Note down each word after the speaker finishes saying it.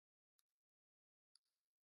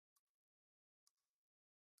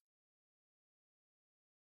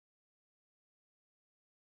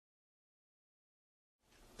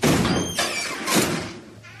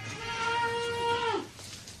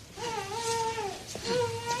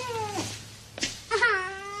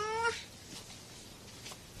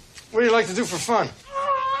What do you like to do for fun?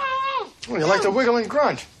 Oh, you like to wiggle and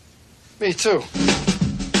grunt. Me too.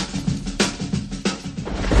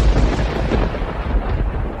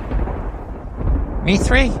 Me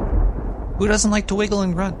three. Who doesn't like to wiggle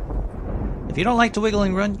and grunt? If you don't like to wiggle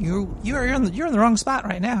and grunt, you're in the wrong spot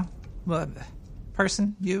right now.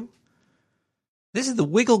 Person, you. This is the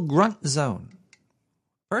wiggle grunt zone.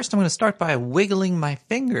 First, I'm going to start by wiggling my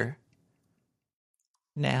finger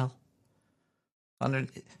nail. Isn't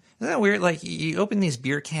that weird? Like, you open these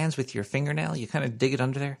beer cans with your fingernail, you kind of dig it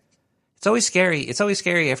under there. It's always scary. It's always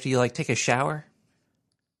scary after you, like, take a shower.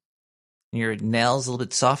 And your nail's a little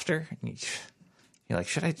bit softer. And you're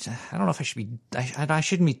like, I don't know if I should be, I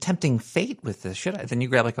shouldn't be tempting fate with this, should I? Then you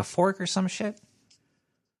grab, like, a fork or some shit.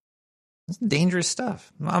 It's dangerous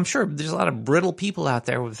stuff. I'm sure there's a lot of brittle people out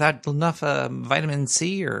there without enough vitamin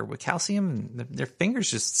C or with calcium, and their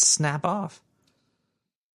fingers just snap off.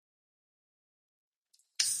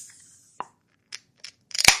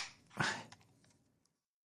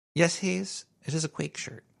 Yes, Hayes, it is a Quake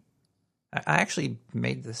shirt. I actually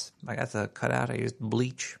made this. I got the cutout. I used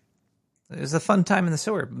bleach. It was a fun time in the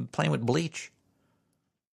sewer, playing with bleach.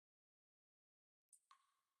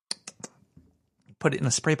 Put it in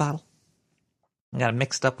a spray bottle. I got it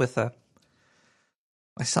mixed up with my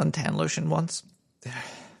suntan lotion once.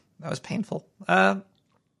 That was painful.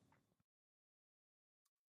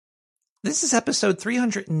 This is episode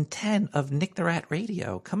 310 of Nick the Rat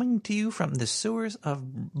Radio, coming to you from the sewers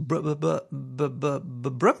of Brooklyn,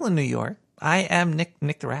 New York. I am Nick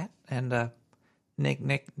the Rat, and Nick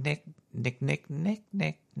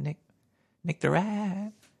the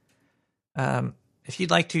Rat. If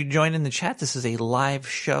you'd like to join in the chat, this is a live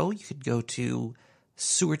show. You could go to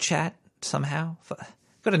Sewer Chat somehow.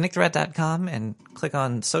 Go to nicktherat.com and click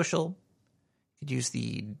on social. You could use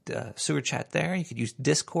the Sewer Chat there. You could use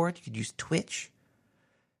Discord. You could use Twitch.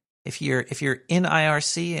 If you're in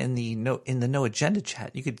IRC in the No Agenda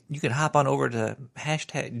chat, you could hop on over to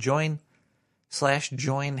 #join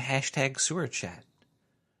 #Sewer Chat.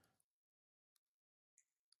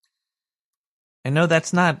 I know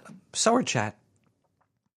that's not Sewer Chat.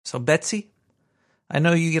 So Betsy, I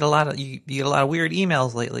know you get a lot of weird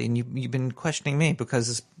emails lately, and you've been questioning me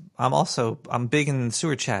because I'm big in the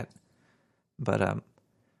Sewer Chat. But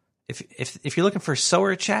if you're looking for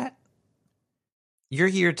Sewer Chat, you're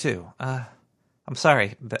here too. I'm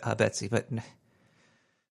sorry, Betsy, but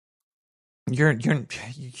you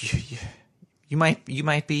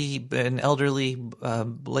might be an elderly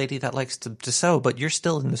lady that likes to sew, but you're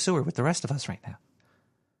still in the sewer with the rest of us right now.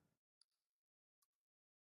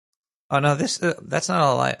 Oh no, that's not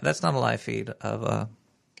a live. That's not a live feed of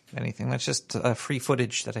anything. That's just free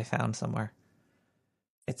footage that I found somewhere.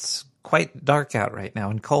 It's quite dark out right now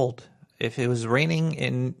and cold. If it was raining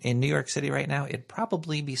in New York City right now, it'd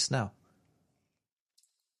probably be snow.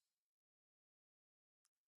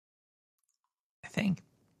 I think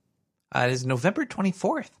it is November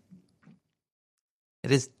 24th.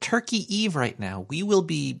 It is Turkey Eve right now. We will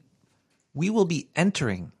be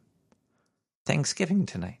entering Thanksgiving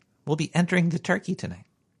tonight. We'll be entering the turkey tonight.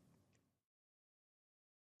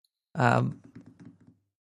 I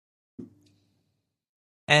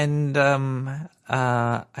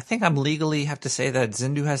think I'm legally have to say that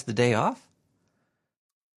Zindu has the day off.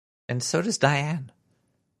 And so does Diane.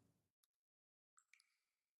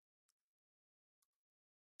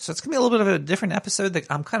 So it's going to be a little bit of a different episode. That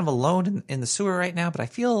I'm kind of alone in the sewer right now, but I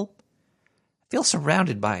feel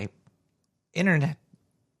surrounded by internet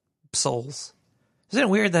souls. Isn't it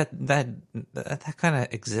weird that kind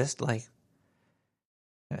of exists? Like,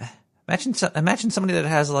 imagine somebody that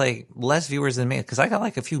has like less viewers than me, because I got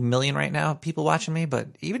like a few million right now, people watching me. But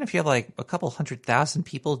even if you have like a couple 100,000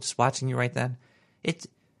 people just watching you right then, it's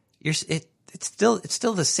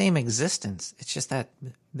still the same existence. It's just that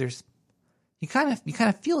you kind of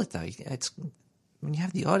feel it though. It's when you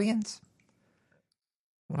have the audience.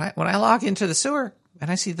 When I log into the sewer and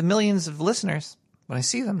I see the millions of listeners, when I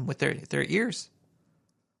see them with their ears,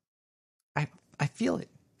 I feel it.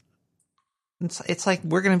 It's like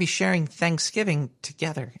we're going to be sharing Thanksgiving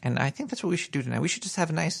together, and I think that's what we should do tonight. We should just have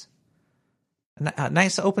a nice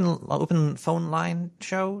open phone line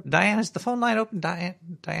show. Diane, is the phone line open?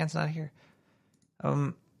 Diane's not here.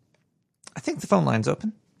 I think the phone line's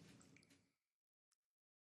open,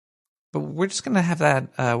 but we're just going to have that.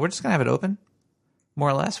 We're just going to have it open, more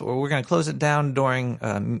or less. Or we're going to close it down during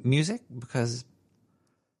music because.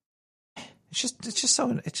 It's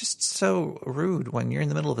just so rude when you're in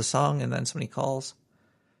the middle of a song and then somebody calls.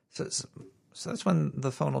 So that's when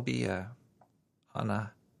the phone will be on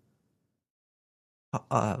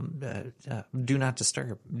Do not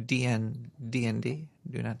disturb. DND.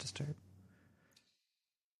 Do not disturb.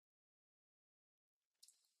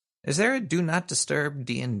 Is there a do not disturb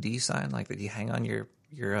DND sign like that you hang on your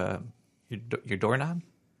doorknob?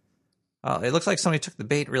 Oh, it looks like somebody took the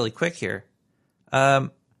bait really quick here. Hi,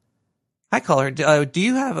 caller. Do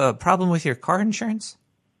you have a problem with your car insurance?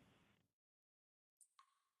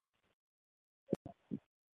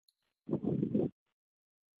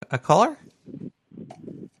 A caller?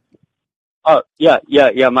 Oh, yeah.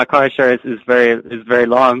 My car insurance is very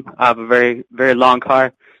long. I have a very, very long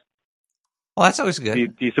car. Well, that's always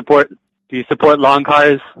good. Do you support long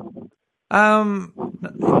cars? That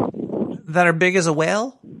are big as a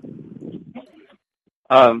whale?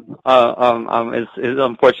 It's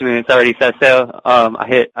unfortunate it's already set sail.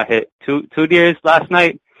 I hit two deers last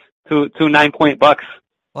night, two 9-point bucks.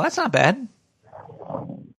 Well, that's not bad.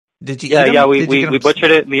 Did you? Yeah, we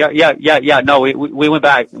butchered it. Yeah. No, we went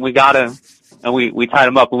back and we got him, and we tied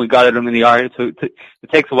him up and we got him in the yard. So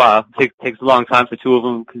it takes a while. It takes a long time for two of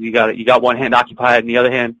them because you got one hand occupied and the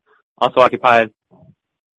other hand also occupied.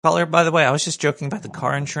 Caller, by the way, I was just joking about the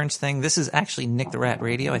car insurance thing. This is actually Nick the Rat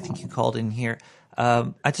Radio. I think you called in here.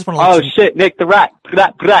 I just want to let you... shit, Nick the Rat.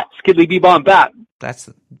 Skiddly bebop bat. That's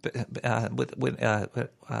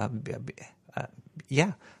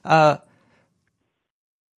yeah.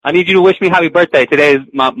 I need you to wish me happy birthday. Today is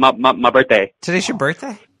my birthday. Today's your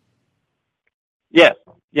birthday? Yeah,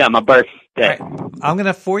 my birthday.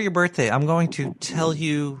 Right. For your birthday, I'm going to tell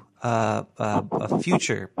you a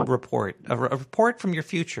future report, a report from your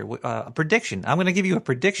future, a prediction. I'm going to give you a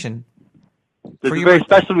prediction. This is very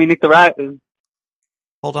special to me, Nick the Rat.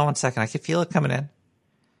 Hold on one second. I can feel it coming in.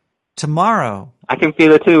 Tomorrow. I can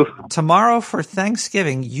feel it too. Tomorrow for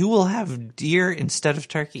Thanksgiving, you will have deer instead of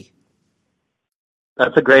turkey.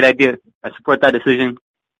 That's a great idea. I support that decision.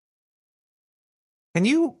 Can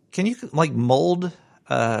you like mold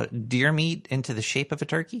deer meat into the shape of a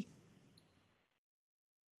turkey?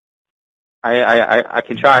 I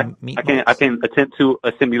can try. I can attempt to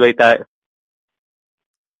simulate that.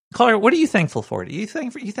 Caller, what are you thankful for? You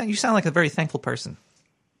sound like a very thankful person.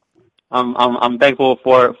 I'm thankful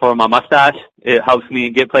for my mustache. It helps me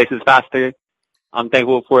get places faster. I'm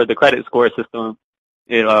thankful for the credit score system.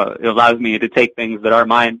 It allows me to take things that are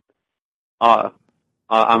mine.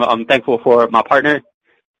 I'm thankful for my partner.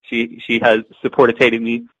 She has supported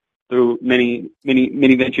me through many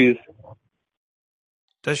ventures.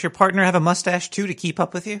 Does your partner have a mustache too to keep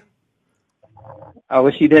up with you? I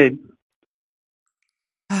wish she did.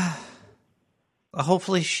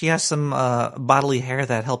 Hopefully she has some bodily hair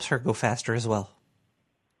that helps her go faster as well.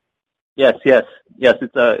 Yes.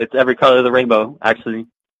 It's every color of the rainbow, actually.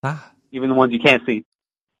 Even the ones you can't see.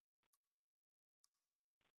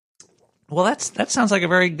 Well, that sounds like a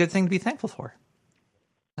very good thing to be thankful for.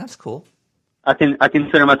 That's cool. I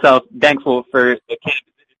consider myself thankful for the cannabis.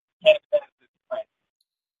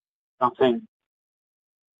 I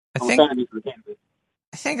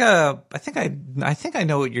think I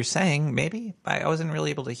know what you're saying. Maybe I wasn't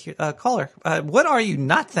really able to hear. Caller, what are you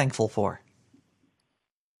not thankful for?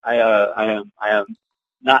 I am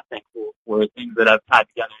not thankful for things that I've tied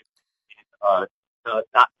together.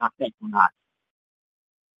 Not thankful.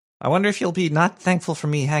 I wonder if you'll be not thankful for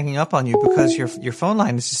me hanging up on you because your phone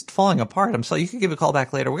line is just falling apart. You can give a call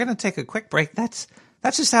back later. We're going to take a quick break. That's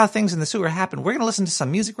just how things in the sewer happen. We're going to listen to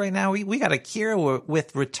some music right now. We got Akira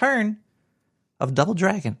with Return of Double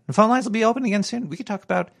Dragon. The phone lines will be open again soon. We can talk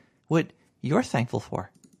about what you're thankful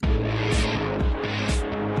for.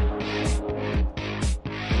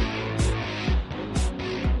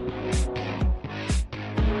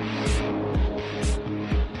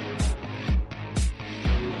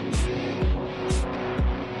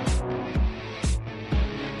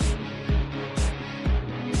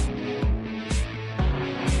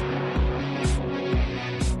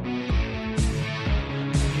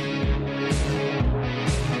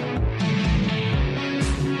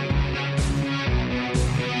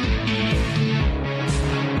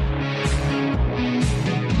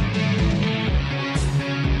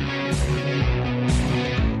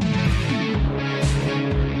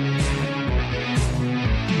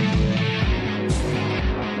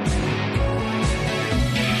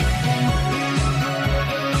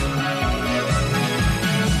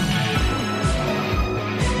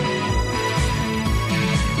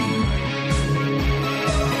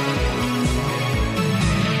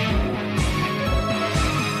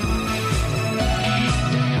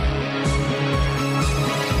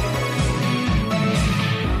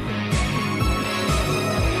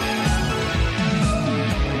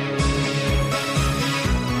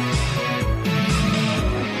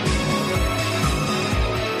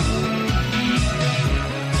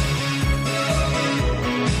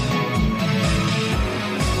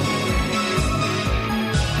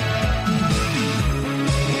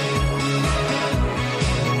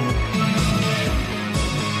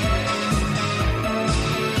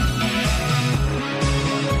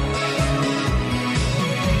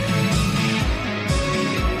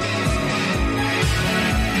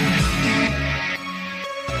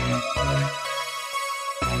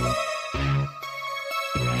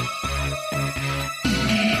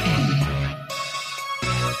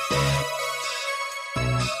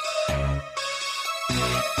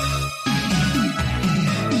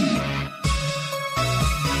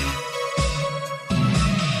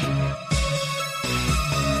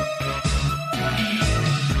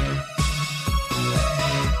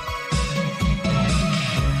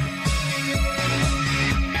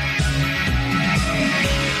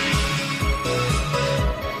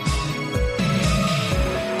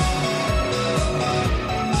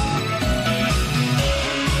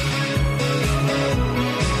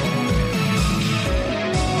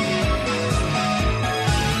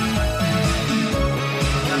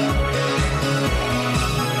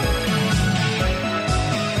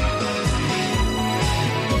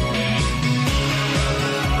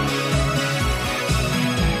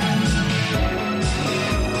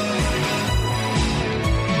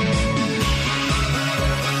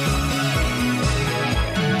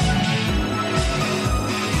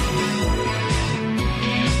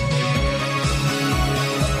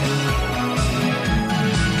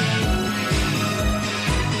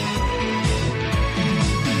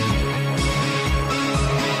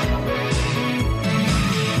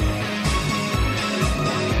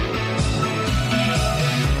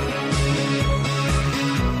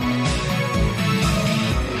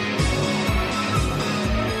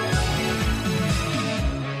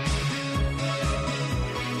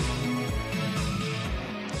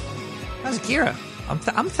 How's Akira?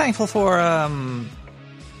 I'm thankful for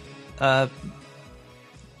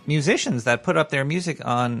musicians that put up their music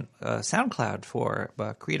on SoundCloud for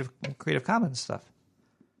Creative Commons stuff.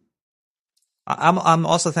 I'm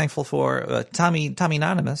also thankful for Tommy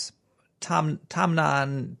Anonymous, Tommy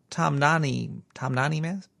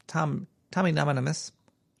Anonymous.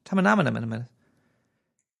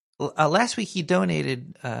 Last week he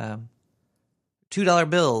donated $2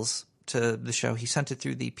 bills to the show. He sent it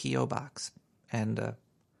through the P.O. box, and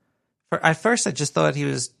at first I just thought he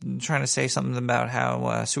was trying to say something about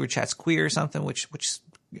how Sewer Chat's queer or something, which is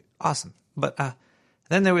awesome. But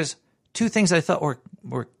then there was two things I thought were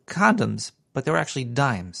condoms, but they were actually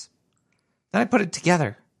dimes. Then I put it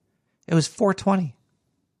together. It was $4.20.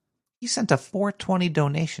 He sent a $4.20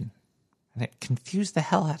 donation, and it confused the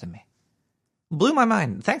hell out of me. Blew my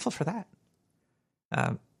mind. Thankful for that.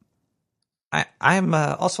 I'm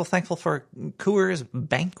also thankful for Coors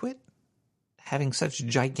Banquet having such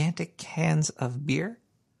gigantic cans of beer.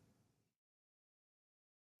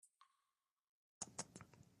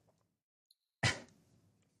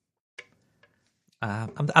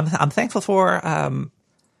 I'm thankful for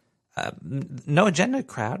No Agenda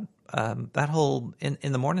Crowd, that whole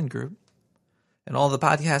in the morning group, and all the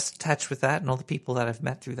podcasts attached with that, and all the people that I've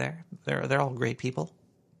met through there. They're all great people.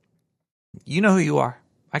 You know who you are.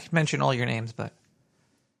 I could mention all your names, but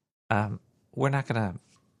we're not gonna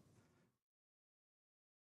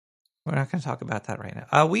talk about that right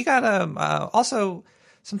now. We got also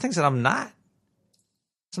some things that I'm not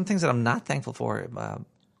thankful for.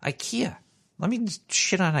 IKEA. Let me just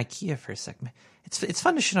shit on IKEA for a second. It's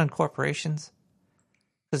fun to shit on corporations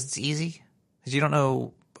because it's easy, because you don't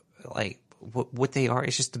know like what they are.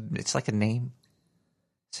 It's like a name,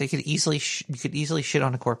 so you could easily shit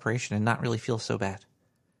on a corporation and not really feel so bad.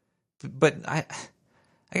 But I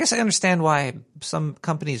guess I understand why some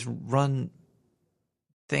companies run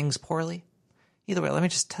things poorly. Either way, let me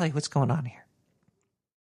just tell you what's going on here.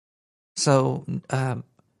 So the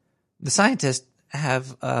scientists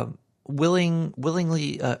have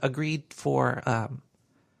willingly agreed for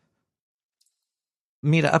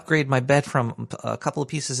me to upgrade my bed from a couple of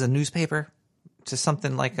pieces of newspaper to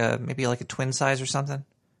something like maybe a twin size or something.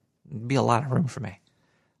 It'd be a lot of room for me.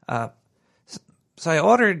 So I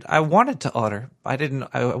wanted to order. I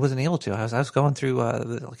wasn't able to. I was going through,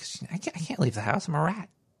 I can't leave the house. I'm a rat.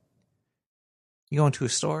 You go into a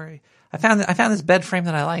store. I found this bed frame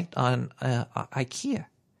that I liked on IKEA.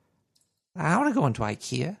 I want to go into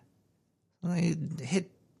IKEA. I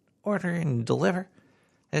hit order and deliver.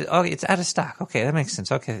 Oh, it's out of stock. Okay, that makes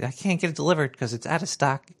sense. Okay, I can't get it delivered because it's out of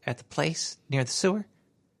stock at the place near the sewer.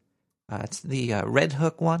 It's the Red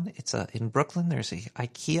Hook one. It's in Brooklyn. There's a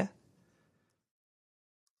IKEA.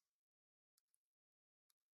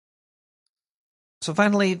 So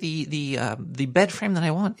finally, the bed frame that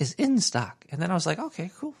I want is in stock, and then I was like,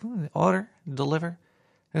 okay, cool, order, deliver.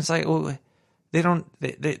 And it's like, oh,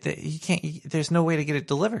 you can't. There's no way to get it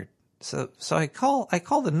delivered. So I call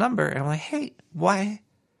the number, and I'm like, hey, why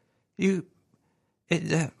how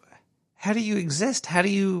do you exist? How do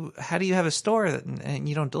you have a store and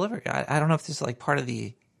you don't deliver? I don't know if this is like part of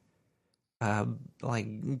the like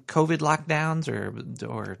COVID lockdowns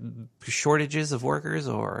or shortages of workers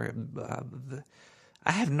or.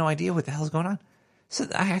 I have no idea what the hell's going on. So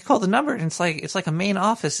I call the number, and it's like a main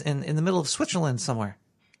office in the middle of Switzerland somewhere.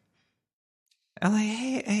 I'm like,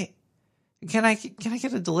 hey, can I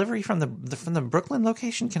get a delivery from the Brooklyn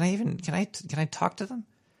location? Can I talk to them?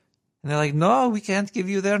 And they're like, no, we can't give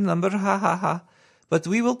you their number, ha ha ha. But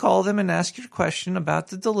we will call them and ask your question about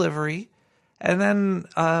the delivery. And then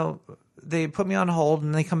they put me on hold,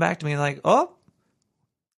 and they come back to me like, oh,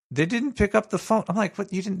 they didn't pick up the phone. I'm like, what?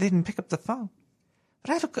 They didn't pick up the phone. But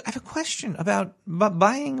I have a question about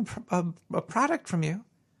buying a product from you.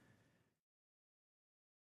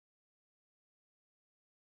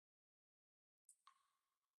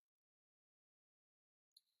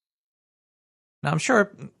 Now, I'm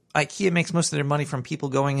sure IKEA makes most of their money from people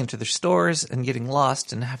going into their stores and getting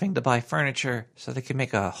lost and having to buy furniture so they can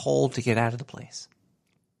make a hole to get out of the place.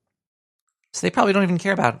 So they probably don't even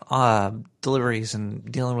care about deliveries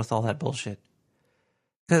and dealing with all that bullshit.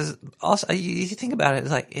 Because also, you think about it,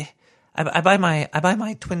 it's like I buy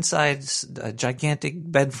my twin size gigantic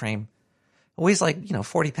bed frame, it weighs like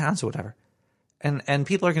 40 pounds or whatever, and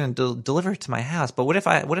people are going to deliver it to my house. But what if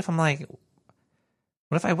I wet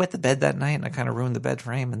the bed that night and I kind of ruin the bed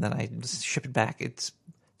frame and then I just ship it back? It's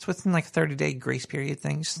within like a 30-day grace period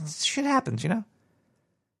thing. Shit happens,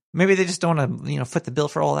 Maybe they just don't want to foot the bill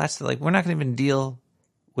for all that. So like, we're not going to even deal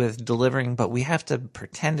with delivering, but we have to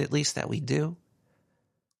pretend at least that we do.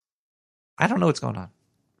 I don't know what's going on.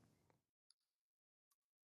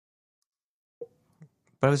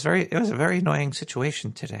 But it was a very annoying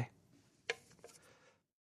situation today.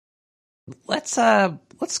 Let's go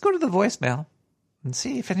to the voicemail and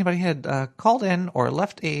see if anybody had called in or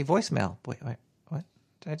left a voicemail. Wait, what?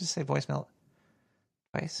 Did I just say voicemail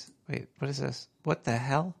twice? Wait, what is this? What the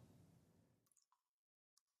hell?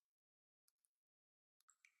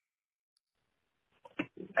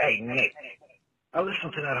 Hey, Nick. I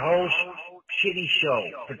listened to that whole shitty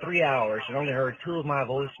show for 3 hours and only heard 2 of my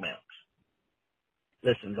voicemails.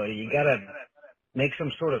 Listen, buddy, you gotta make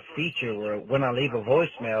some sort of feature where when I leave a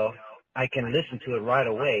voicemail, I can listen to it right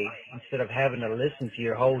away instead of having to listen to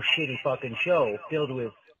your whole shitty fucking show filled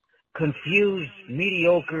with confused,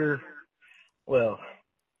 mediocre, well,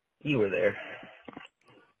 you were there.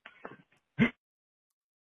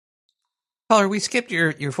 Caller, we skipped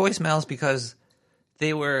your voicemails because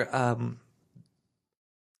they were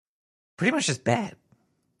pretty much just bad.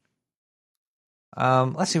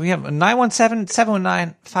 Let's see. We have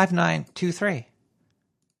 917-719-5923.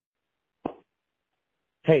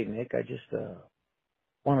 Hey, Nick, I just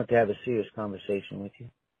wanted to have a serious conversation with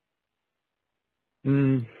you.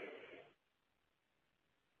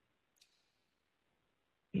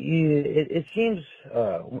 It seems,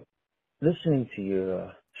 listening to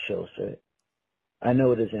your show, sir, I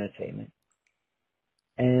know it is entertainment.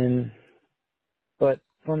 But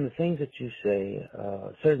from the things that you say,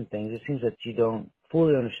 certain things, it seems that you don't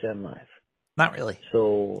fully understand life. Not really.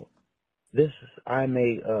 So I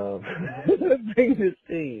may bring this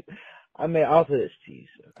to you. I may offer this to you,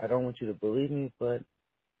 sir. I don't want you to believe me, but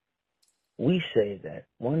we say that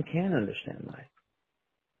one can understand life.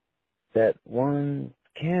 That one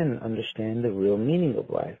can understand the real meaning of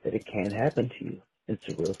life, that it can happen to you. It's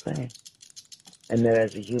a real thing. And that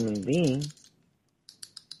as a human being,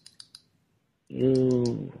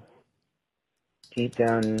 you deep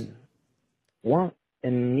down want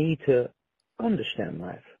and need to understand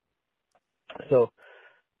life. So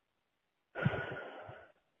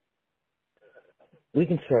we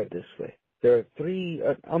can start this way. There are 3,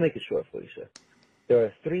 I'll make it short for you, sir. There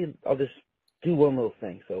are 3, I'll just do one little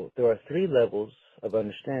thing. So there are 3 levels of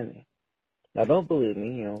understanding. Now don't believe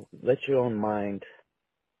me, let your own mind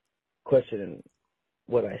question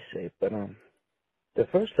what I say, but the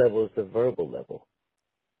first level is the verbal level.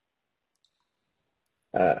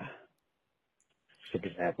 For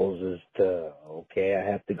examples is okay, I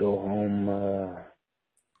have to go home.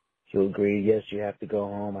 You agree, yes, you have to go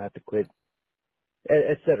home. I have to quit,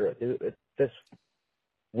 etc. That's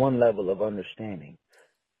one level of understanding.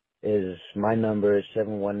 Is my number is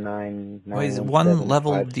 719. Is one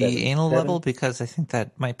level the anal level? Because I think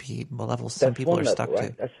that might be a level some people are stuck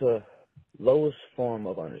to. That's the lowest form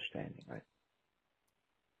of understanding, right?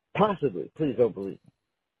 Possibly. Please don't believe me.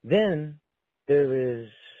 Then there is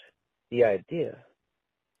the idea.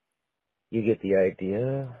 You get the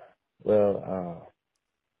idea. Well,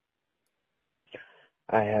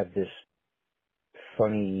 I have this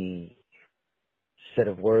funny set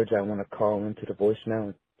of words I want to call into the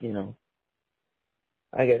voicemail.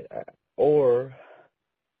 Or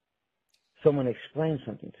someone explains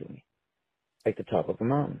something to me, like the top of a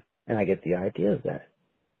mountain, and I get the idea of that.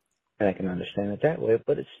 And I can understand it that way,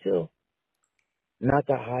 but it's still not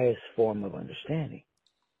the highest form of understanding.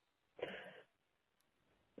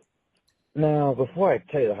 Now, before I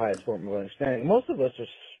tell you the highest form of understanding, most of us are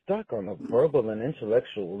stuck on the verbal and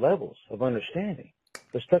intellectual levels of understanding.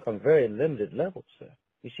 We're stuck on very limited levels, sir.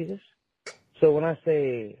 You see this? So when I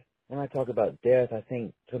talk about death, I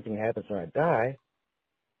think something happens when I die.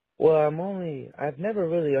 Well, I've never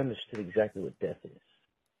really understood exactly what death is.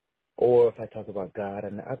 Or if I talk about God,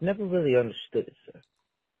 I've never really understood it, sir.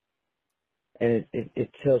 And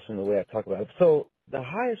it tells from the way I talk about it. So the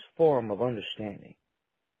highest form of understanding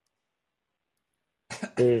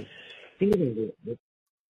is feeling it.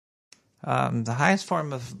 The highest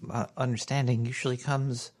form of understanding usually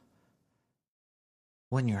comes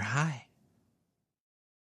when you're high.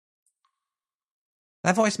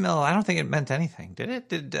 That voicemail, I don't think it meant anything, did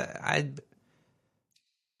it?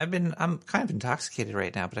 I'm kind of intoxicated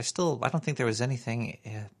right now, but I don't think there was anything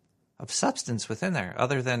of substance within there,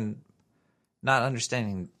 other than not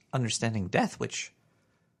understanding death, which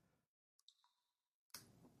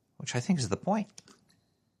I think is the point.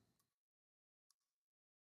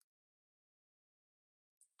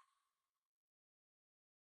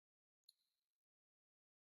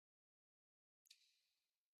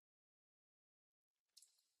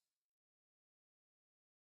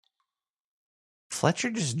 Fletcher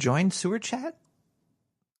just joined Sewer Chat?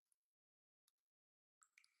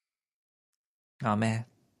 Oh man,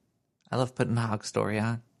 I love putting Hog Story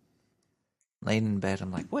on. Laying in bed,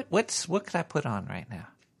 I'm like, what could I put on right now?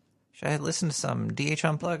 Should I listen to some DH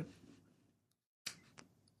Unplugged?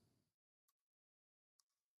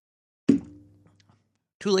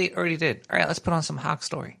 Too late, already did. All right, let's put on some Hawk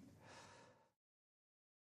Story.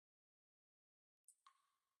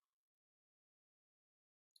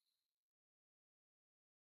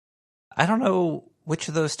 I don't know which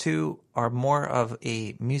of those two are more of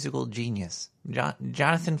a musical genius.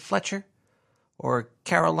 Jonathan Fletcher or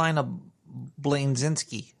Carolina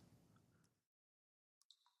Blazinski?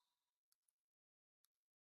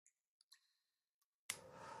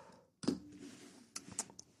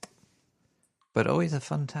 But always a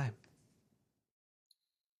fun time.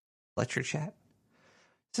 Fletcher chat.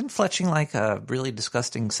 Isn't fletching like a really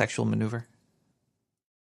disgusting sexual maneuver?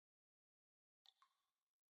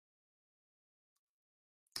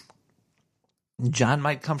 John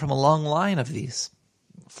might come from a long line of these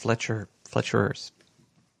Fletcherers.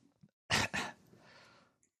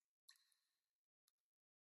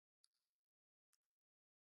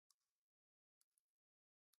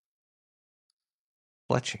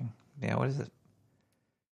 Fletching. Yeah, what is it?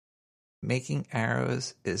 Making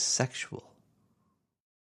arrows is sexual.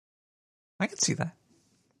 I can see that.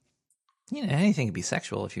 You know, anything can be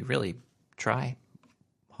sexual if you really try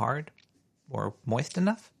hard or moist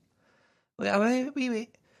enough. Wait. All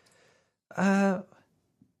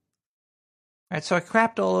right, so I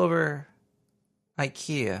crapped all over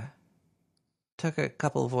IKEA. Took a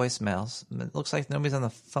couple of voicemails. It looks like nobody's on the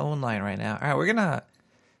phone line right now. All right, we're gonna.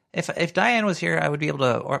 If Diane was here, I would be able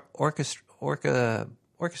to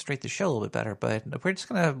orchestrate the show a little bit better. But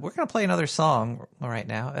we're gonna play another song right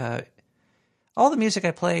now. All the music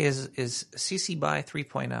I play is CC BY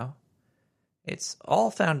 3.0. It's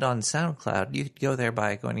all found on SoundCloud. You could go there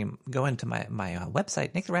by go into my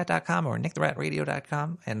website, nicktherat.com or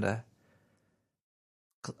nicktheratradio.com, and I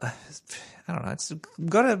don't know. It's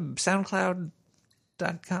go to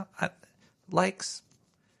SoundCloud.com. Likes.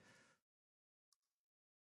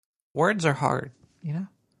 Words are hard, you know?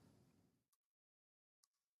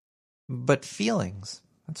 But feelings,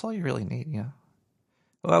 that's all you really need, you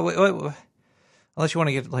know? Well, unless you want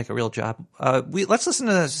to get like a real job. Let's listen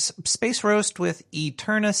to Space Roast with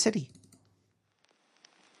Eterna City.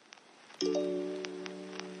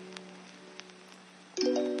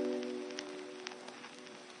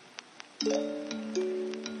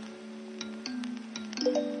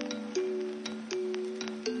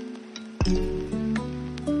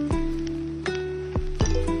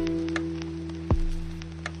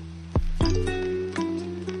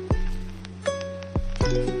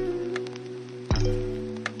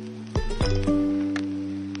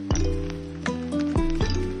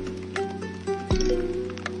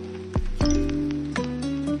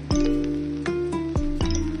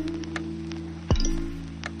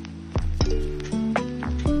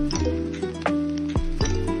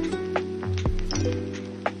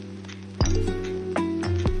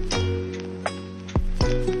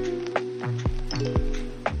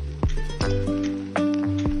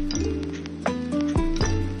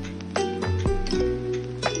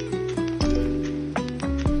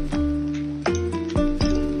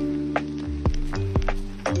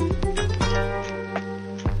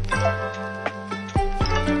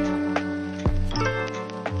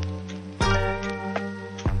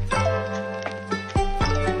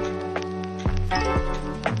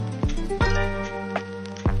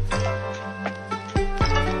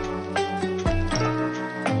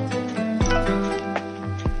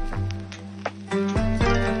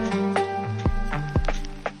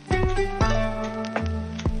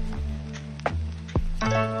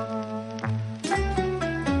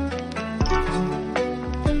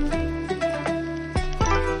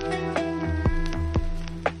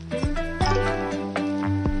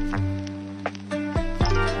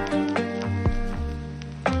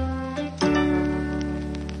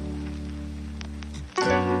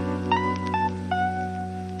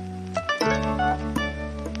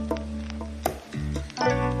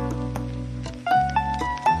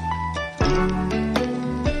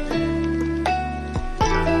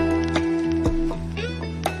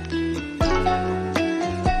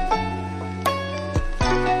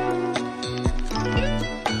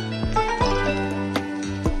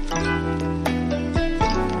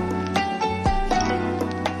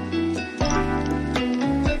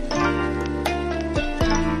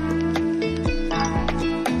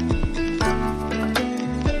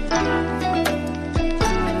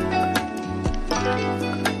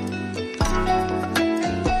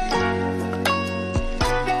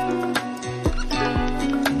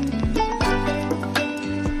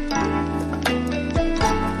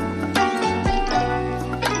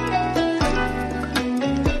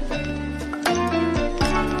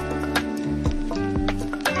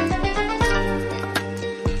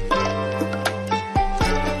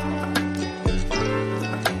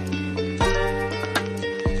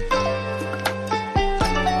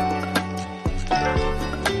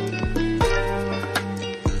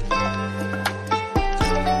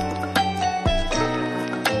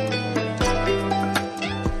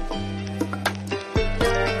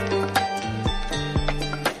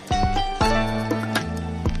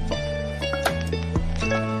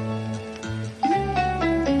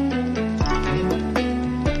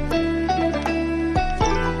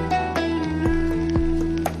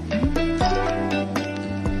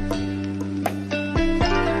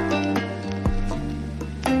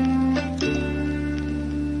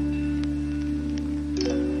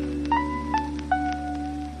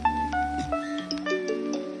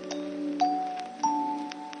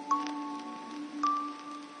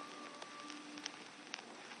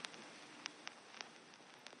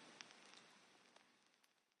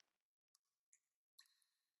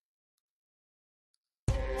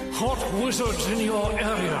 wizards in your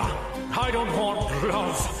area. I don't want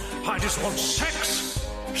love. I just want sex.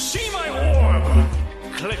 See my orb.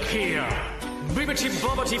 Click here. Bibbity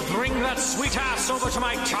bobbity, bring that sweet ass over to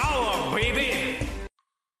my tower, baby.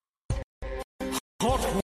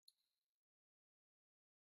 Hot.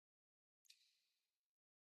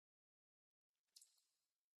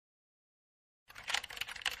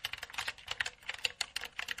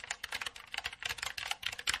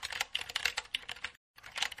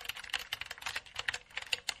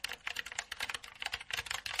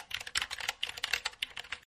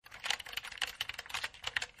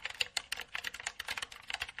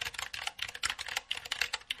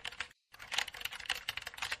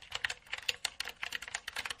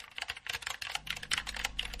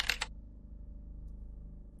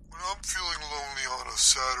 I'm feeling lonely on a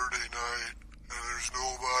Saturday night, and there's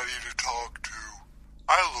nobody to talk to.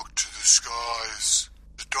 I look to the skies.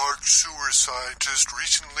 The Dark Sewer scientist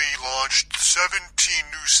recently launched 17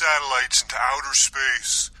 new satellites into outer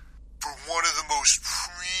space for one of the most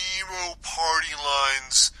primo party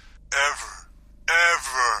lines ever.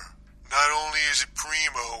 Ever. Not only is it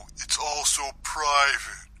primo, it's also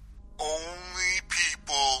private. Only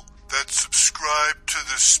people that subscribe to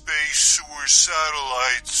the Space Sewer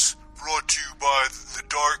satellites brought to you by the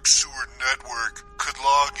Dark Sewer Network could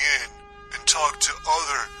log in and talk to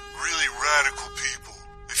other really radical people.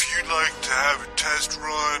 If you'd like to have a test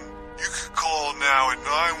run, you can call now at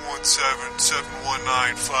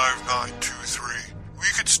 917-719-5923. We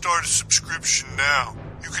could start a subscription now.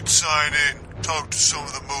 You could sign in, talk to some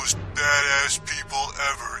of the most badass people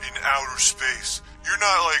ever in outer space. You're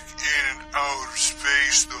not like in outer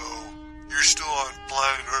space though. You're still on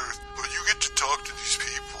planet Earth, but you get to talk to these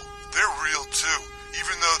people. They're real too.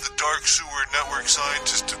 Even though the Dark Sewer Network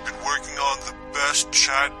scientists have been working on the best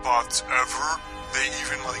chatbots ever, they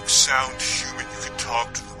even sound human. You could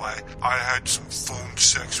talk to them. I had some phone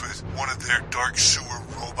sex with one of their Dark Sewer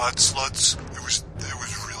robot sluts. It was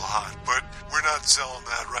real hot, but we're not selling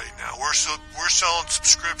that right now. We're selling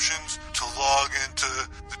subscriptions to log into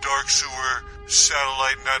the Dark Sewer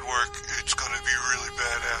satellite network. It's gonna be really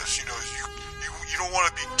badass. You know, you don't want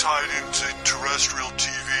to be tied into terrestrial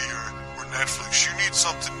TV or Netflix. You need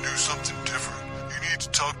something new, something different. You need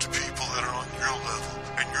to talk to people that are on your level,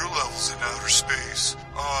 and your level's in outer space.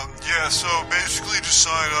 So basically just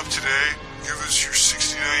sign up today, give us your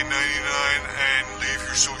 $69.99 and leave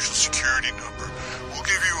your social security number. We'll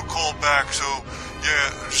give you a call back, so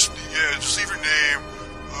just leave your name.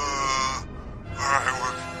 Alright,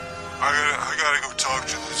 I gotta go talk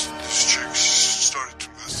to this chick. She started to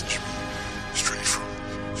message me straight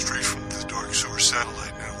from the Dark Sewer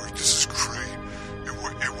satellite network. This is great.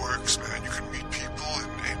 It works, man. You can meet people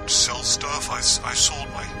and sell stuff. I sold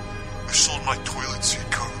my toilet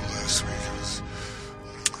seat cover last week. It was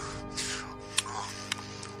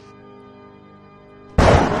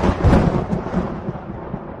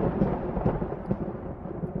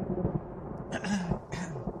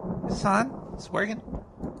It's on. It's working.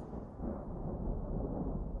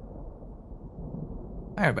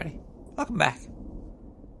 Hi, everybody. Welcome back.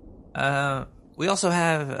 We also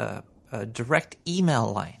have a direct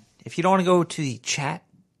email line. If you don't want to go to the chat,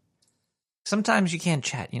 sometimes you can't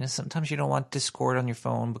chat. Sometimes you don't want Discord on your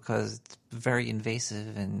phone because it's very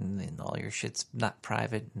invasive and all your shit's not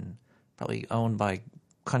private and probably owned by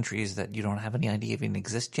countries that you don't have any idea even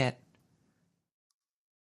exist yet.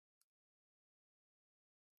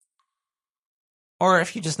 Or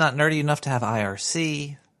if you're just not nerdy enough to have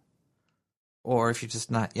IRC, or if you're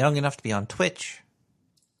just not young enough to be on Twitch,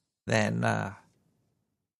 then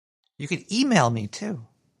you could email me too.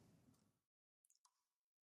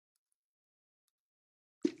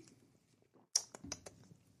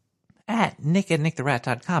 At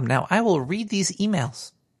nick@nicktherat.com. Now, I will read these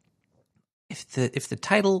emails. If the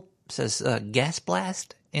title says Gas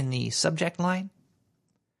Blast in the subject line,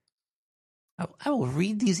 I will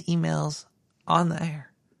read these emails on the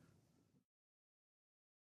air.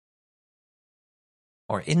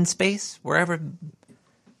 Or in space, wherever.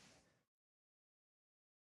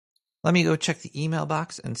 Let me go check the email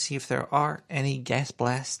box and see if there are any gas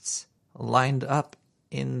blasts lined up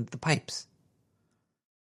in the pipes.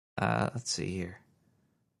 Let's see here.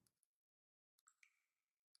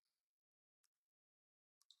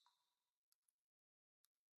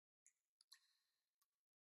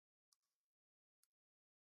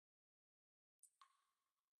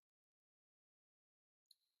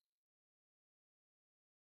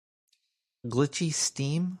 Glitchy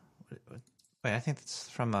Steam? Wait, I think that's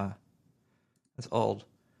from that's old.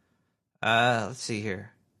 Let's see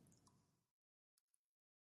here.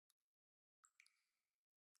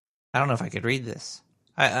 I don't know if I could read this.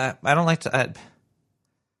 I don't like to.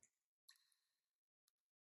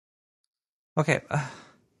 Okay.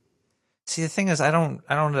 See, the thing is, I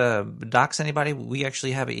don't dox anybody. We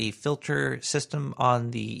actually have a filter system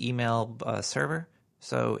on the email server.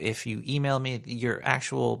 So if you email me, your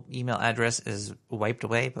actual email address is wiped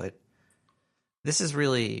away. But this is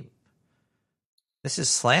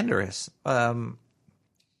slanderous.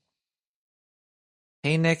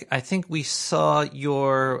 Hey, Nick, I think we saw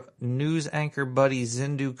your news anchor buddy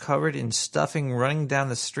Zindu covered in stuffing running down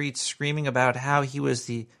the street screaming about how he was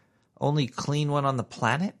the only clean one on the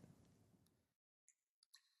planet?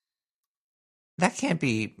 That can't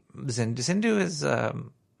be Zindu. Zindu is, I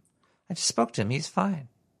just spoke to him. He's fine.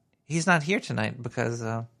 He's not here tonight because,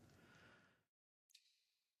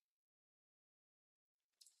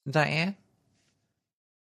 Diane?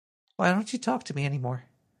 Why don't you talk to me anymore?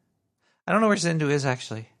 I don't know where Zindu is,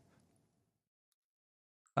 actually.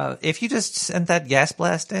 If you just sent that gas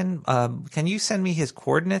blast in, can you send me his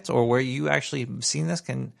coordinates or where you actually seen this?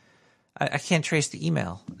 I can't trace the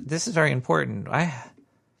email. This is very important. I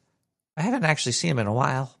haven't actually seen him in a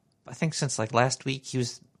while. I think since like last week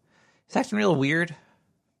he's acting real weird.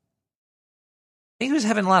 He was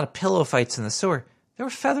having a lot of pillow fights in the sewer. There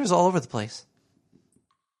were feathers all over the place.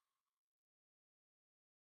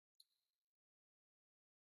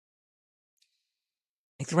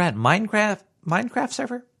 Like they're at Minecraft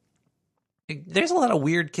server. There's a lot of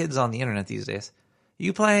weird kids on the internet these days.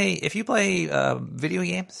 If you play video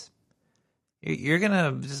games, you're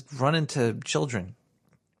gonna just run into children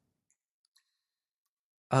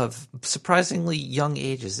of surprisingly young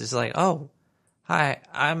ages. It's like, oh, hi,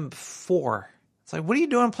 I'm 4. It's like, what are you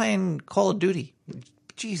doing playing Call of Duty?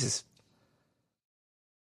 Jesus.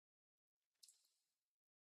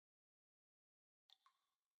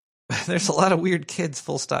 There's a lot of weird kids,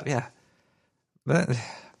 full stop, yeah. But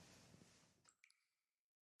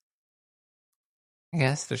I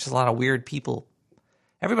guess there's just a lot of weird people.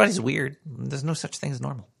 Everybody's weird. There's no such thing as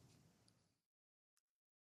normal.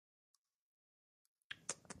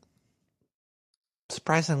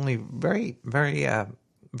 Surprisingly, very, very,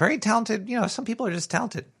 very talented. You know, some people are just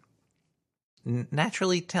talented,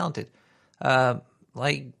 naturally talented,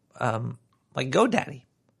 like GoDaddy.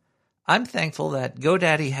 I'm thankful that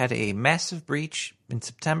GoDaddy had a massive breach in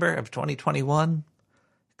September of 2021,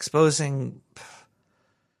 exposing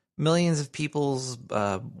millions of people's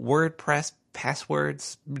WordPress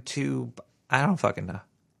passwords to, I don't fucking know.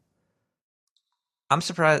 I'm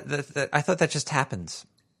surprised that I thought that just happens.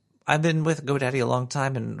 I've been with GoDaddy a long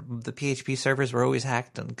time, and the PHP servers were always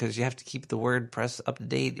hacked because you have to keep the WordPress up to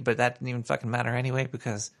date, but that didn't even fucking matter anyway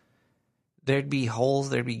because there'd be holes,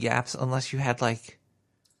 there'd be gaps, unless you had like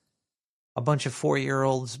a bunch of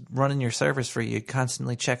 4-year-olds running your servers for you,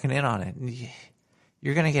 constantly checking in on it.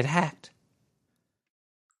 You're going to get hacked.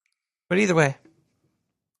 But either way,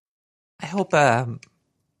 I hope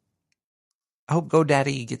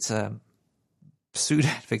GoDaddy gets sued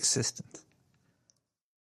out of existence.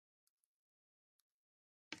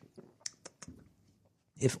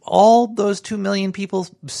 If all those 2 million people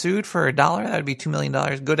sued for $1, that would be $2 million.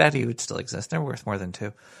 GoDaddy would still exist. They're worth more than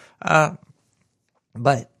 2.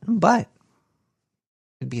 But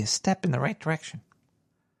it'd be a step in the right direction.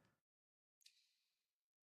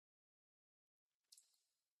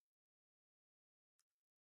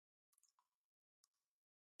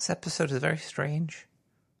 This episode is very strange.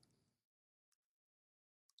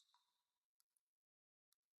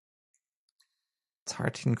 It's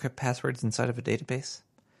hard to encrypt passwords inside of a database.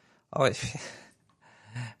 Oh,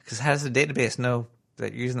 because how does the database know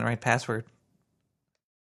that you're using the right password?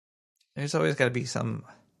 There's always got to be some.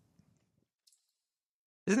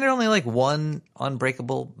 Isn't there only like one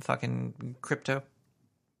unbreakable fucking crypto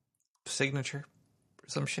signature or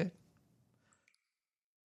some shit?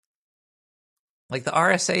 Like the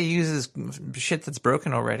RSA uses shit that's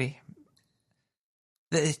broken already.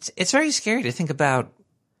 It's very scary to think about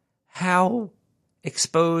how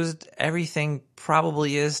exposed everything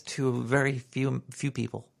probably is to very few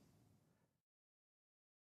people.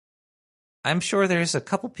 I'm sure there's a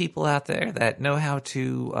couple people out there that know how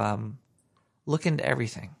to look into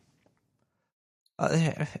everything.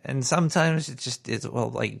 And sometimes it's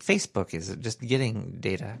like Facebook is just getting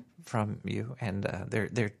data from you, and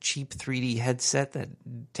their cheap 3D headset that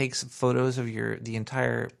takes photos of the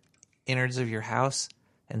entire innards of your house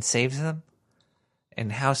and saves them,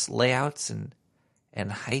 and house layouts and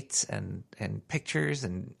heights and pictures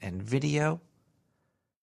and video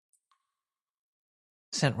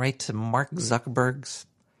sent right to Mark Zuckerberg's.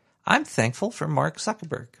 I'm thankful for Mark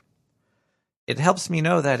Zuckerberg. It helps me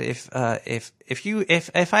know that if I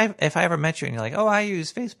ever met you and you're like, oh, I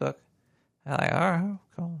use Facebook, I'm like, all right,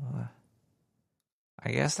 cool.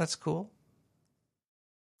 I guess that's cool.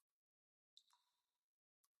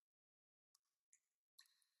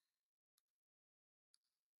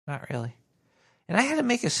 Not really. And I had to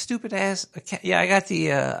make a stupid ass account. Yeah, I got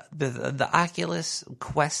the Oculus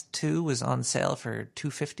Quest 2 was on sale for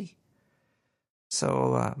 $250.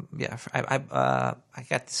 So yeah, I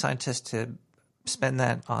got the scientist to spend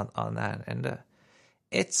that on that, and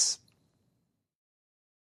it's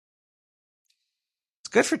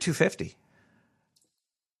good for $250.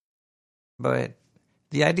 But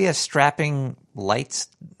the idea of strapping lights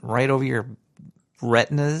right over your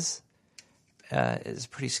retinas is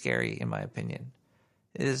pretty scary, in my opinion.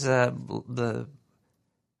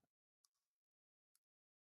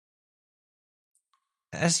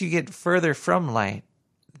 As you get further from light,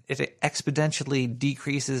 it exponentially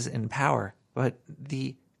decreases in power. But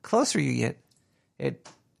the closer you get, it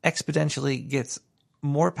exponentially gets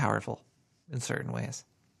more powerful in certain ways.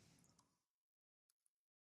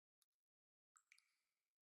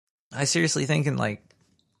 I seriously think in like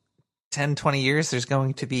 10, 20 years, there's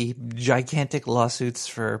going to be gigantic lawsuits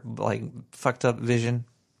for like fucked up vision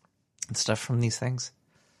and stuff from these things.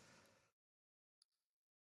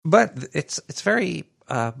 But it's very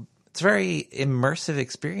immersive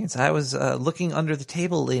experience. I was looking under the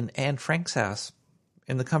table in Anne Frank's house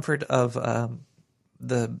in the comfort of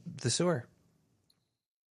the sewer.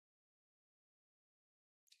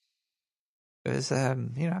 It was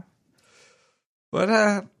but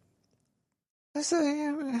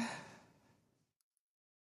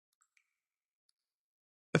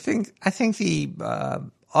I think the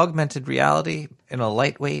augmented reality in a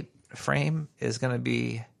lightweight frame is going to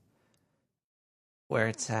be where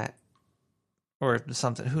it's at, or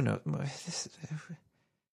something. Who knows?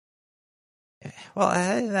 Well,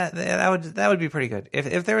 that would be pretty good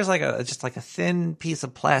if there was like just a thin piece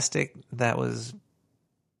of plastic that was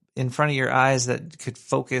in front of your eyes that could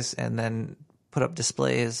focus and then put up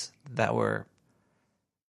displays that were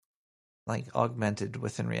like augmented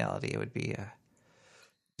within reality. It would be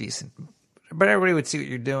decent, but everybody would see what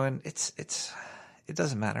you're doing. It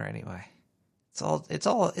doesn't matter anyway. It's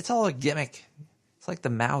all a gimmick. It's like the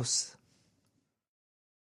mouse.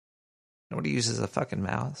 Nobody uses a fucking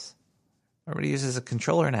mouse. Everybody uses a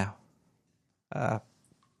controller now.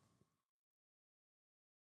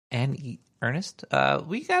 And Ernest,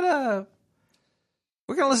 we're gonna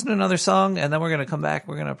listen to another song, and then we're gonna come back.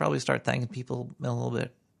 We're gonna probably start thanking people a little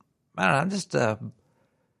bit. I don't know. I'm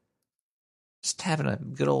just having a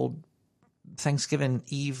good old Thanksgiving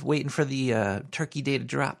Eve, waiting for the Turkey Day to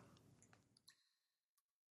drop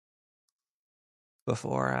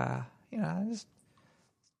before it's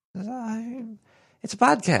a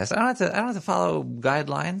podcast. I don't have to follow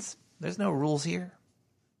guidelines. There's no rules here.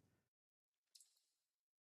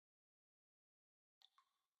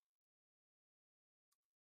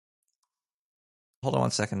 Hold on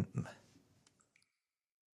one second.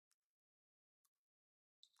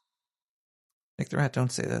 Nick the Rat,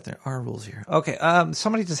 don't say that. There are rules here. Okay,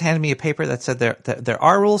 somebody just handed me a paper that said there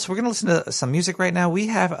are rules. We're going to listen to some music right now. We're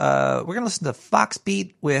going to listen to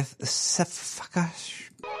Foxbeat with Safakash.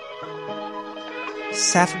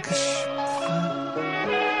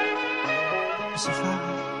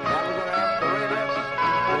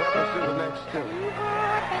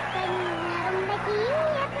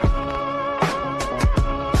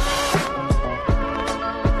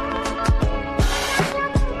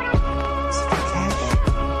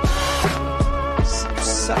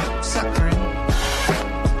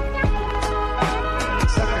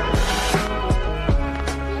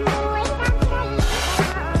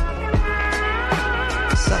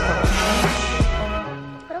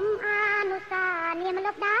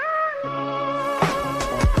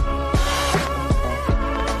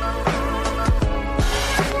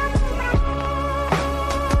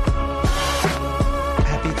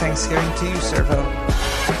 Thanksgiving to you, Servo.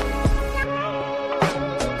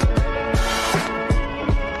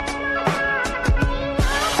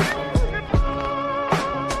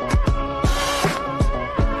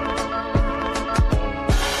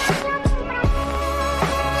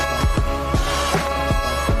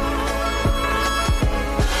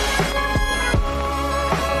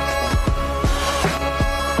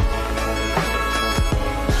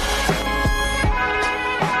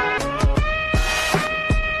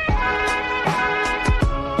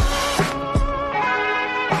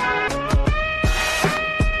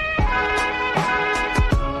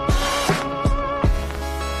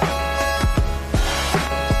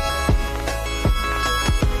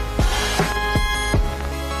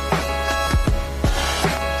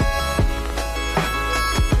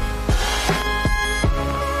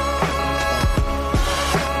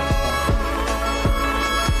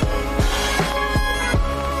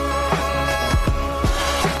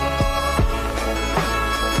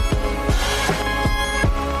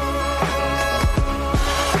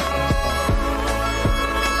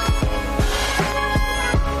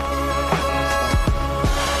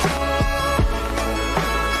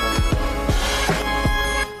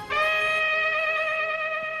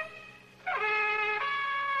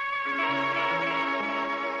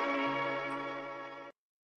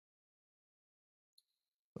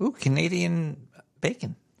 Ooh, Canadian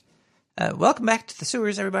bacon. Welcome back to the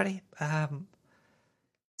sewers, everybody. It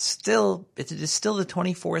is still the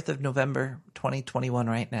 24th of November, 2021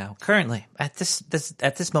 right now. Currently, at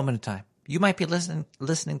this moment in time. You might be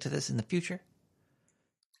listening to this in the future.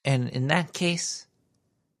 And in that case,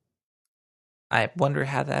 I wonder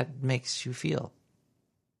how that makes you feel.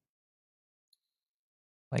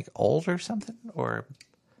 Like old or something? Or...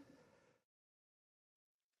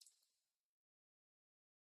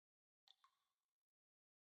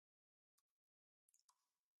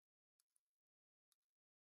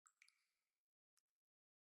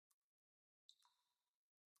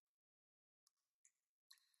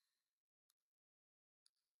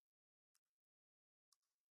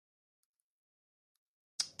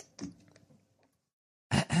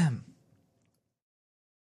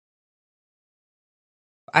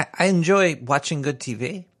 I enjoy watching good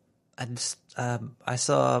TV. I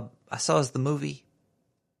saw the movie.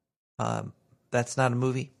 That's not a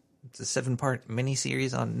movie. It's a 7-part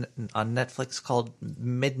miniseries on Netflix called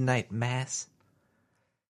Midnight Mass.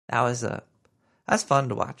 That's fun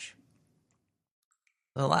to watch.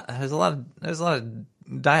 There's a lot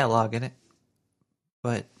of dialogue in it,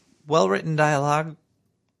 but well written dialogue,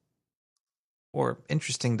 or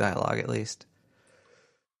interesting dialogue at least.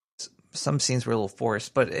 Some scenes were a little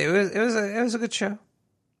forced, but it was a good show.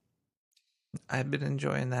 I've been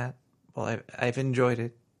enjoying that. Well, I've enjoyed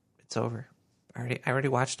it. It's over. I already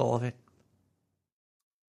watched all of it.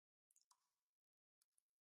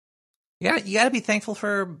 You gotta be thankful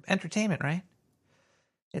for entertainment, right?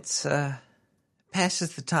 It's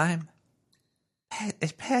passes the time.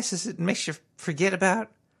 It makes you forget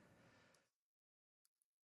about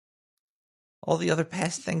all the other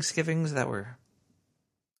past Thanksgivings that were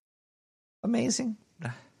amazing.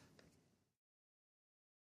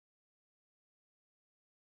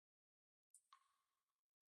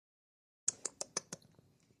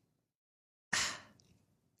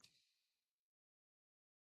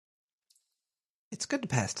 It's good to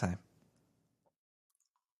pass time.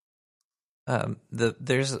 You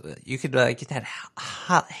could get that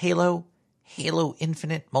Halo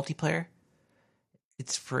Infinite multiplayer.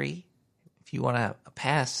 It's free if you want to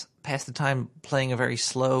pass the time playing a very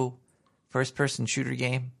slow first-person shooter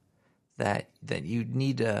game that you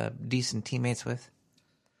need decent teammates with.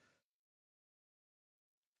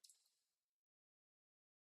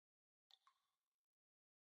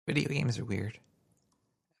 Video games are weird,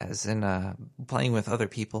 as in playing with other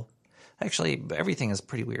people. Actually, everything is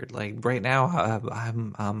pretty weird. Like right now,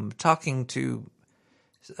 I'm talking to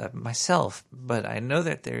myself, but I know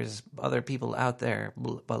that there's other people out there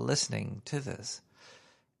listening to this.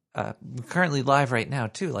 We're currently live right now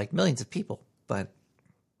too, like millions of people, but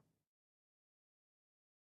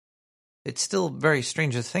it's still very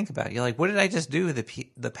strange to think about. You're like, what did I just do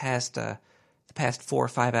the past 4 or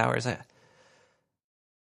 5 hours? I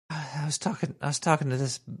was talking to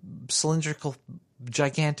this cylindrical,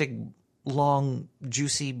 gigantic, long,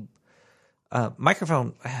 juicy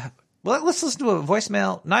microphone. Well, let's listen to a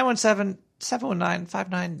voicemail.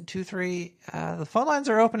 917-719-5923. The phone lines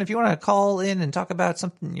are open if you want to call in and talk about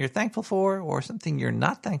something you're thankful for or something you're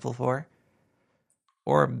not thankful for.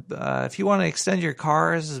 Or if you want to extend your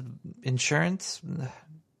car's insurance,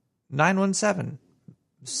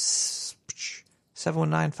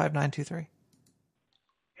 917-719-5923.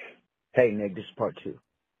 Hey, Nick, this is part 2.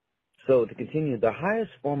 So to continue, the highest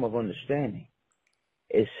form of understanding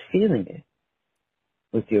is feeling it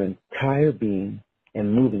with your entire being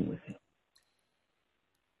and moving with it.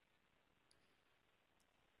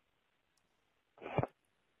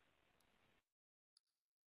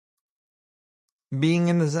 Being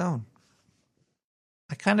in the zone.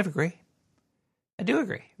 I kind of agree. I do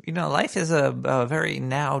agree. You know, life is a very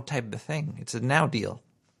now type of thing. It's a now deal.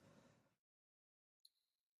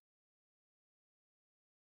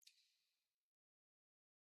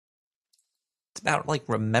 It's about like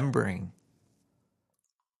remembering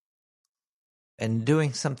and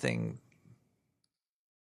doing something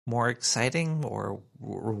more exciting or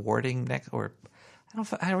rewarding next. Or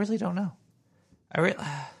I really don't know.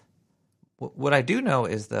 What I do know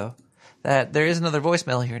is, though, that there is another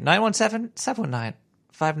voicemail here.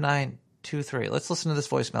 917-719-5923. Let's listen to this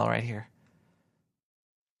voicemail right here.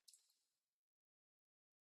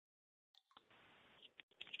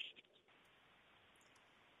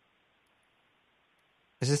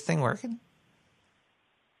 Is this thing working?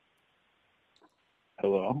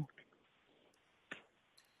 Hello?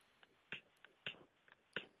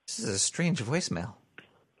 This is a strange voicemail.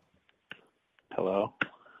 Hello?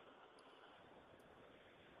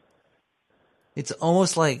 It's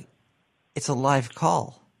almost like it's a live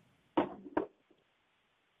call.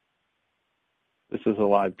 is a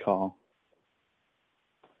live call.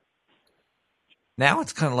 Now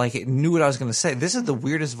it's kind of like it knew what I was going to say. This is the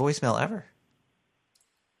weirdest voicemail ever.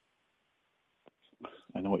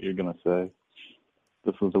 I know what you're going to say.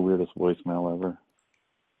 This was the weirdest voicemail ever.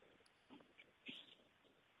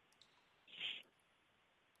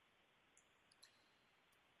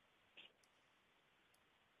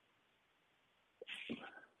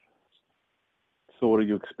 So what are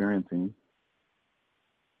you experiencing?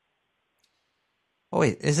 Oh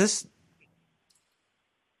wait, is this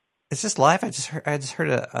live? I just heard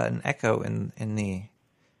an echo in the.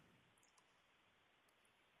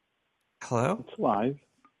 Hello? It's live.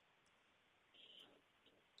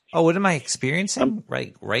 Oh, what am I experiencing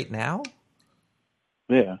right now?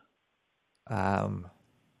 Yeah. I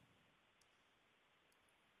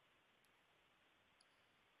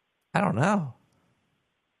don't know.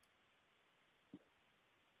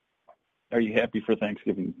 Are you happy for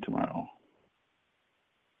Thanksgiving tomorrow?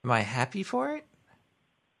 Am I happy for it?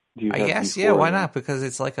 Do you I have guess, yeah. euphoria? Why not? Because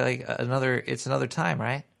it's like another time,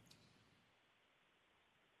 right?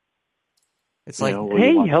 It's like, will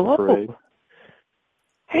you watch the hello. parade?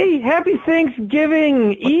 Hey, happy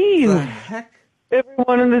Thanksgiving Eve, the heck?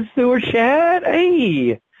 everyone in the sewer chat.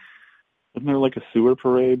 Hey. Isn't there like a sewer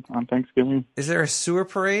parade on Thanksgiving? Is there a sewer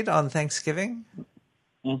parade on Thanksgiving?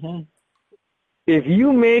 Mm-hmm. If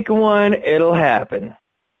you make one, it'll happen.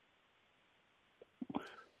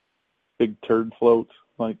 Big turd floats,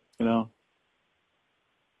 like, you know.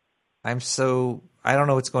 I don't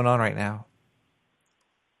know what's going on right now.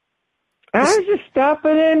 I was just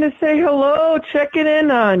stopping in to say hello, checking in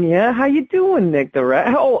on you. How you doing, Nick the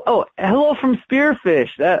Rat? Oh, hello from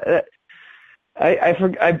Spearfish.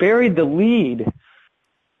 I buried the lead.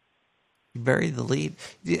 You buried the lead.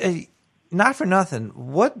 Not for nothing.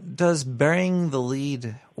 What does burying the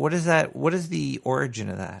lead? What is that? What is the origin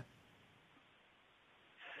of that?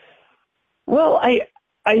 Well, I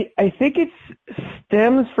think it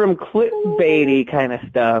stems from clickbaity kind of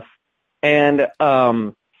stuff, and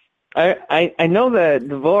I know that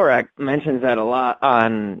Dvorak mentions that a lot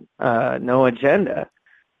on No Agenda,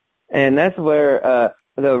 and that's where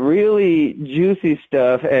the really juicy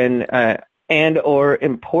stuff and or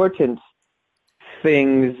important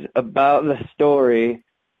things about the story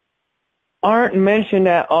aren't mentioned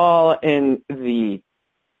at all in the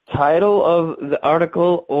title of the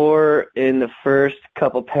article or in the first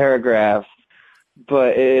couple paragraphs,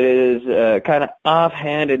 but it is kind of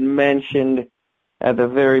offhanded mentioned at the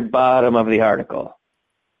very bottom of the article.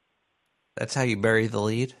 That's how you bury the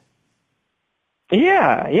lead?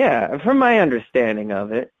 Yeah, from my understanding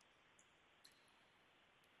of it.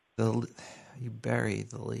 You bury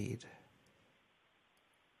the lead.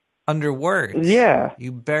 Under words. Yeah.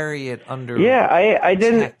 You bury it under Yeah, I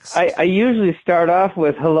didn't. text. I usually start off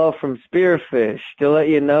with hello from Spearfish to let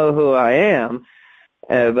you know who I am,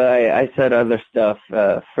 but I said other stuff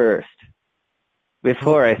first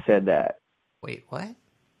before I said that. Wait, what?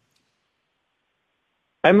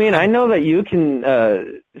 I mean, I know that you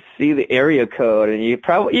can see the area code, and you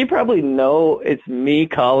probably know it's me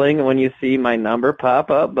calling when you see my number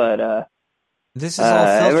pop up, but this is all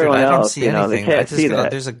filtered. everyone I don't else, see anything. they can't see that.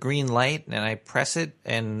 There's a green light, and I press it,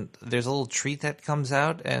 and there's a little treat that comes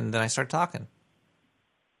out, and then I start talking.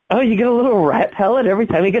 Oh, you get a little rat pellet every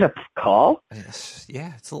time you get a call?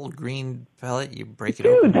 Yeah, it's a little green pellet. You break it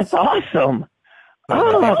open. Dude, that's awesome. Put it in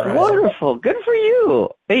the Oh, that's vaporizer. wonderful. Good for you.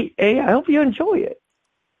 Hey, I hope you enjoy it.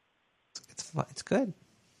 It's fun. It's good.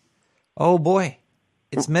 Oh boy,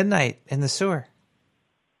 it's midnight in the sewer.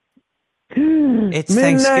 It's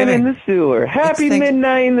Midnight Thanksgiving. in the sewer. Happy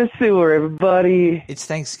midnight in the sewer, everybody. It's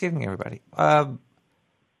Thanksgiving, everybody.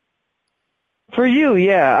 For you,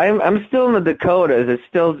 yeah. I'm still in the Dakotas. It's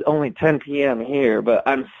still only 10 p.m. here, but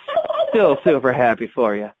I'm still super happy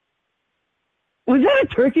for you. Was that a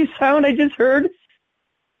turkey sound I just heard?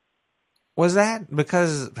 Was that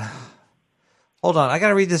because? Hold on, I got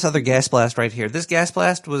to read this other gas blast right here. This gas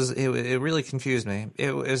blast it really confused me.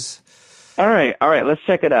 It was. All right. Let's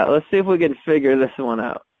check it out. Let's see if we can figure this one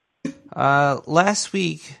out. Last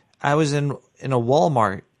week I was in a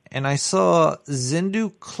Walmart and I saw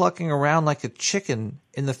Zindu clucking around like a chicken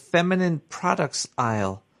in the feminine products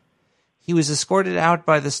aisle. He was escorted out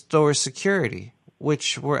by the store's security,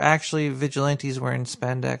 which were actually vigilantes wearing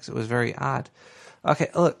spandex. It was very odd. Okay,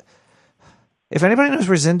 look. If anybody knows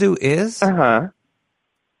where Zindu is,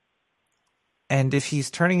 and if he's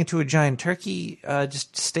turning into a giant turkey,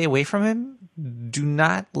 just stay away from him. Do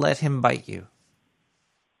not let him bite you.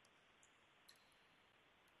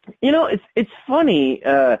 You know, it's funny.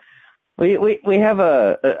 We have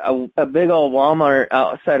a big old Walmart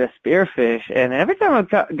outside of Spearfish, and every time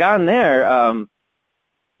I've gone there,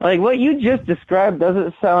 Like, what you just described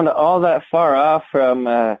doesn't sound all that far off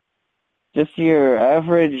from just your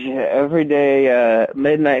average, everyday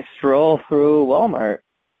midnight stroll through Walmart.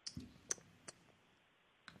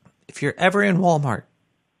 If you're ever in Walmart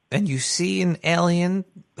and you see an alien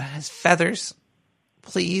that has feathers,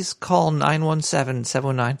 please call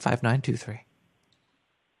 917-719-5923.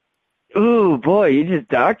 Ooh, boy, you just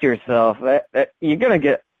docked yourself. You're going to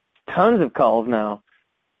get tons of calls now.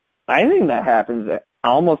 I think that happens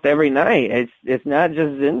almost every night. It's not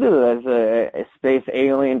just Zindu as a space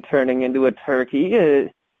alien turning into a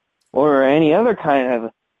turkey or any other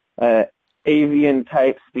kind of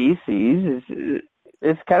avian-type species.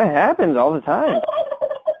 It kind of happens all the time.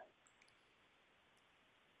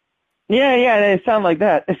 Yeah, it sounds like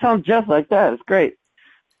that. It sounds just like that. It's great.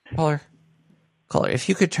 Caller, if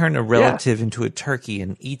you could turn a relative into a turkey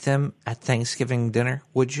and eat them at Thanksgiving dinner,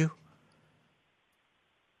 would you?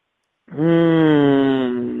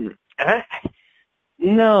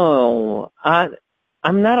 No.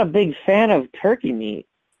 I'm not a big fan of turkey meat.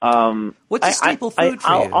 What's a staple food for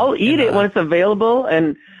you? I'll eat it when it's available,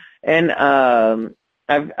 and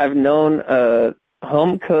I've known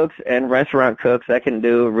home cooks and restaurant cooks that can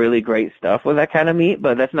do really great stuff with that kind of meat,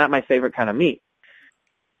 but that's not my favorite kind of meat.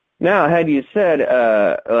 Now, had you said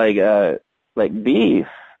like beef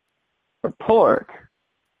or pork,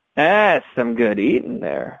 that's some good eating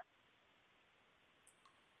there.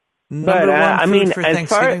 Number one food for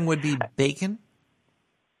Thanksgiving would be bacon.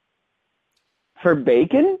 For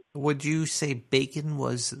bacon? Would you say bacon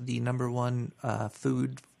was the number one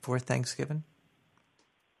food for Thanksgiving?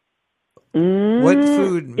 What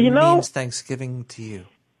food means Thanksgiving to you?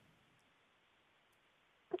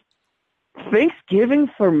 Thanksgiving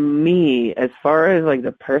for me, as far as like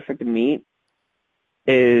the perfect meat,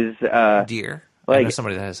 is deer. Like, I know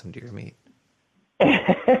somebody that has some deer meat.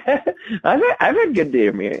 I've had good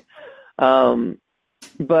deer meat, but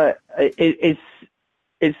it's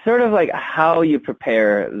sort of like how you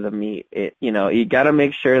prepare the meat. You got to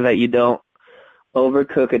make sure that you don't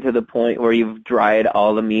overcook it to the point where you've dried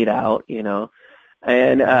all the meat out.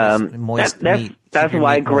 And that's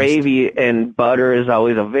why gravy and butter is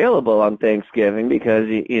always available on Thanksgiving, because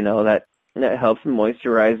that helps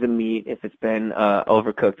moisturize the meat if it's been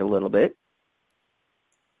overcooked a little bit.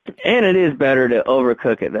 And it is better to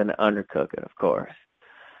overcook it than to undercook it, of course.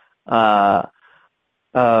 But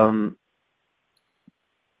I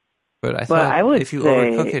thought if you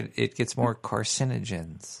overcook it, it gets more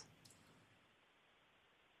carcinogens.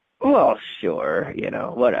 Well, sure,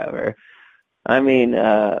 whatever. I mean,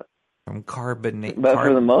 from for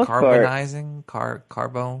the most carbonizing,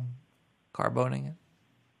 carboning it.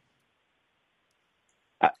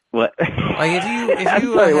 What? Like if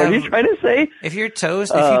you sorry, what are you trying to say? If you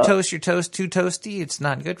toast your toast too toasty, it's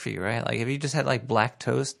not good for you, right? Like if you just had like black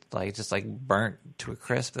toast, like just like burnt to a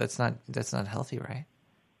crisp, that's not healthy, right?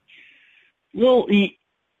 Well, I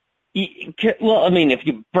mean, if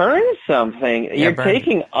you burn something, you're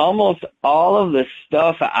taking almost all of the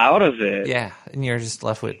stuff out of it. Yeah, and you're just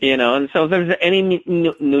left with... and so if there's any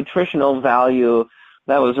nutritional value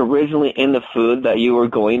that was originally in the food that you were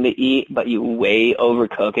going to eat, but you way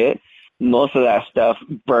overcook it, most of that stuff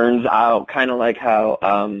burns out, kind of like how...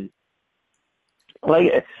 how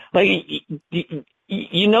when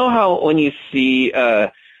you see...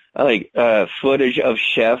 footage of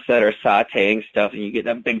chefs that are sautéing stuff, and you get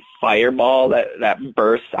that big fireball that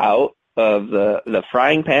bursts out of the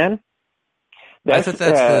frying pan. I thought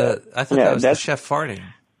that was the chef farting.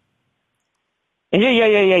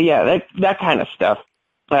 Yeah. That kind of stuff.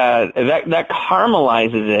 That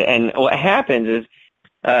caramelizes it, and what happens is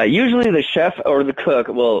usually the chef or the cook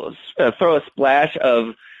will throw a splash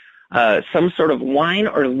of some sort of wine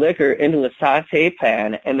or liquor into the sauté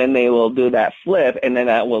pan, and then they will do that flip, and then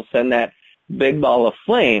that will send that big ball of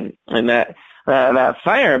flame, and that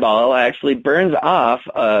fireball actually burns off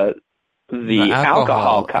the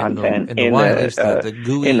alcohol content in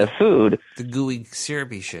the food, the gooey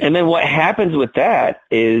syrupy shit. And then what happens with that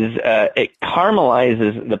is it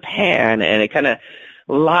caramelizes the pan, and it kind of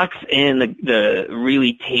locks in the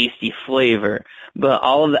really tasty flavor, but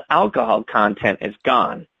all of the alcohol content is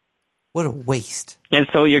gone. What a waste. And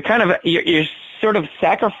so you're sort of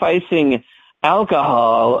sacrificing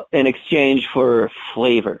alcohol in exchange for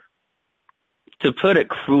flavor, to put it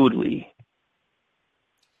crudely.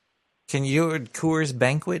 Can your Coors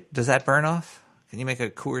Banquet, does that burn off? Can you make a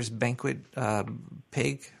Coors Banquet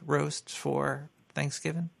pig roast for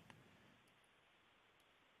Thanksgiving?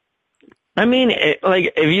 I mean,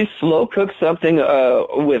 if you slow cook something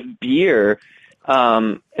with beer,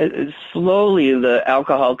 slowly the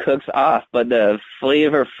alcohol cooks off, but the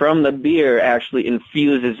flavor from the beer actually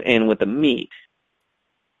infuses in with the meat.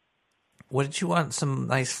 Wouldn't you want some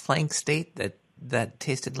nice flank steak that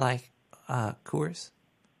tasted like Coors?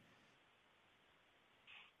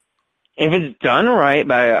 If it's done right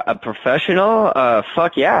by a professional,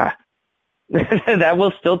 fuck yeah. That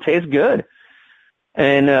will still taste good.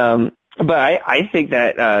 And but I think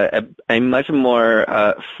that a much more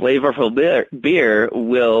flavorful beer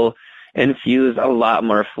will infuse a lot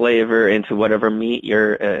more flavor into whatever meat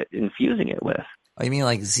you're infusing it with. Oh, you mean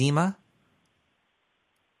like Zima?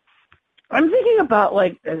 I'm thinking about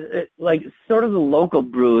like sort of the local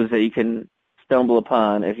brews that you can stumble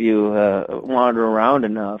upon if you wander around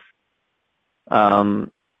enough. Like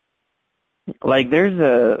there's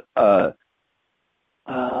what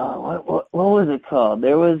was it called?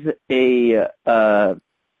 There was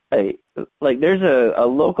there's a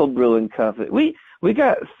local brewing company. We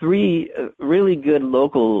got 3 really good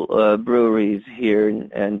local breweries here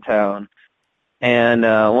in town. And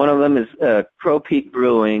one of them is Crow Peak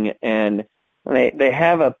Brewing, and they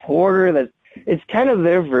have a porter that it's kind of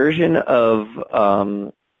their version of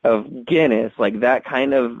Guinness, like that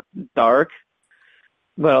kind of dark,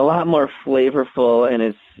 but a lot more flavorful, and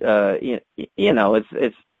it's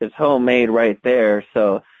homemade right there,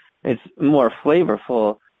 so it's more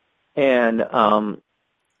flavorful, and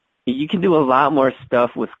you can do a lot more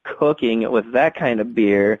stuff with cooking with that kind of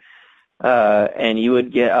beer. And you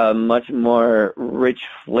would get a much more rich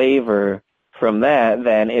flavor from that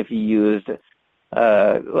than if you used,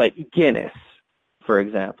 like Guinness, for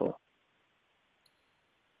example.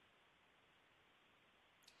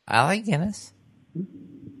 I like Guinness.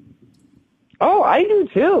 Oh, I do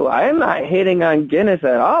too. I'm not hating on Guinness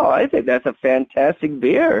at all. I think that's a fantastic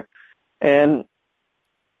beer. And,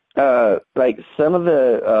 like some of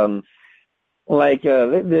the,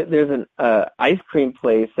 there's an ice cream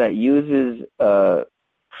place that uses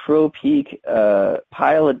Crow Peak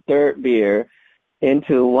Pile of Dirt beer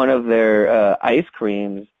into one of their ice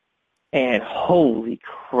creams, and holy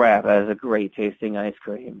crap, that is a great tasting ice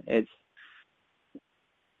cream. It's,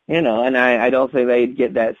 and I don't think they'd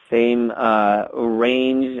get that same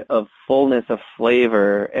range of fullness of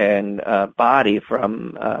flavor and body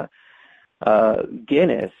from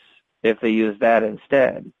Guinness if they use that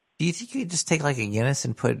instead. Do you think you could just take like a Guinness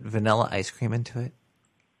and put vanilla ice cream into it?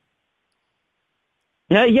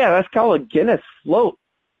 Yeah, that's called a Guinness float.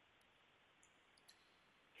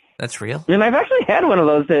 That's real? And I've actually had one of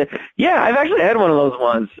those. I've actually had one of those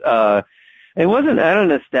once. It wasn't at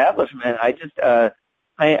an establishment. I just I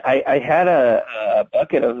had a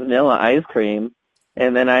bucket of vanilla ice cream,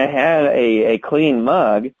 and then I had a clean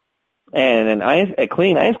mug and a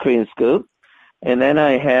clean ice cream scoop, and then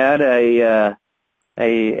I had a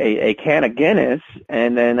can of Guinness,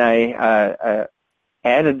 and then I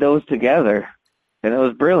added those together, and it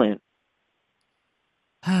was brilliant.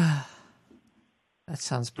 That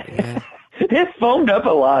sounds pretty good. It foamed up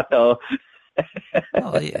a lot, though.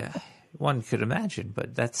 Well, yeah, one could imagine,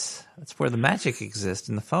 but that's where the magic exists,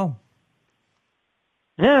 in the foam.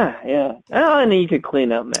 Yeah. Oh, and you could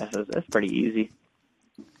clean up messes. That's pretty easy.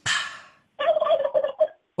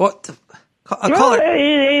 What? Caller,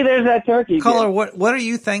 hey, there's that turkey. Caller, what are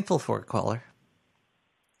you thankful for, caller?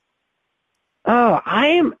 Oh, I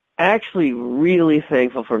am actually really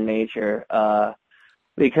thankful for nature,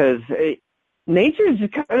 because nature is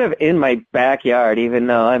just kind of in my backyard, even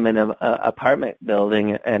though I'm in an apartment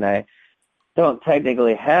building and I don't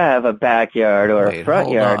technically have a backyard or a front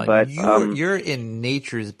yard. On. But you're in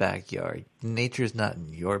nature's backyard. Nature's not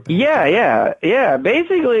in your backyard. Yeah.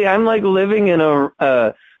 Basically, I'm like living in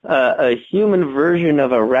a human version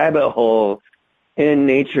of a rabbit hole in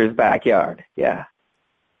nature's backyard. Yeah.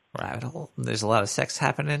 Rabbit hole? There's a lot of sex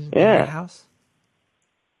happening in your house?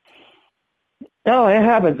 No, it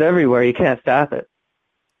happens everywhere. You can't stop it.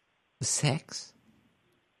 Sex?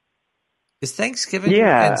 Is Thanksgiving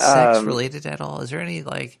and sex related at all? Is there any,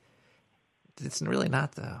 like... It's really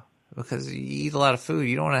not, though. Because you eat a lot of food.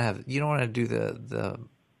 You don't want to do the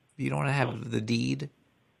you don't want to have the deed.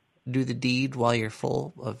 Do the deed while you're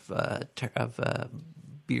full of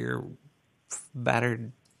beer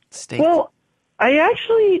battered steak. Well, I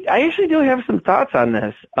actually do have some thoughts on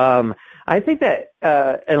this. I think that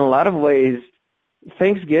in a lot of ways,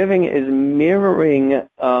 Thanksgiving is mirroring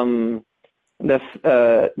the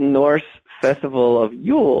Norse festival of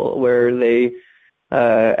Yule, where they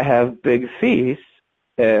have big feasts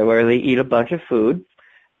where they eat a bunch of food,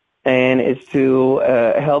 and it's to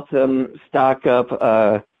help them stock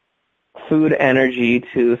up food energy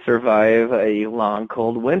to survive a long,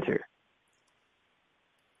 cold winter.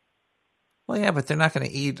 Well, yeah, but they're not going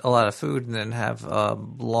to eat a lot of food and then have a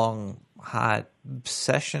long, hot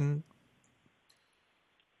session.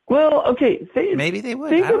 Well, okay. Maybe they would.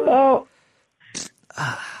 Think about.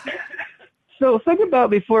 So think about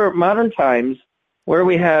before modern times, where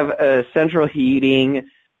we have central heating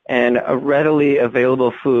and a readily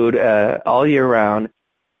available food all year round.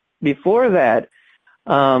 Before that,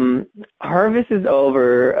 harvest is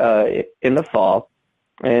over in the fall,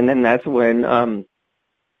 and then that's when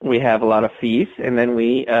we have a lot of feasts, and then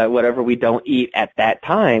we whatever we don't eat at that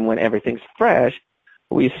time when everything's fresh,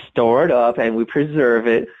 we store it up and we preserve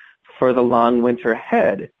it for the long winter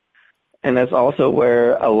ahead. And that's also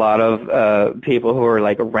where a lot of people who are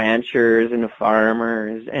like ranchers and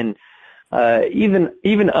farmers and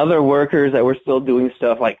even other workers that were still doing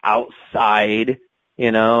stuff like outside,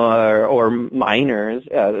 you know, or miners,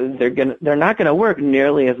 they're not gonna work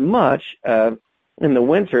nearly as much in the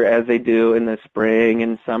winter as they do in the spring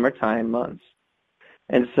and summertime months.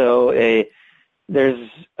 And so there's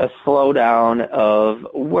a slowdown of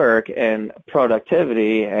work and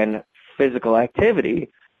productivity and physical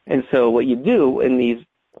activity. And so what you do in these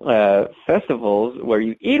festivals where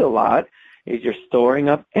you eat a lot is you're storing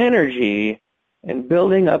up energy and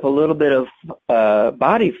building up a little bit of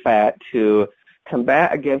body fat to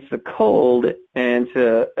combat against the cold and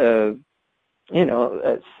to,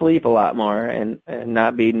 sleep a lot more and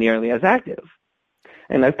not be nearly as active.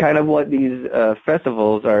 And that's kind of what these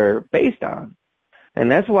festivals are based on. And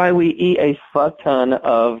that's why we eat a fuck ton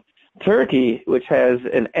of turkey, which has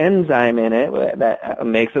an enzyme in it that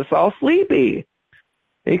makes us all sleepy,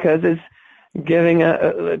 because it's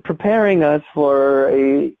preparing us for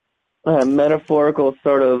a metaphorical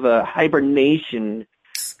sort of hibernation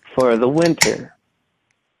for the winter.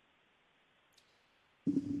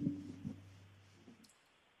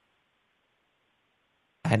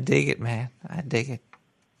 I dig it, man. I dig it.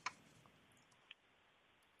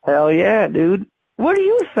 Hell yeah, dude. What are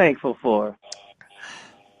you thankful for?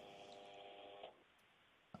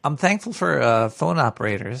 I'm thankful for phone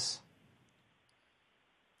operators.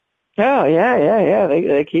 Oh, yeah.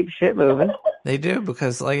 They keep shit moving. They do,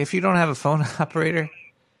 because like if you don't have a phone operator...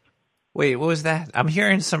 Wait, what was that? I'm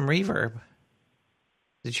hearing some reverb.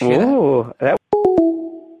 Did you hear that?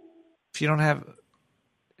 If you don't have...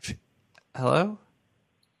 Hello?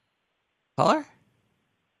 Caller?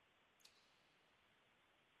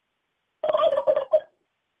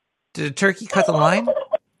 Did a turkey cut the line?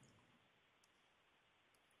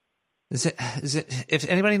 Is it? If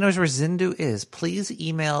anybody knows where Zindu is, please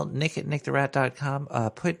email nick@nicktherat.com.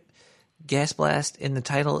 Put Gas Blast in the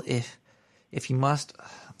title if you must.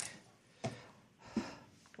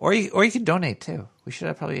 Or you could donate too. We should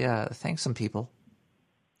have probably thank some people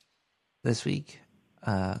this week.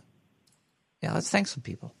 Let's thank some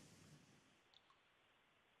people.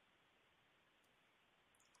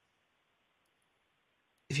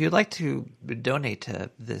 If you'd like to donate to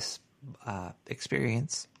this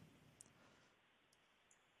experience,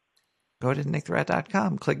 go to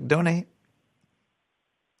nicktherat.com, click donate.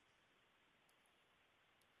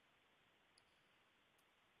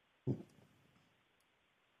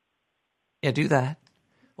 Yeah, do that.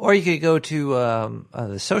 Or you could go to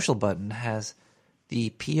the social button has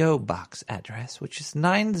the P.O. Box address, which is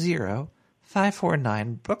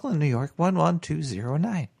 90549 Brooklyn, New York,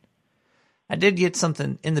 11209. I did get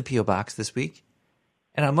something in the P.O. Box this week,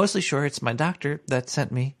 and I'm mostly sure it's my doctor that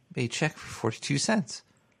sent me a check for 42 cents,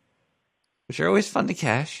 which are always fun to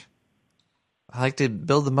cash. I like to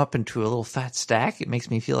build them up into a little fat stack. It makes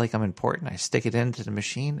me feel like I'm important. I stick it into the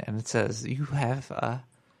machine, and it says, you have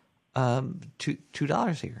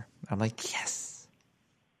 $2 here. I'm like, yes.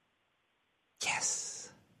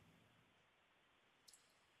 Yes.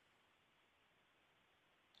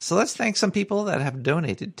 So let's thank some people that have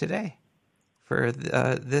donated today for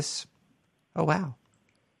this. Oh, wow.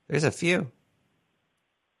 There's a few.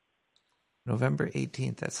 November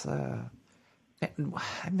 18th. That's I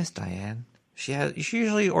miss Diane. She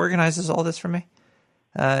usually organizes all this for me.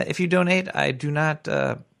 If you donate, I do not.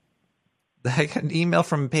 I got an email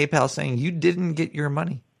from PayPal saying you didn't get your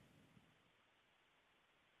money.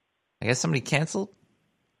 I guess somebody canceled.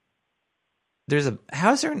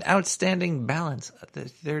 How's there an outstanding balance?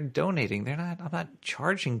 They're donating. I'm not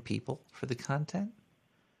charging people for the content.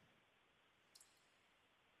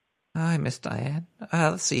 I miss Diane.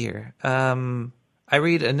 Let's see here. I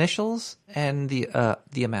read initials and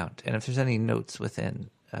the amount, and if there's any notes within,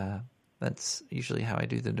 that's usually how I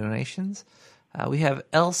do the donations. We have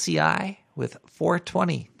LCI with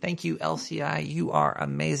 420. Thank you, LCI. You are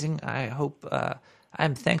amazing. I hope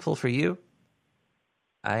I'm thankful for you.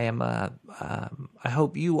 I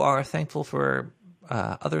hope you are thankful for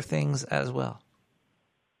other things as well.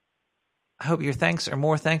 I hope your thanks are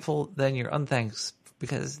more thankful than your unthanks,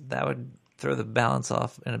 because that would throw the balance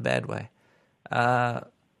off in a bad way.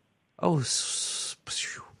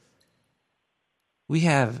 We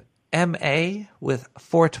have MA with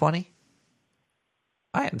 420.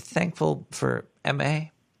 I am thankful for MA.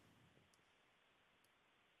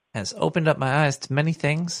 Has opened up my eyes to many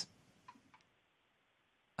things.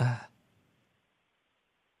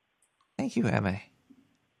 Thank you, MA.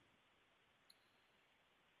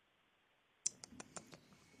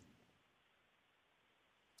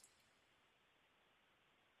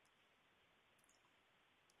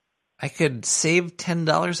 I could save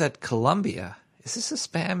 $10 at Columbia. Is this a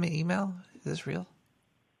spam email? Is this real?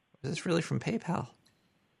 Is this really from PayPal?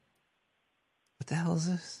 What the hell is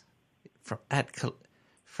this?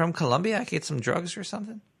 From Columbia, I get some drugs or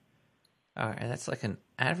something? All right, that's like an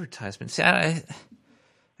advertisement. See, I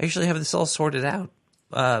usually have this all sorted out.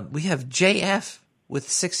 We have JF with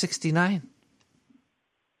 669.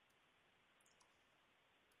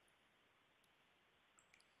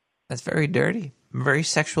 That's very dirty, very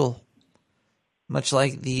sexual, much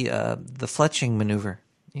like the fletching maneuver.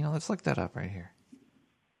 You know, let's look that up right here.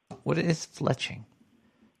 What is fletching?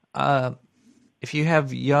 If you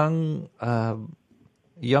have young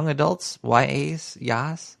adults, YAs,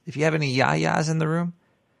 yas, if you have any yayas in the room,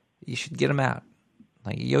 you should get them out,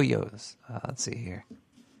 like yo-yos. Let's see here.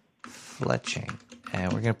 Fletching.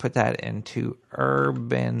 And we're going to put that into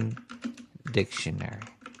Urban Dictionary,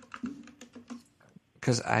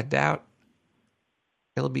 because I doubt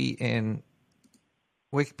it'll be in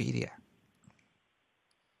Wikipedia.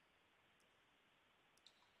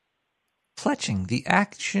 Fletching, the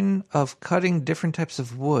action of cutting different types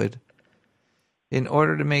of wood in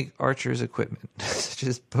order to make archers' equipment, such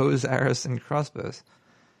as bows, arrows, and crossbows.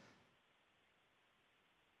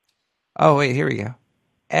 Oh, wait, here we go.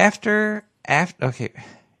 Okay.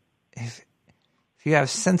 If you have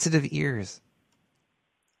sensitive ears,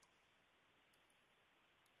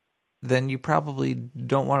 then you probably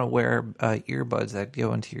don't want to wear earbuds that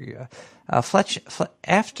go into your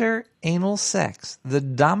after anal sex, the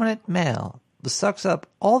dominant male sucks up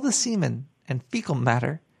all the semen and fecal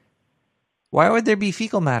matter. Why would there be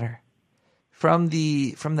fecal matter from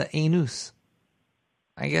the anus?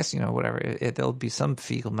 I guess, whatever. There'll be some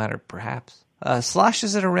fecal matter, perhaps.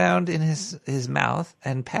 Sloshes it around in his mouth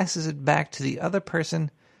and passes it back to the other person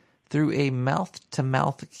through a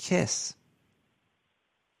mouth-to-mouth kiss.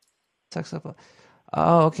 Sucks up.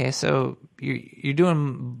 Oh, okay. So you're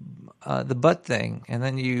doing the butt thing, and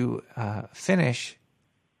then you finish,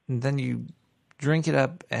 and then you drink it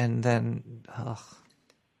up, and then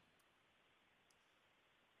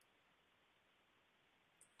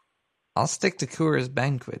I'll stick to Coors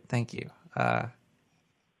Banquet. Thank you. I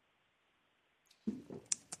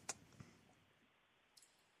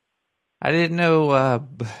didn't know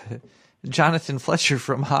Jonathan Fletcher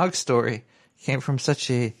from Hog Story came from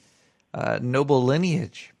such a noble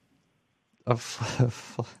lineage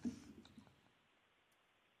of.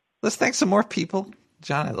 Let's thank some more people.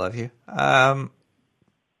 John, I love you.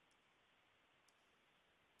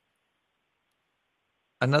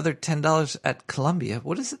 Another $10 at Columbia.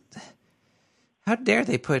 What is it? How dare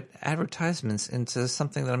they put advertisements into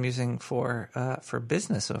something that I'm using for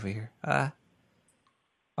business over here?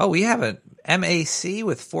 We have a MAC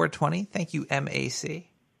with 420. Thank you, MAC.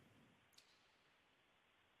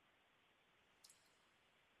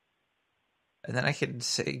 And then I could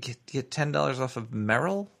say get $10 off of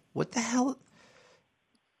Merrill. What the hell?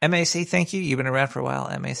 MAC, thank you. You've been around for a while,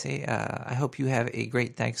 MAC. I hope you have a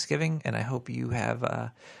great Thanksgiving, and I hope you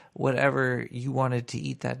have whatever you wanted to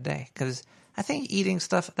eat that day. Because I think eating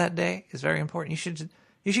stuff that day is very important. You should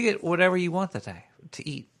get whatever you want that day to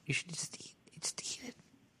eat. You should just eat it. Just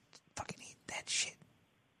fucking eat that shit.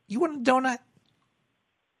 You want a donut?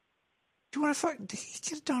 You want to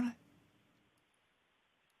get a donut?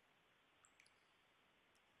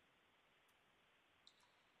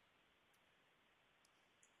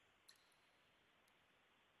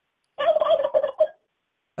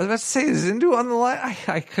 I was about to say, is Zindu on the line?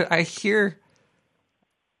 I hear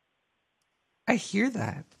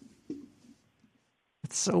that.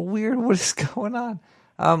 It's so weird. What is going on?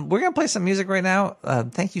 We're going to play some music right now.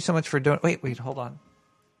 Thank you so much for doing... Wait, hold on.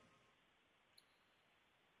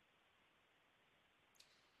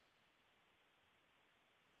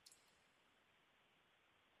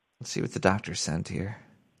 Let's see what the doctor sent here.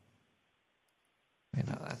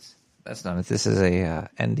 That's not it. This is a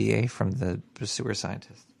NDA from the sewer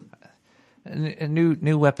scientist. A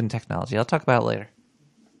new weapon technology. I'll talk about it later.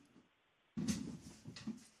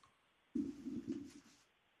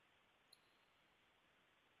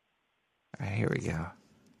 right, here we go.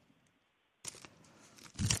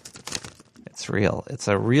 It's real. It's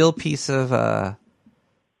a real piece of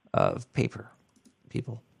paper,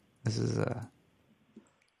 people. This is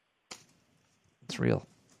it's real.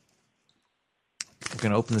 We're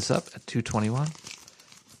going to open this up at 2:21.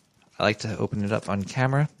 I like to open it up on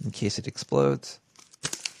camera in case it explodes.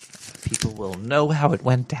 People will know how it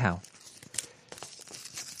went down.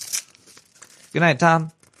 Good night,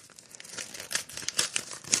 Tom.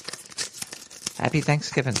 Happy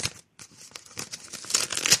Thanksgiving.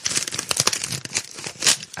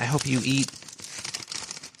 I hope you eat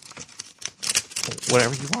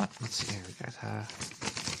whatever you want. Let's see here. We got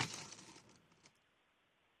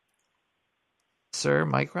Sir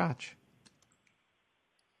Mike Roch.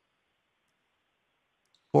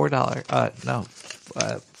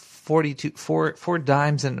 $4. 42. Four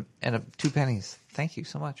dimes and 2 pennies. Thank you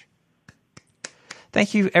so much.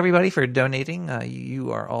 Thank you everybody for donating.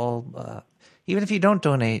 You are all, even if you don't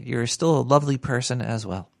donate, you're still a lovely person as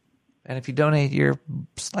well. And if you donate, you're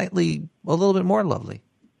a little bit more lovely.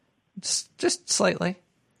 Just slightly.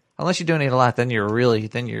 Unless you donate a lot, then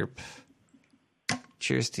you're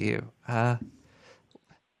cheers to you. And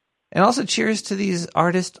also cheers to these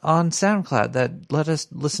artists on SoundCloud that let us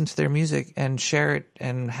listen to their music and share it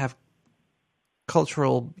and have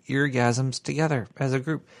cultural eargasms together as a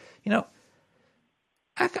group. You know,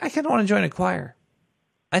 I kind of want to join a choir.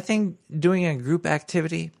 I think doing a group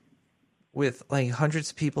activity with like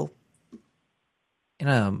hundreds of people in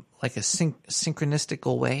a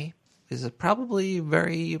synchronistical way is probably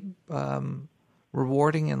very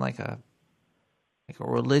rewarding in like a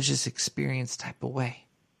religious experience type of way.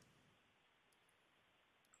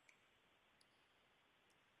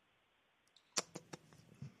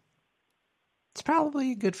 It's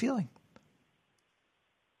probably a good feeling.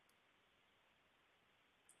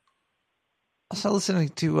 Also, listening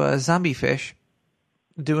to Zombie Fish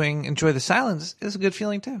doing Enjoy the Silence is a good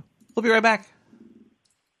feeling too. We'll be right back.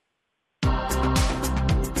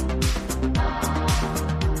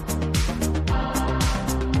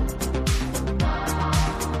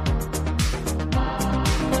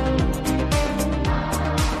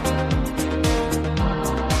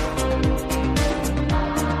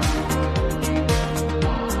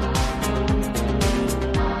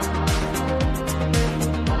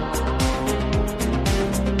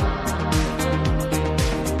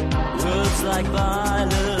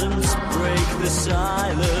 Violence, break the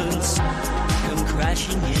silence, come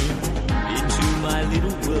crashing into my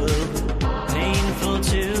little world. Painful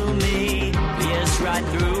to me, yes, right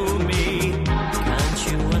through me.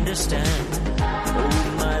 Can't you understand?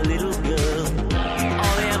 Oh, my little girl.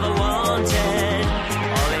 All they ever wanted,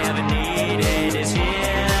 all they ever needed is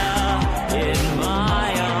here in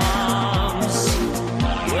my arms.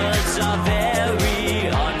 Words are very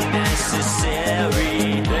unnecessary.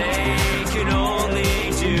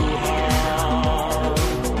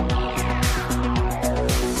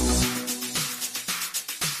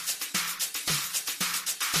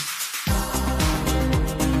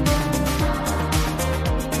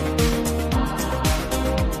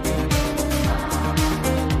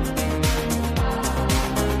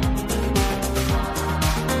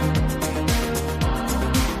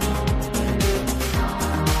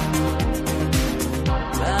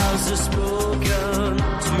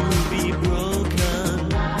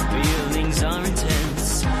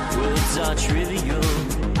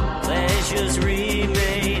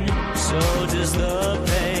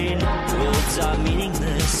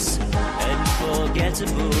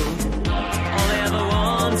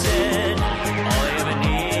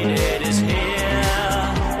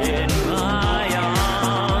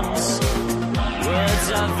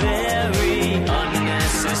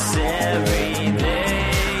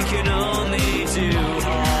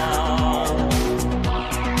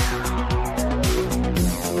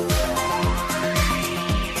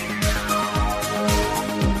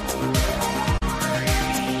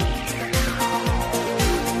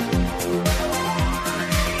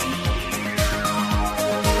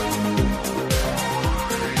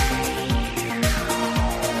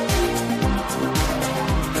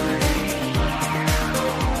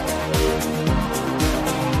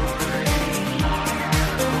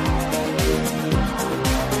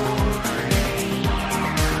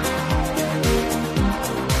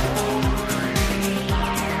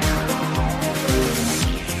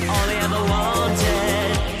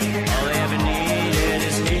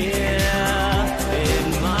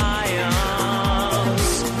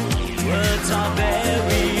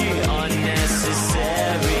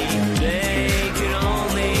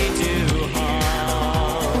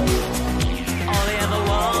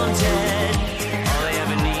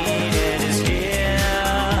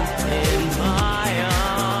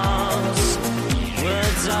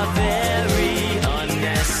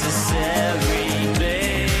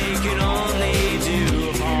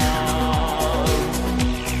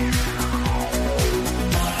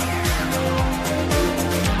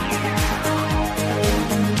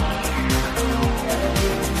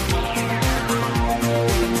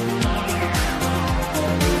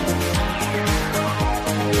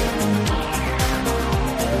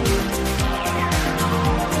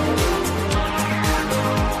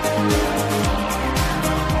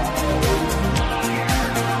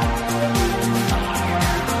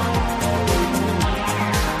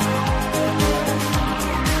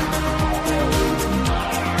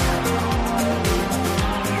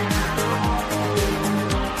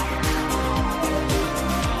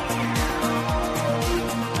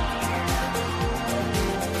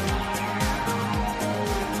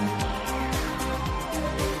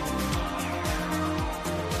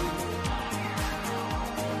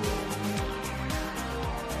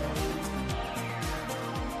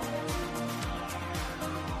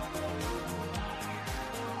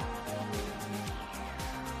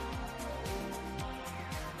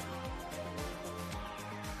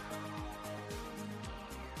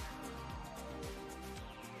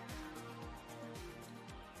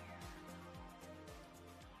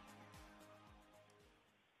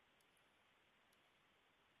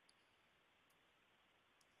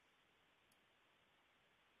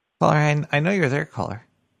 Caller, I know you're there, caller.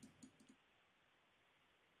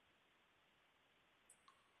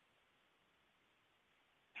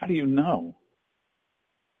 How do you know?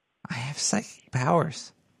 I have psychic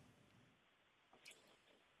powers.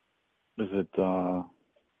 Is it, how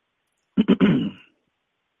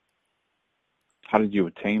did you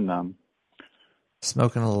attain them?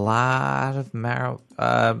 Smoking a lot of marijuana.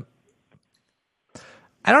 I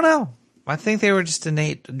don't know. I think they were just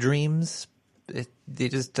innate dreams. They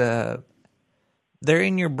just, they're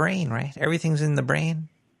in your brain, right? Everything's in the brain.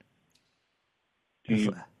 Do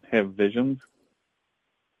you have visions?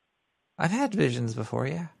 I've had visions before,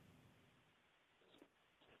 yeah.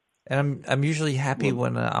 And I'm usually happy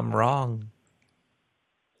when I'm wrong.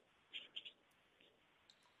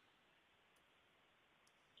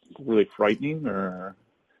 Really frightening, or?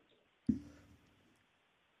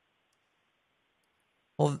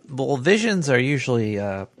 Well, visions are usually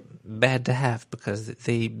bad to have because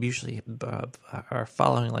they usually are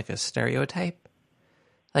following like a stereotype.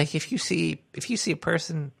 Like if you see a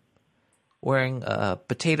person wearing a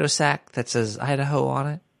potato sack that says Idaho on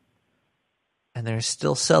it, and there's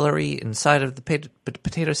still celery inside of the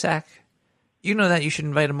potato sack, you know that you should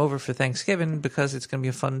invite them over for Thanksgiving because it's going to be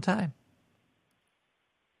a fun time.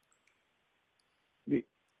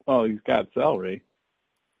 Well, he's got celery.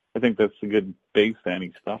 I think that's a good base to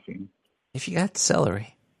any stuffing. If you got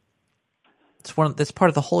celery, that's part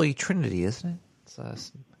of the Holy Trinity, isn't it?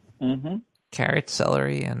 It's carrot,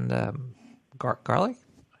 celery, and garlic?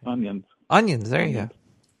 Onions. Onions, there you go.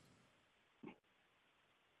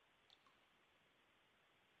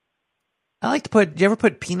 I like to put. Do you ever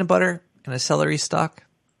put peanut butter in a celery stalk?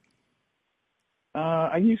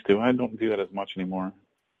 I used to. I don't do that as much anymore.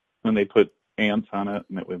 When they put ants on it,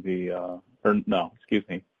 and it would be,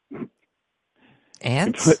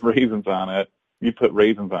 Ants? You put raisins on it. You put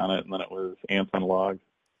raisins on it, and then it was ants on a log.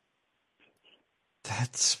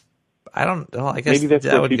 I don't know. I guess maybe that's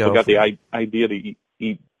that where would people go got the idea to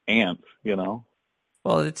eat ants. You know.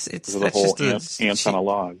 Well, that's whole just ants on a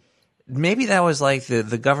log. Maybe that was like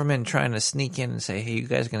the government trying to sneak in and say, "Hey, you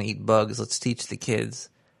guys are going to eat bugs. Let's teach the kids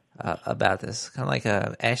about this." Kind of like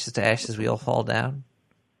ashes to ashes, we all fall down.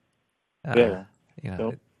 Yeah.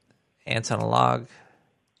 Ants on a log.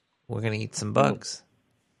 We're going to eat some bugs.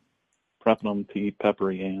 Prepping them to eat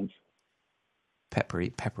peppery ants.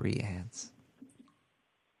 Peppery ants.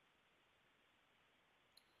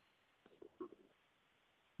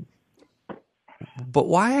 But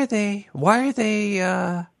why are they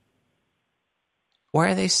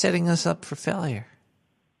setting us up for failure?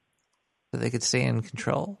 So they could stay in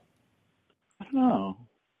control? I don't know.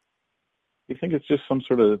 You think it's just some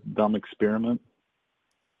sort of dumb experiment?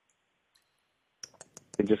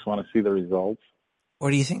 They just want to see the results?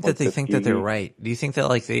 Or do you think that they think that they're right? Do you think that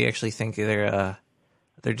like they actually think they're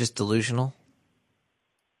just delusional?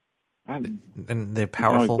 And they're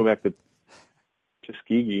powerful? I go back to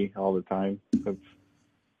Tuskegee all the time.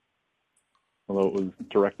 Although it was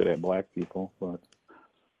directed at black people, but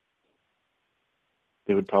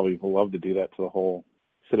they would probably love to do that to the whole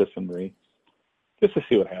citizenry, just to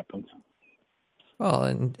see what happens. Well,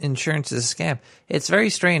 insurance is a scam. It's very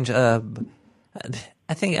strange. I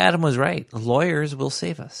think Adam was right. Lawyers will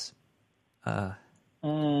save us. They're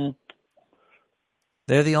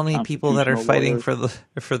the only people that are fighting for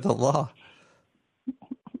the law.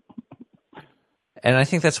 And I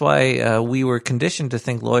think that's why we were conditioned to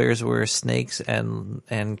think lawyers were snakes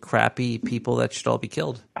and crappy people that should all be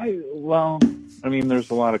killed.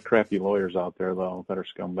 There's a lot of crappy lawyers out there, though, that are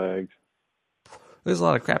scumbags. There's a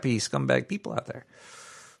lot of crappy scumbag people out there.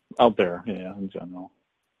 Out there, yeah, in general.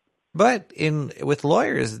 But with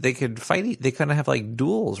lawyers, they could fight. They kind of have like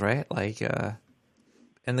duels, right? Like,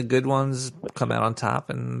 and the good ones come out on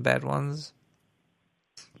top, and the bad ones,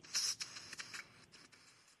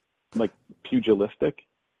 like pugilistic.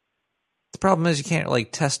 The problem is you can't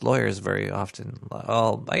like test lawyers very often.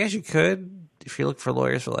 Well, I guess you could if you look for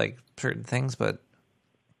lawyers for like certain things, but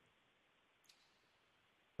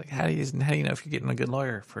like how do you know if you're getting a good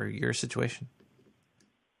lawyer for your situation?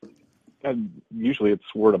 Usually it's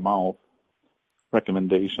word of mouth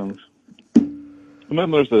recommendations, and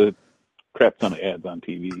then there's a crap ton of ads on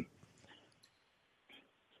TV.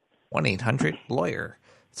 1-800-LAWYER.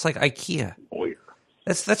 It's like IKEA. Lawyer.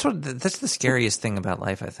 That's the scariest thing about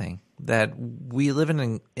life, I think, that we live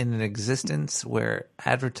in an existence where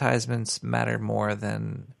advertisements matter more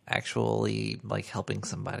than actually like helping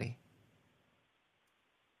somebody.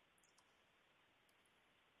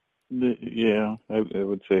 Yeah, I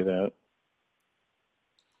would say that.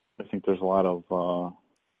 I think there's a lot of,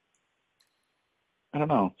 I don't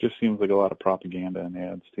know, just seems like a lot of propaganda in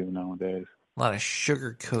ads too nowadays. A lot of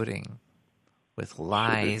sugar coating with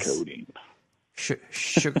lies.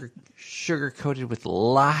 Sugar coating. Sugar coated with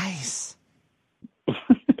lies.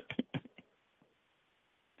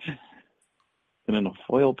 And in a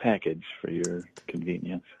foil package for your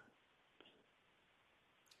convenience.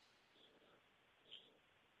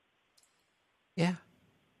 Yeah.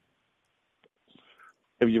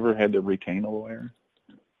 Have you ever had to retain a lawyer?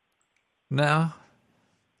 No.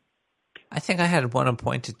 I think I had one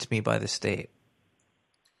appointed to me by the state.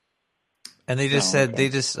 And they just said okay.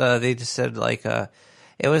 they just said like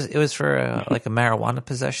it was for like a marijuana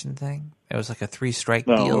possession thing. It was like a 3-strike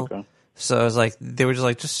deal. Okay. So I was like, they were just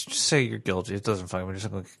like, just say you're guilty. It doesn't fucking matter.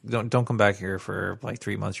 Just don't come back here for like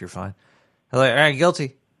 3 months. You're fine. I was like, all right,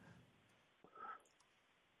 guilty.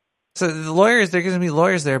 So the lawyers, there going to be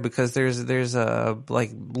lawyers there because there's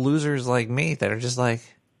like losers like me that are just like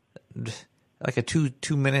a 2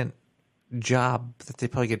 minute job that they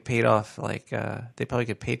probably get paid off. Like they probably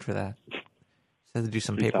get paid for that. So they have to do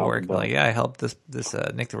some paperwork. Like, yeah, I helped this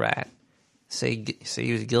Nick the Rat say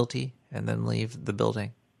he was guilty and then leave the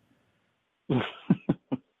building. I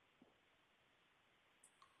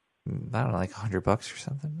don't know, like $100 or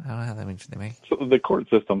something. I don't know how much they make. So the court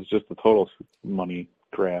system's just a total money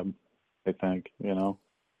grab, I think, you know.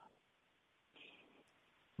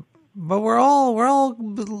 But we're all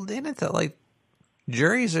in it though. Like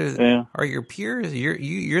juries are your peers.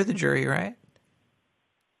 You're the jury, right?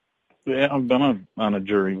 Yeah, I've been on a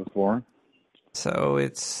jury before. So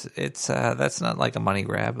it's that's not like a money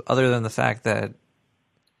grab, other than the fact that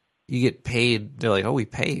you get paid. They're like, oh, we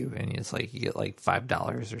pay you, and it's like you get like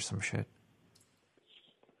 $5 or some shit.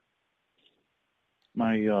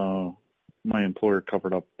 My employer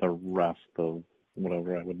covered up the rest of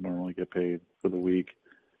whatever I would normally get paid for the week.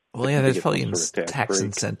 Well, yeah, there's probably sort of tax break.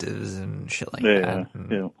 Incentives and shit like that.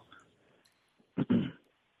 Yeah.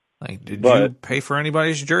 Like, did you pay for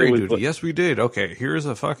anybody's jury duty? Yes, we did. Okay, here's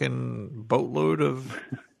a fucking boatload of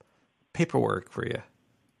paperwork for you.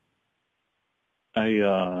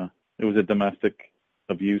 It was a domestic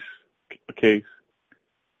abuse case,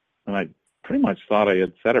 and I pretty much thought I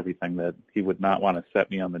had said everything that he would not want to set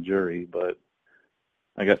me on the jury, but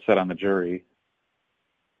I got set on the jury.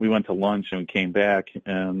 We went to lunch and we came back,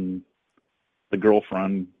 and the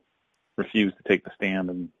girlfriend refused to take the stand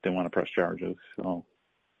and didn't want to press charges, so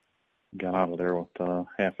got out of there with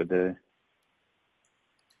half a day.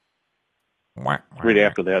 Right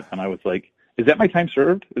after that, and I was like, is that my time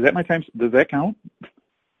served? Is that my time? Does that count?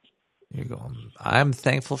 You're going, I'm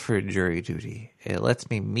thankful for jury duty. It lets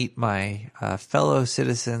me meet my fellow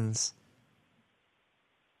citizens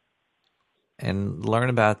and learn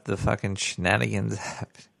about the fucking shenanigans.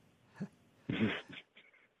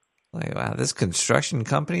 Like, wow, this construction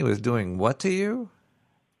company was doing what to you?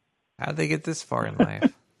 How'd they get this far in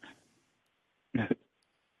life?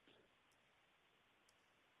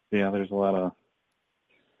 Yeah, there's a lot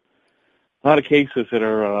of cases that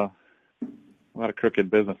are a lot of crooked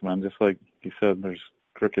businessmen. Just like you said, there's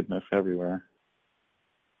crookedness everywhere.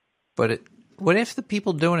 But what if the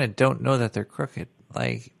people doing it don't know that they're crooked?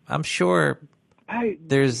 Like, I'm sure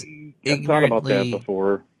there's I've thought about that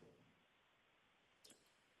before.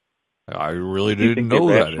 I really didn't know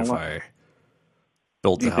that if I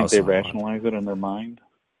built the house. Do you think they rationalize it in their mind?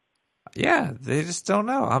 Yeah, they just don't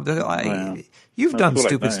know. You've done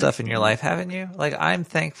stupid stuff in your life, haven't you? Like, I'm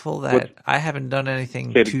thankful that I haven't done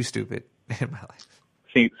anything too stupid in my life.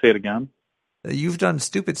 Say it again. You've done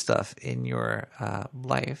stupid stuff in your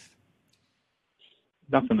life.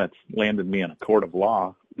 Nothing that's landed me in a court of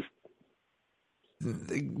law.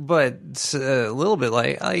 But it's a little bit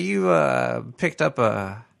like you picked up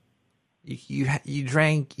you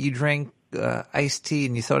drank iced tea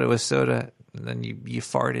and you thought it was soda, and then you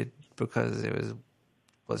farted because it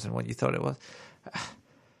wasn't what you thought it was.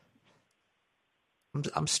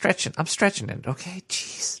 I'm stretching it, okay?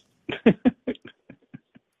 Jeez.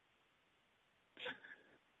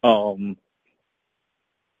 I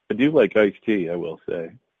do like iced tea, I will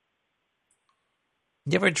say.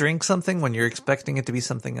 You ever drink something when you're expecting it to be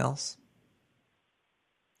something else?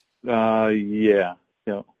 Yeah.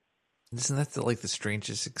 Isn't that the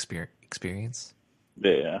strangest experience?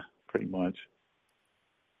 Yeah, pretty much.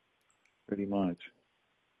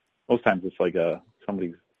 Most times it's like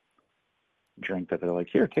somebody's drink that they're like,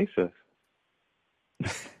 here, taste this.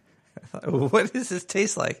 What does this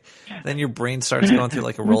taste like? Then your brain starts going through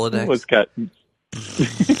like a Rolodex. Well, it's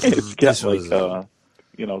got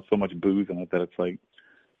so much booze in it that it's like,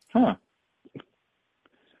 huh.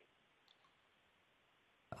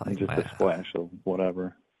 Like just a splash of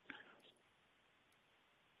whatever.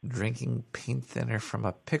 Drinking paint thinner from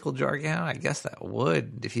a pickle jar gown? I guess that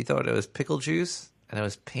would. If you thought it was pickle juice and it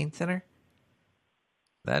was paint thinner,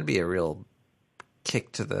 that'd be a real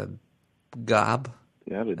kick to the gob.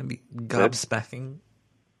 Yeah, that'd be gobsmacking.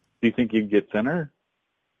 Do you think you'd get thinner?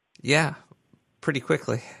 Yeah, pretty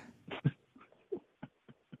quickly.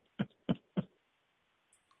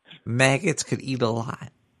 Maggots could eat a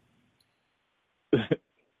lot.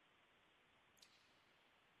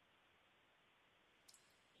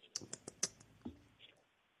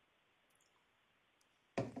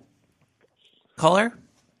 Caller,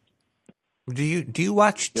 do you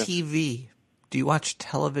watch TV? Do you watch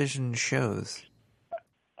television shows?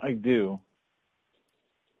 I do.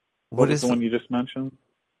 What was is the one you just mentioned?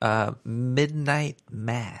 Midnight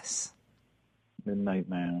Mass. Midnight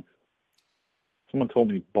Mass. Someone told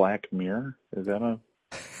me Black Mirror. Is that a...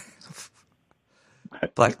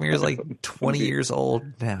 Black Mirror is like 20 years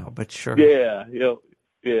old now, but sure. Yeah,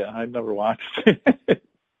 I never watched it.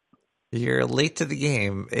 You're late to the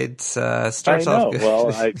game. It starts I know. off good.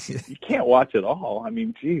 Well, you can't watch it all. I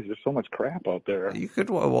mean, geez, there's so much crap out there. You could.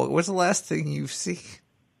 Well, what's the last thing you've seen?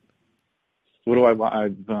 What do I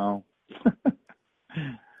watch?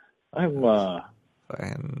 I'm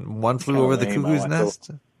One Flew Over the Cuckoo's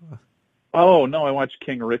Nest. Oh no, I watched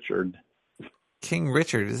King Richard. King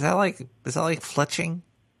Richard, is that like fletching?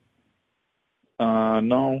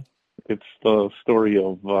 No, it's the story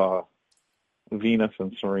of Venus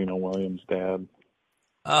and Serena Williams' dad.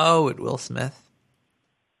 Oh, with Will Smith.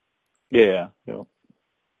 Yeah.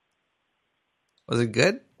 Was it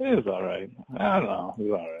good? It was all right. I don't know. It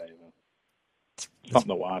was all right. Something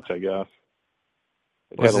to watch, I guess.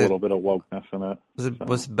 It had a little bit of wokeness in it.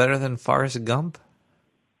 Was it better than Forrest Gump?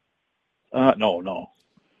 No.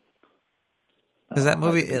 Is that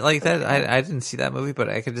movie like that? I didn't see that movie, but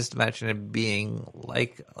I could just imagine it being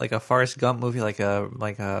like a Forrest Gump movie, like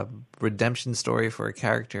a redemption story for a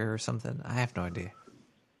character or something. I have no idea.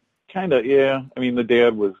 Kind of, yeah. I mean, the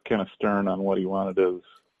dad was kind of stern on what he wanted his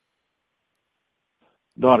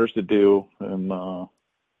daughters to do, and well,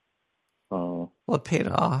 it paid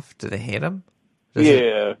off. Do they hate him? Does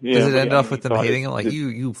it end off with them hating him? Like,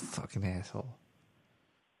 you fucking asshole.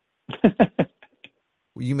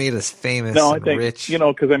 You made us famous and rich.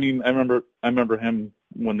 Because I remember him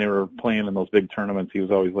when they were playing in those big tournaments. He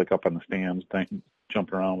was always like up on the stands,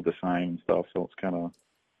 jumping around with the sign and stuff. So it's kind of,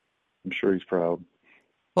 I'm sure he's proud.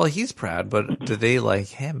 Well, he's proud, but do they like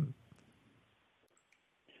him?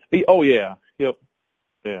 Oh yeah, yep,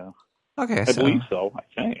 yeah. Okay, I believe so. I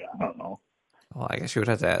think. I don't know. Well, I guess you would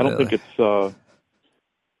have to add. I don't think it's.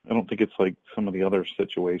 I don't think it's like some of the other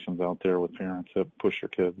situations out there with parents that push their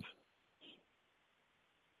kids.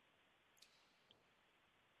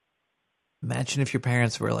 Imagine if your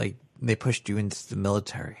parents were like, they pushed you into the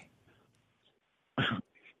military.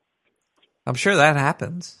 I'm sure that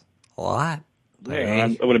happens a lot. Yeah,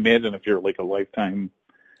 I would imagine if you're like a lifetime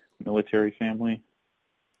military family.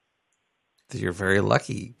 You're very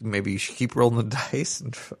lucky. Maybe you should keep rolling the dice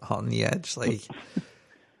and on the edge. Like,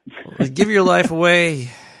 give your life away.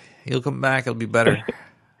 You'll come back. It'll be better.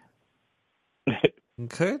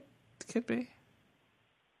 Could be.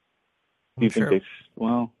 I'm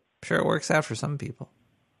sure it works out for some people.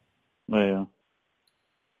 Yeah.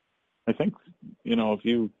 I think, if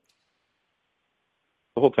you,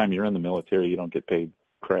 the whole time you're in the military, you don't get paid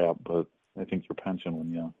crap, but I think your pension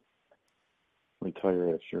when you retire,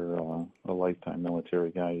 if you're a lifetime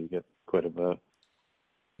military guy, you get quite a bit.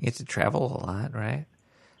 You get to travel a lot, right?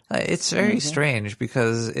 It's very strange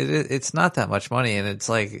because it's not that much money, and it's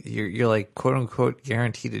like you're like quote unquote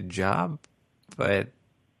guaranteed a job, but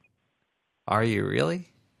are you really?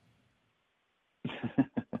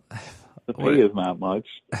 The pay is not much.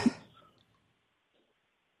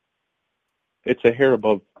 It's a hair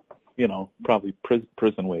above, probably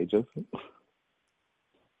prison wages.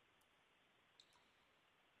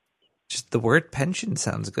 Just the word pension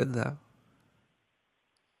sounds good, though.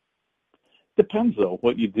 Depends, though,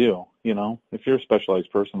 what you do. If you're a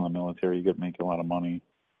specialized person in the military, you get make a lot of money.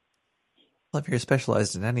 Well, if you're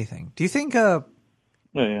specialized in anything, do you think? Yeah.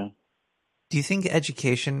 Do you think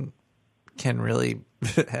education can really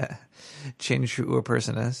change who a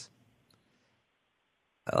person is?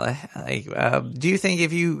 Do you think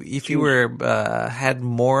if you were had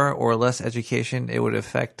more or less education, it would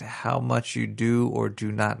affect how much you do or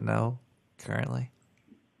do not know currently?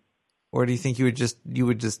 Or do you think you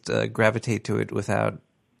would just gravitate to it without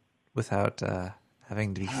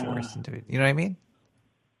having to be forced into it? You know what I mean?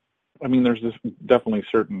 I mean, there's just definitely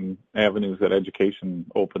certain avenues that education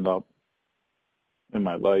opened up in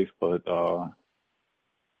my life, but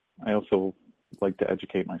I also like to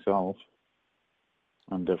educate myself.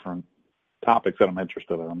 on different topics that I'm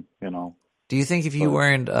interested in, Do you think if you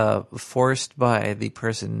weren't forced by the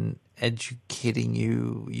person educating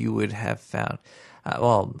you, you would have found?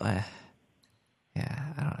 Yeah,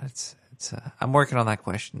 I don't know. It's. I'm working on that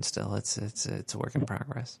question still. It's a work in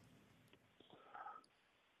progress.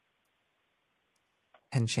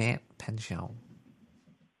 Penchant.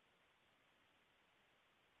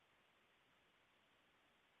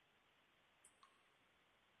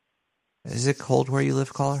 Is it cold where you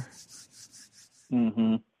live, caller?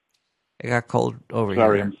 Mm-hmm. It got cold over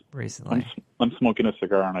here recently. I'm smoking a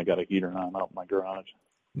cigar and I got a heater on out in my garage.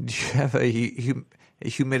 Do you have a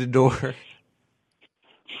humidor?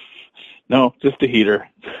 No, just a heater.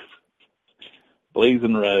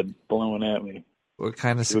 Blazing red, blowing at me. What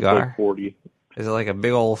kind of It cigar? was like 40. Is it like a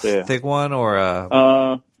big old thick one or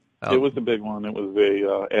a? It was a big one. It was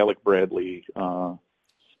a Alec Bradley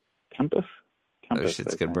Tempest. Oh,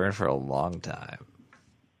 shit's gonna burn for a long time.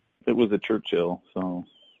 It was a Churchill, so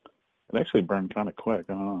it actually burned kind of quick.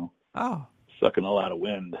 I don't know. Oh. Sucking a lot of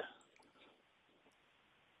wind.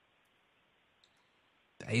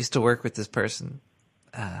 I used to work with this person.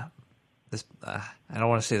 I don't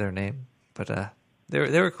want to say their name, but they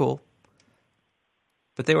were cool.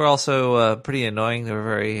 But they were also pretty annoying. They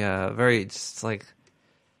were very just like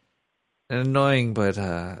an annoying but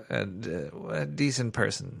a decent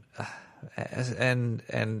person.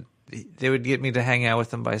 And they would get me to hang out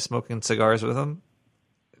with them by smoking cigars with them.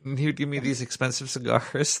 And he would give me these expensive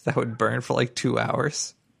cigars that would burn for like 2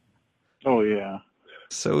 hours. Oh, yeah.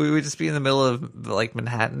 So we would just be in the middle of like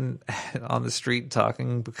Manhattan on the street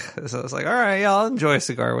talking because I was like, all right, yeah, I'll enjoy a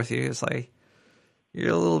cigar with you. It's like,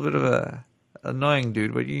 you're a little bit of a annoying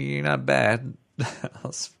dude, but you're not bad.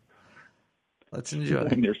 Let's enjoy.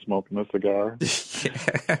 And you're smoking a cigar.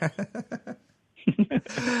 Yeah.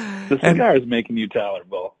 The cigar is making you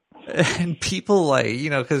tolerable. And people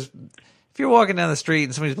because if you're walking down the street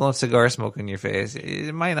and somebody's blowing cigar smoke in your face,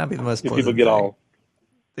 it might not be the most pleasant People get thing. all...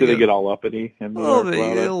 Do they get all uppity? A little bit,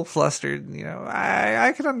 a little flustered.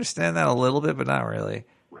 I could understand that a little bit, but not really.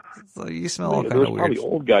 So you smell all kind of weird.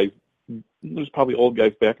 There's probably old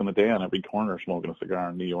guys back in the day on every corner smoking a cigar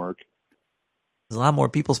in New York. There's a lot more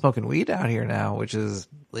people smoking weed out here now, which is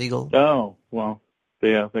legal. Oh, well,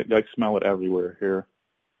 yeah, I smell it everywhere here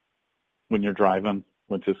when you're driving,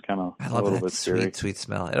 which is kind of I love a little that bit scary. sweet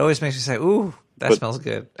smell. It always makes me say, ooh, that smells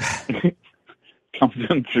good. Comes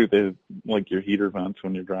in through your heater vents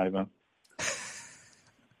when you're driving.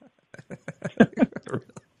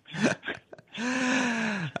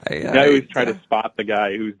 I always try to spot the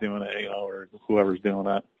guy who's doing it, or whoever's doing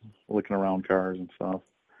it, looking around cars and stuff.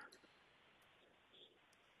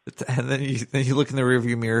 And then you look in the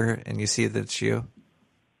rearview mirror and you see that it's you.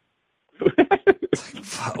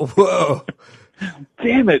 It's like, whoa!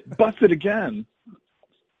 Damn it! Busted again.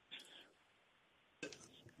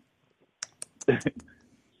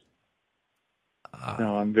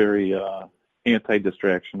 No, I'm very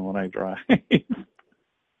anti-distraction when I drive.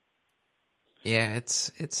 Yeah,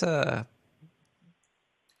 it's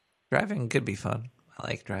driving could be fun. I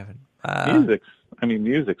like driving.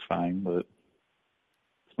 Music's fine, but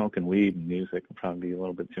smoking weed and music would probably be a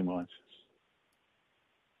little bit too much.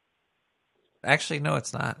 Actually, no,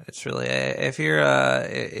 it's not. It's really if you're,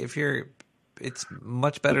 it's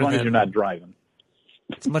much better as long than as you're not driving.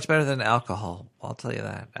 It's much better than alcohol. I'll tell you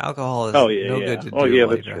that. Alcohol is good to do. Oh yeah,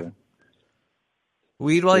 while that's you're true.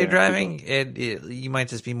 Weed while you're driving, you might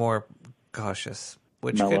just be more cautious,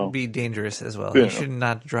 which could be dangerous as well. Yeah. You should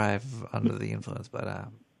not drive under the influence, but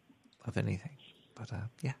of anything. But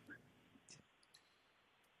yeah,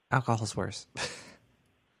 alcohol's worse.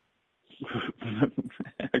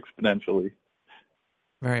 Exponentially.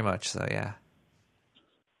 Very much so. Yeah.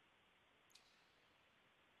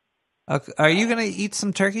 Are you going to eat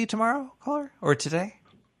some turkey tomorrow, caller, or today?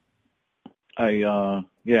 Yep. Are you going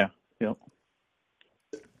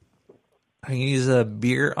to use a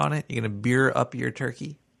beer on it? You're going to beer up your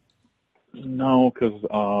turkey? No, because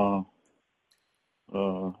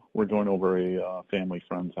we're going over a family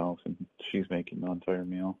friend's house, and she's making the entire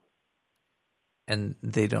meal. And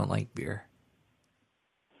they don't like beer?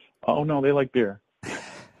 Oh, no, they like beer.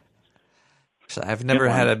 So I've never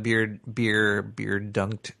had a beer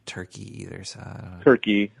dunked turkey either. So I don't know.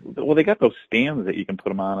 Turkey. Well, they got those stands that you can put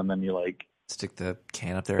them on, and then you stick the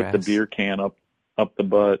can up their put ass. the beer can up the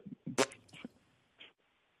butt.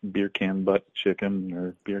 Beer can butt chicken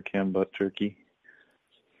or beer can butt turkey.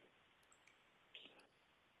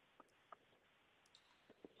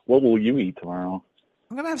 What will you eat tomorrow?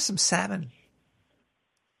 I'm gonna have some salmon.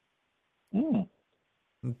 Mm.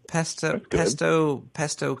 Pesto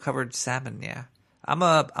covered salmon. Yeah, I'm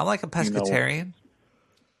like a pescatarian.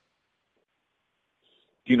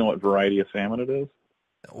 you know what variety of salmon it is?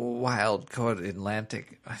 Wild caught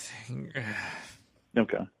Atlantic, I think.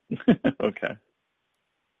 Okay. Okay.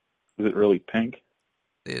 Is it really pink?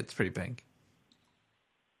 It's pretty pink.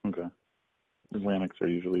 Okay. Atlantics are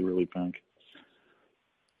usually really pink.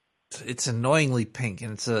 It's annoyingly pink,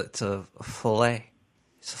 and it's a fillet.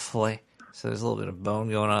 It's a fillet, so there's a little bit of bone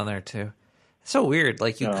going on there too. It's so weird.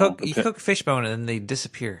 Like you cook fish bone, and then they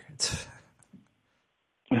disappear.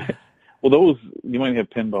 Well, those you might have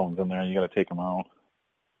pin bones in there. You got to take them out.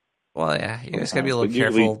 Well, yeah, you just got to be a little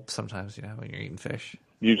careful sometimes, when you're eating fish.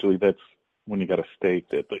 Usually, that's when you got a steak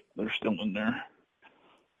that they're still in there.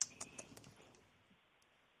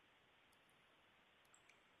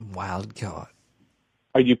 Wild caught.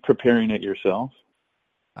 Are you preparing it yourself?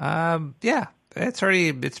 Yeah, it's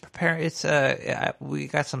prepared. It's we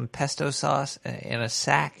got some pesto sauce in a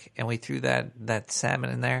sack, and we threw that salmon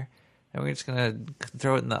in there, and we're just gonna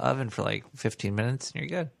throw it in the oven for like 15 minutes, and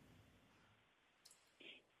you're good.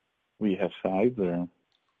 We have sides there.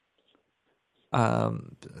 Well,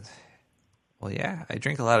 yeah, I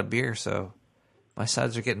drink a lot of beer, so my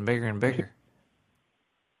sides are getting bigger and bigger.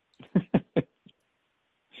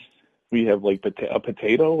 We have like a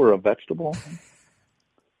potato or a vegetable.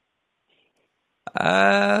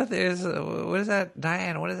 There's what is that,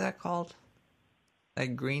 Diane? What is that called?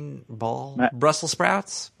 That green ball? Brussels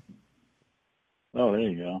sprouts. Oh, there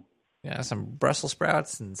you go. Yeah, some Brussels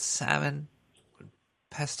sprouts and salmon with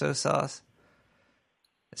pesto sauce.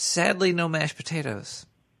 Sadly, no mashed potatoes.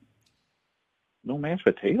 No mashed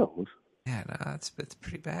potatoes? Yeah, no, it's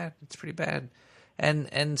pretty bad. It's pretty bad.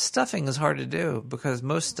 And stuffing is hard to do because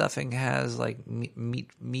most stuffing has like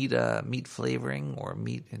meat flavoring or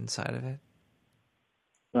meat inside of it.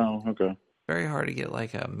 Oh, okay. Very hard to get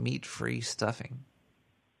like a meat-free stuffing.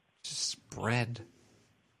 Just bread.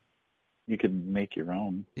 You could make your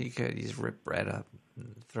own. You just rip bread up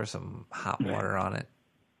and throw some hot water on it.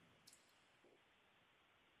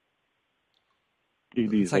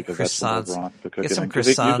 It's like croissants. Get some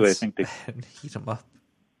croissants usually I think they and heat them up.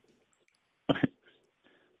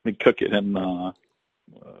 They cook it in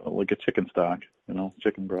like a chicken stock,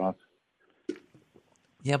 chicken broth.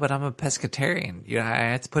 Yeah, but I'm a pescatarian. I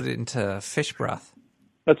had to put it into fish broth.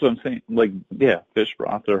 That's what I'm saying. Like, yeah, fish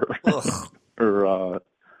broth or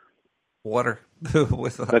water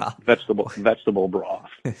with vegetable broth.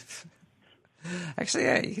 Actually,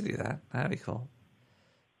 yeah, you can do that. That'd be cool.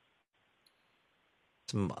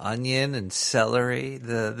 Some onion and celery.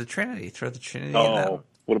 The Trinity. Throw the Trinity in that.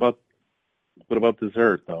 What about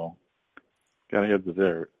dessert though? Gotta have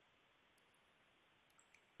dessert.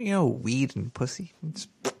 Weed and pussy. It's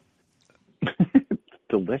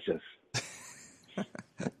delicious.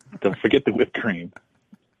 Don't forget the whipped cream.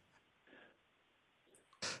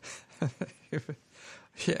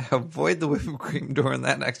 Yeah, avoid the whipped cream during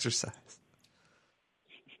that exercise.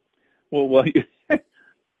 Well,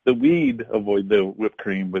 the weed, avoid the whipped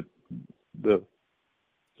cream, but the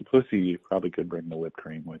pussy, you probably could bring the whipped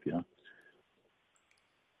cream with you.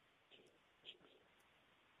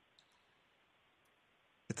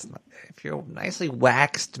 If you're nicely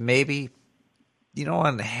waxed, maybe you don't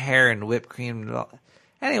want hair and whipped cream at all.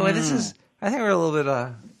 Anyway, I think we're a little bit.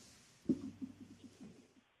 I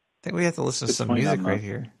think we have to listen to some music right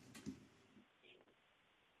here.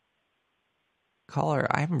 Caller,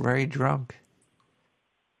 I'm very drunk.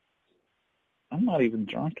 I'm not even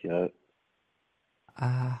drunk yet.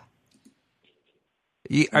 Are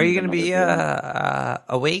you going to be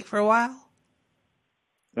awake for a while?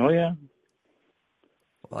 Oh yeah.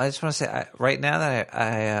 Well, I just want to say right now that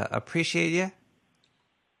I appreciate you.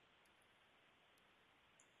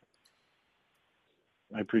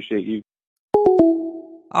 I appreciate you.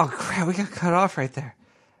 Oh crap! We got cut off right there.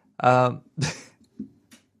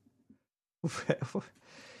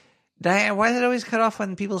 Diane, why is it always cut off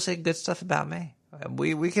when people say good stuff about me?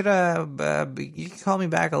 We could you can call me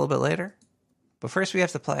back a little bit later, but first we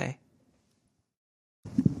have to play.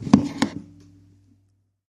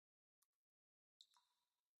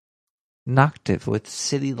 Noctive with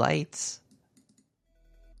City Lights.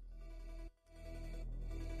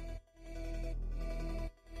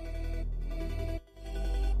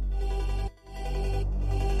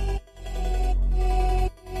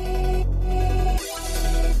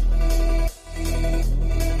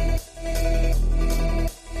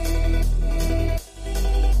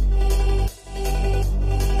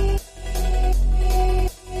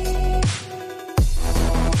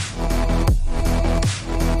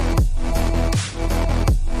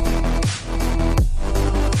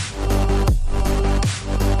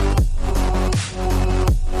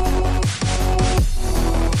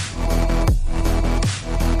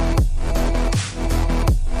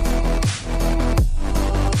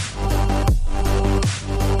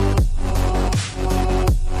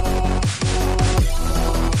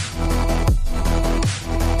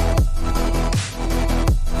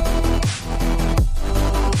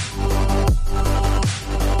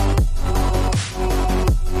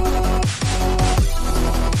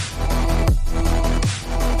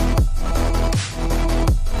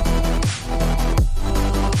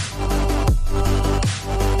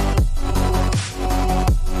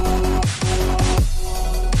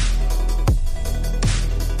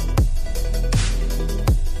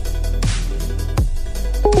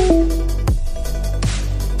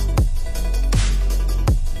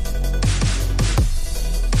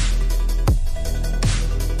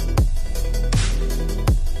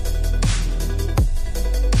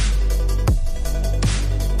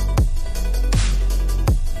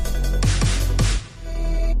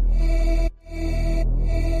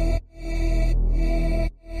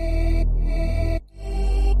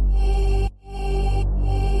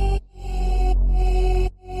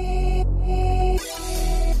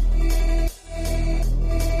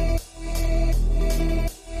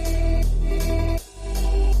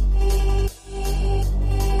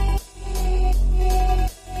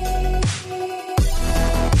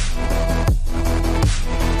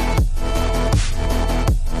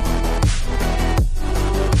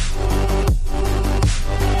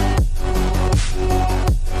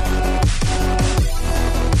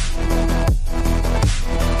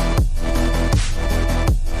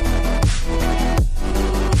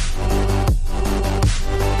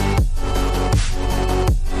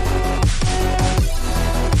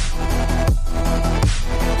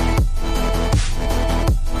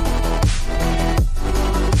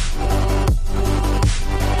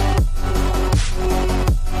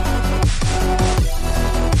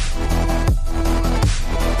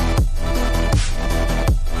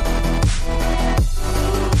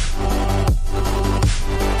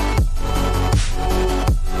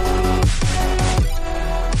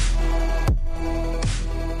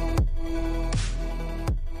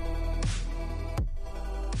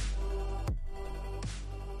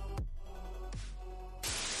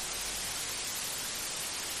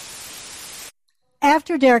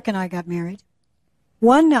 after Derek and I got married,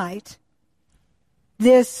 one night,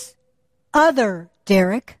 this other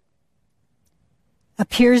Derek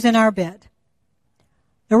appears in our bed.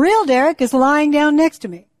 The real Derek is lying down next to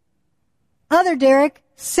me. Other Derek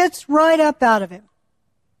sits right up out of him.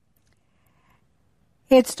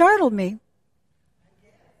 It startled me.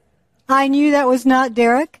 I knew that was not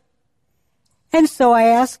Derek. And so I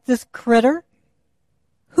asked this critter,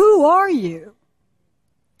 "Who are you?"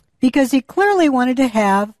 Because he clearly wanted to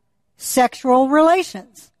have sexual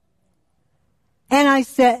relations. And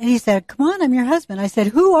he said, "Come on, I'm your husband." I said,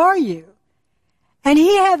 "Who are you?" And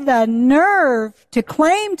he had the nerve to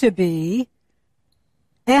claim to be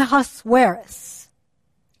Ahasuerus,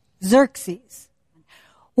 Xerxes.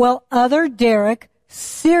 Well, other Derek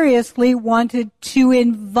seriously wanted to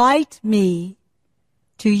invite me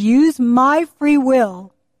to use my free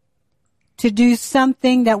will to do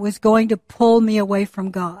something that was going to pull me away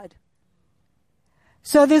from God.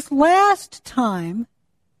 So this last time,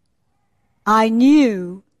 I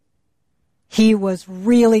knew he was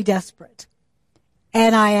really desperate.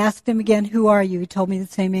 And I asked him again, "Who are you?" He told me the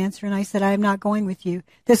same answer, and I said, "I am not going with you."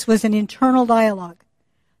 This was an internal dialogue.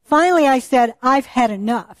 Finally, I said, "I've had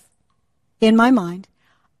enough." In my mind,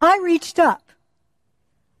 I reached up.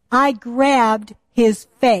 I grabbed his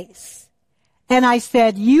face, and I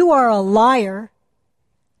said, "You are a liar,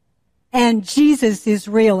 and Jesus is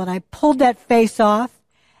real." And I pulled that face off,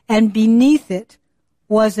 and beneath it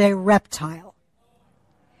was a reptile.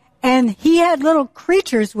 And he had little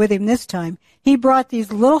creatures with him this time. He brought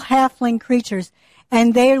these little halfling creatures,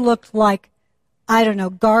 and they looked like, I don't know,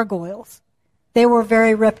 gargoyles. They were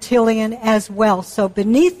very reptilian as well. So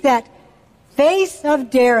beneath that face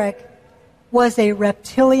of Derek was a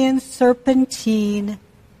reptilian serpentine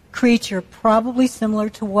creature, probably similar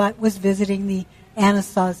to what was visiting the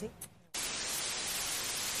Anasazi.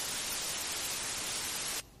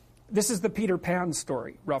 This is the Peter Pan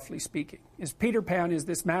story, roughly speaking. Peter Pan is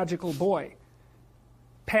this magical boy.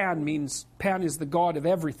 Pan is the god of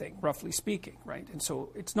everything, roughly speaking, right? And so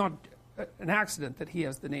it's not an accident that he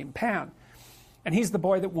has the name Pan. And he's the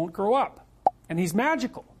boy that won't grow up. And he's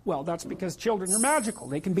magical. Well, that's because children are magical.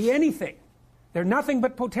 They can be anything. They're nothing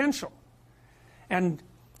but potential. And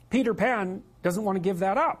Peter Pan doesn't want to give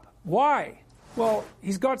that up. Why? Well,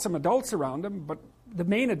 he's got some adults around him, but the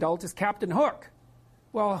main adult is Captain Hook.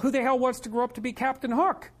 Well, who the hell wants to grow up to be Captain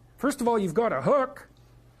Hook? First of all, you've got a hook.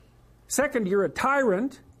 Second, you're a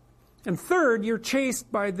tyrant. And third, you're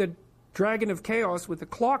chased by the dragon of chaos with a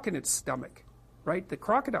clock in its stomach, right? The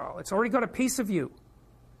crocodile. It's already got a piece of you.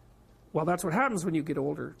 Well, that's what happens when you get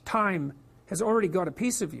older. Time has already got a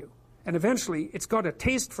piece of you. And eventually, it's got a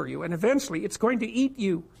taste for you. And eventually, it's going to eat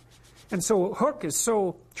you. And so Hook is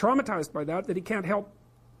so traumatized by that he can't help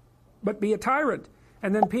but be a tyrant.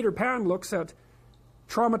 And then Peter Pan looks at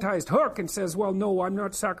traumatized Hook and says, "Well, no, I'm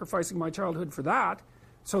not sacrificing my childhood for that."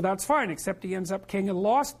 So that's fine, except he ends up king of the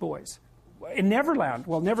Lost Boys. In Neverland,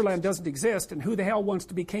 well, Neverland doesn't exist, and who the hell wants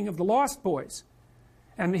to be king of the Lost Boys?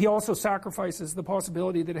 And he also sacrifices the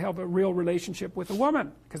possibility that he'll have a real relationship with a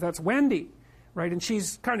woman, because that's Wendy, right? And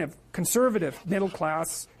she's kind of conservative,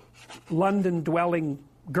 middle-class, London-dwelling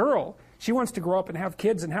girl. She wants to grow up and have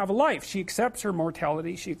kids and have a life. She accepts her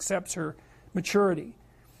mortality. She accepts her maturity.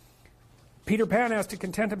 Peter Pan has to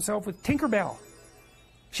content himself with Tinkerbell.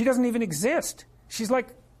 She doesn't even exist. She's like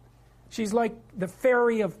the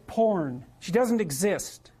fairy of porn. She doesn't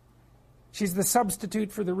exist. She's the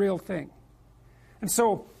substitute for the real thing. And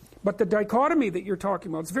so, but the dichotomy that you're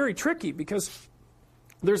talking about is very tricky, because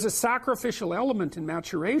there's a sacrificial element in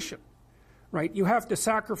maturation, right? You have to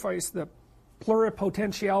sacrifice the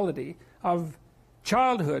pluripotentiality of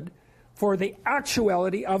childhood for the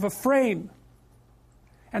actuality of a frame.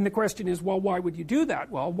 And the question is, well, why would you do that?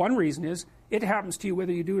 Well, one reason is it happens to you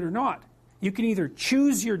whether you do it or not. You can either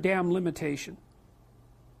choose your damn limitation,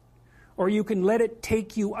 or you can let it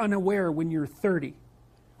take you unaware when you're 30,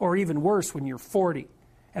 or even worse, when you're 40.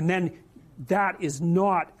 And then that is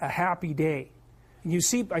not a happy day. And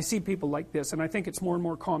I see people like this, and I think it's more and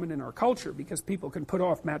more common in our culture, because people can put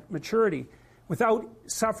off maturity without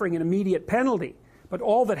suffering an immediate penalty. But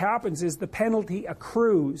all that happens is the penalty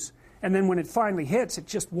accrues, and then when it finally hits, it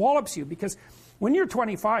just wallops you. Because when you're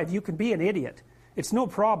 25, you can be an idiot. It's no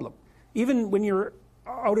problem. Even when you're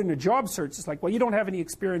out in a job search, it's like, well, you don't have any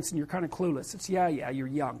experience and you're kind of clueless. It's, yeah, you're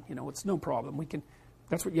young. It's no problem.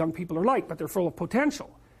 That's what young people are like, but they're full of potential.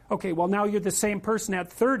 Okay, well, now you're the same person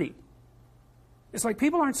at 30. It's like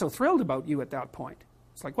people aren't so thrilled about you at that point.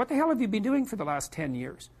 It's like, what the hell have you been doing for the last 10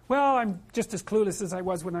 years? Well, I'm just as clueless as I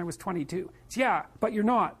was when I was 22. It's, yeah, but you're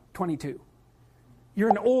not 22. You're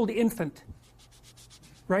an old infant,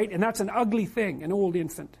 right? And that's an ugly thing, an old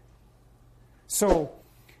infant. So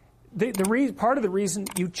part of the reason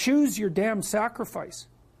you choose your damn sacrifice,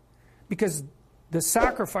 because the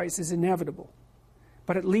sacrifice is inevitable,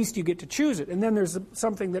 but at least you get to choose it. And then there's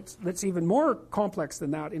something that's even more complex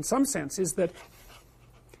than that in some sense, is that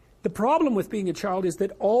the problem with being a child is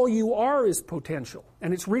that all you are is potential,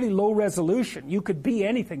 and it's really low resolution. You could be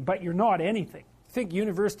anything, but you're not anything. I think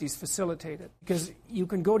universities facilitate it, because you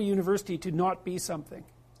can go to university to not be something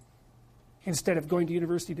instead of going to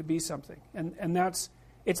university to be something. And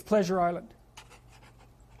it's Pleasure Island.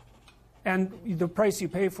 And the price you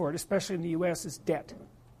pay for it, especially in the US, is debt.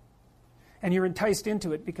 And you're enticed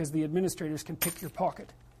into it because the administrators can pick your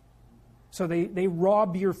pocket. So they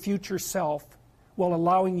rob your future self while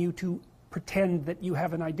allowing you to pretend that you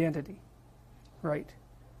have an identity. Right?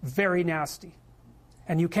 Very nasty.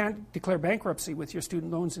 And you can't declare bankruptcy with your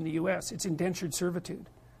student loans in the US. It's indentured servitude.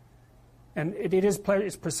 And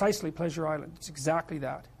it's precisely Pleasure Island. It's exactly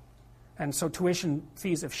that. And so tuition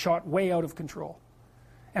fees have shot way out of control.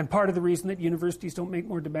 And part of the reason that universities don't make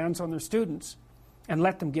more demands on their students and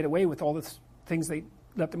let them get away with all the things they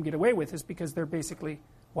let them get away with is because they're basically,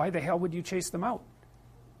 why the hell would you chase them out?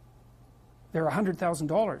 They're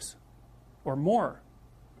 $100,000 or more.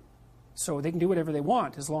 So they can do whatever they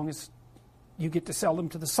want as long as you get to sell them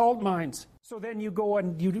to the salt mines. So then you go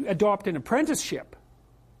and you adopt an apprenticeship,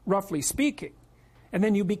 roughly speaking. And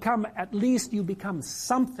then you become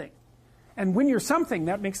something. And when you're something,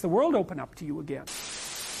 that makes the world open up to you again.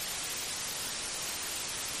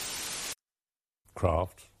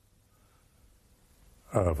 Craft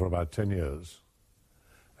for about 10 years.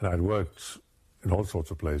 And I'd worked in all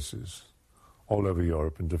sorts of places, all over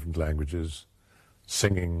Europe in different languages,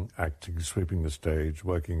 singing, acting, sweeping the stage,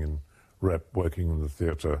 working in rep, working in the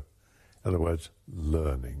theatre. In other words,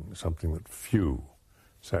 learning, something that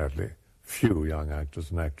sadly, few young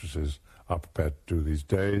actors and actresses are prepared to do these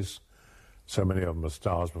days. So many of them are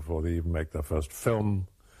stars before they even make their first film.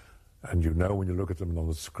 And you know when you look at them on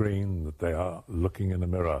the screen that they are looking in a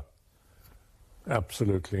mirror,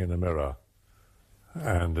 absolutely in a mirror.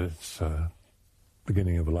 And it's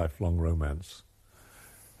beginning of a lifelong romance.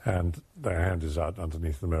 And their hand is out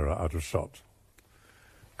underneath the mirror, out of shot.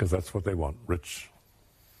 Because that's what they want, rich.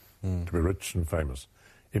 To be rich and famous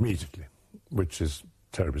immediately, which is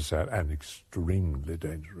terribly sad and extremely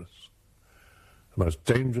dangerous. The most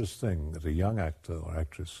dangerous thing that a young actor or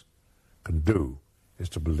actress can do is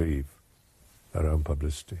to believe their own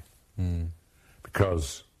publicity.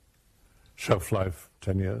 Because shelf life,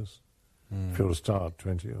 10 years. If you're a star at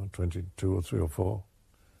 20 or 22 or 3 or 4.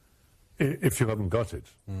 If you haven't got it.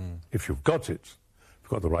 If you've got it, if you've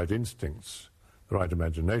got the right instincts, the right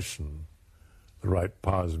imagination, the right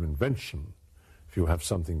powers of invention, if you have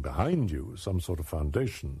something behind you, some sort of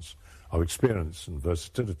foundations of experience and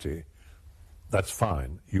versatility, that's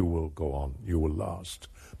fine. You will go on. You will last.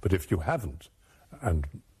 But if you haven't, and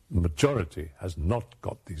the majority has not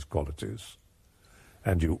got these qualities,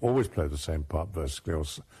 and you always play the same part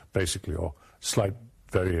basically, or slight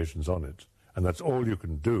variations on it, and that's all you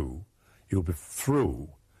can do, you'll be through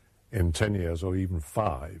in 10 years or even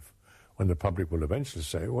 5, when the public will eventually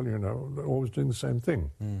say, well, you know, they're always doing the same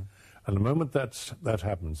thing. And the moment that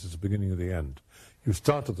happens, it's the beginning of the end. You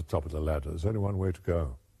start at the top of the ladder. There's only one way to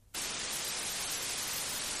go.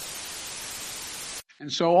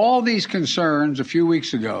 And so all these concerns a few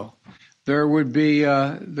weeks ago,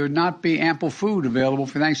 there'd not be ample food available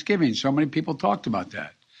for Thanksgiving. So many people talked about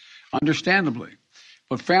that, understandably.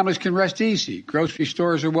 But families can rest easy. Grocery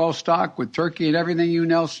stores are well stocked with turkey and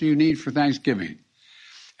everything else you need for Thanksgiving.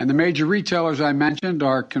 And the major retailers I mentioned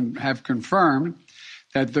have confirmed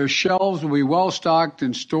that their shelves will be well stocked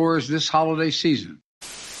in stores this holiday season.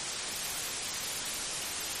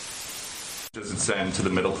 Does it send to the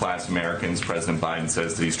middle-class Americans President Biden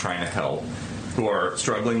says that he's trying to help, who are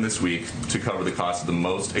struggling this week to cover the cost of the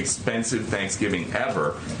most expensive Thanksgiving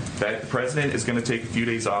ever, that the president is going to take a few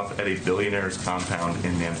days off at a billionaire's compound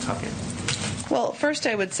in Nantucket? Well, first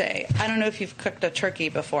I would say, I don't know if you've cooked a turkey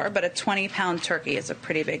before, but a 20-pound turkey is a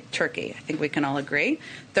pretty big turkey. I think we can all agree.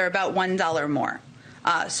 They're about $1 more.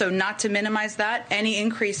 So not to minimize that, any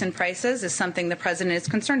increase in prices is something the president is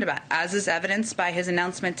concerned about, as is evidenced by his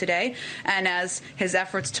announcement today and as his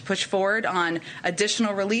efforts to push forward on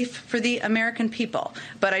additional relief for the American people.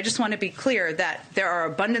 But I just want to be clear that there are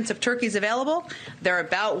abundance of turkeys available. They're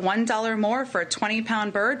about $1 more for a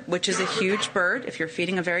 20-pound bird, which is a huge bird if you're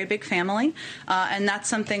feeding a very big family. And that's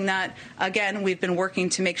something that, again, we've been working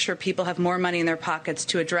to make sure people have more money in their pockets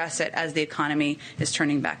to address it as the economy is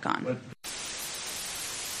turning back on.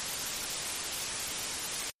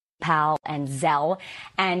 PayPal and Zelle.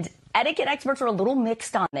 And Etiquette experts are a little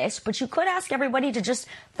mixed on this, but you could ask everybody to just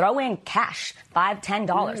throw in cash, $5,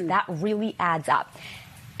 $10. That really adds up.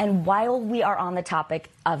 And while we are on the topic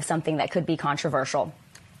of something that could be controversial,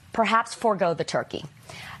 perhaps forego the turkey.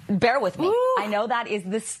 Bear with me. I know that is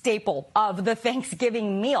the staple of the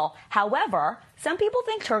Thanksgiving meal. However, some people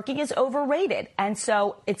think turkey is overrated, and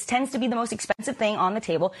so it tends to be the most expensive thing on the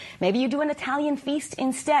table. Maybe you do an Italian feast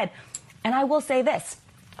instead. And I will say this.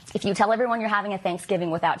 If you tell everyone you're having a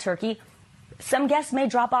Thanksgiving without turkey, some guests may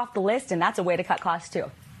drop off the list, and that's a way to cut costs,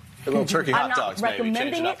 too. A little turkey hot dogs, maybe. I'm not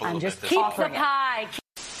recommending it. I'm just offering it.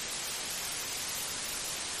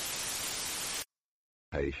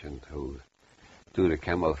 Patient who, due to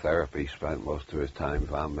chemotherapy, spent most of his time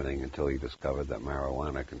vomiting until he discovered that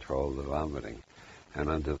marijuana controlled the vomiting. And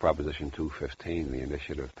under Proposition 215, the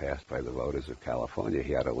initiative passed by the voters of California,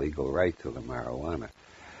 he had a legal right to the marijuana.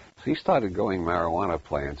 So he started growing marijuana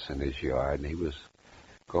plants in his yard, and he was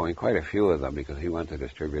growing quite a few of them because he wanted to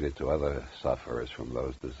distribute it to other sufferers from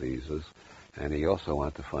those diseases. And he also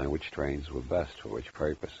wanted to find which strains were best for which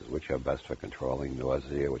purposes, which are best for controlling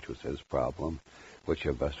nausea, which was his problem, which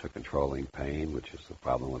are best for controlling pain, which is the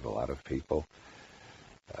problem with a lot of people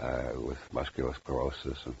with muscular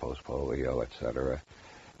sclerosis and post-polio, etc.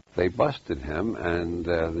 They busted him, and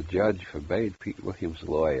the judge forbade Pete Williams'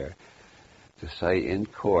 lawyer to say in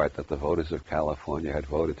court that the voters of California had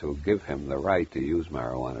voted to give him the right to use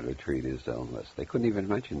marijuana to treat his illness. They couldn't even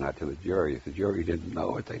mention that to the jury. If the jury didn't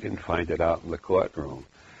know it, they didn't find it out in the courtroom.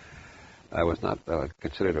 It was not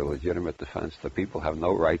considered a legitimate defense. The people have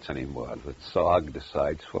no rights anymore. The SOG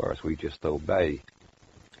decides for us. We just obey.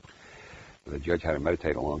 The judge had to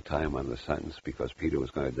meditate a long time on the sentence because Peter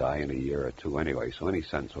was going to die in a year or two anyway, so any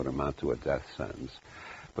sentence would amount to a death sentence.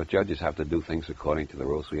 But judges have to do things according to the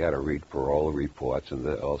rules. We had to read parole reports and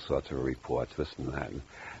all sorts of reports, this and that,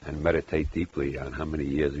 and meditate deeply on how many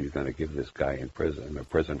years you're going to give this guy in prison, in a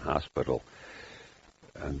prison hospital,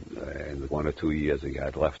 and in the 1 or 2 years he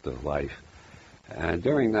had left of life. And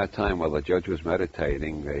during that time, while the judge was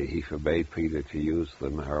meditating, he forbade Peter to use the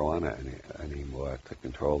marijuana anymore to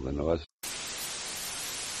control the nausea.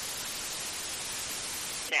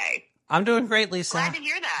 I'm doing great, Lisa. Glad to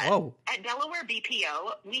hear that. Whoa. At Delaware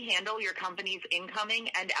BPO, we handle your company's incoming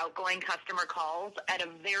and outgoing customer calls at a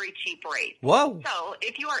very cheap rate. Whoa. So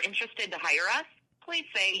if you are interested to hire us, please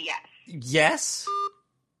say yes. Yes?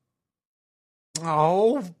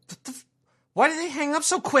 Oh, why did they hang up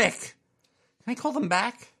so quick? Can I call them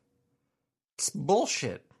back? It's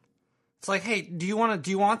bullshit. It's like, hey, do you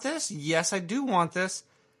want this? Yes, I do want this.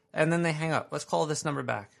 And then they hang up. Let's call this number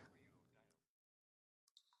back.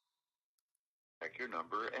 Check your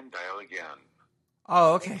number and dial again.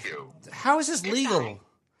 Oh, okay. How is this legal?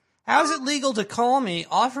 How is it legal to call me,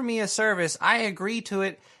 offer me a service, I agree to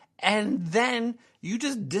it, and then you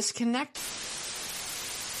just disconnect?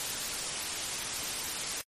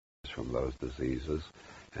 From those diseases.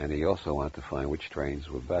 And he also wanted to find which strains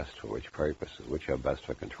were best for which purposes, which are best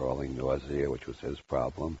for controlling nausea, which was his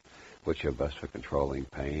problem, which are best for controlling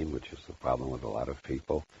pain, which is the problem with a lot of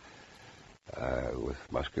people with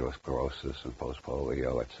muscular sclerosis and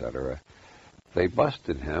post-polio, etc. They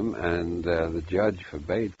busted him, and the judge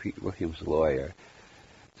forbade Pete Williams' lawyer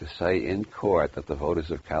to say in court that the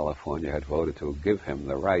voters of California had voted to give him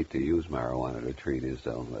the right to use marijuana to treat his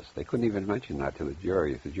illness. They couldn't even mention that to the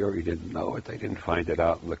jury. If the jury didn't know it, they didn't find it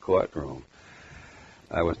out in the courtroom.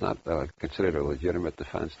 It was not considered a legitimate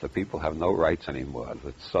defense. The people have no rights anymore.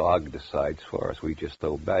 The SOG decides for us. We just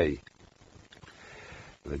obey.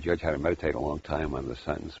 The judge had to meditate a long time on the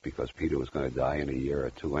sentence because Peter was going to die in a year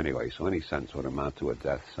or two anyway, so any sentence would amount to a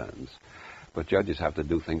death sentence. But judges have to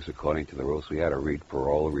do things according to the rules. We had to read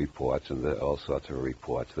parole reports and all sorts of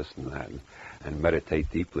reports, this and that, and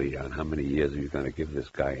meditate deeply on how many years you're going to give this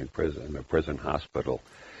guy in prison, in a prison hospital,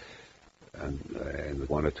 and in the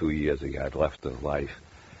 1 or 2 years he had left of life.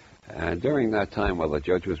 And during that time, while the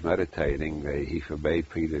judge was meditating, he forbade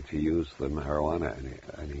Peter to use the marijuana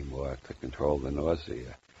anymore to control the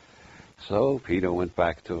nausea. So Peter went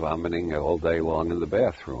back to vomiting all day long in the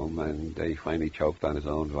bathroom, and he finally choked on his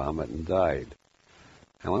own vomit and died.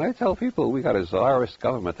 And when I tell people we got a czarist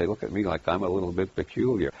government, they look at me like I'm a little bit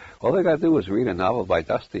peculiar. All they got to do is read a novel by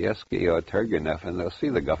Dostoevsky or Turgenev, and they'll see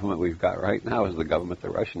the government we've got right now is the government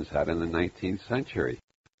the Russians had in the 19th century.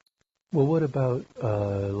 Well, what about,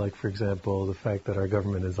 like, for example, the fact that our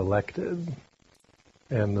government is elected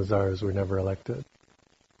and the czars were never elected?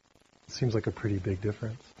 It seems like a pretty big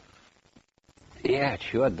difference. Yeah, it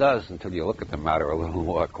sure does, until you look at the matter a little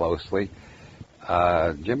more closely.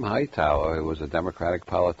 Jim Hightower, who was a Democratic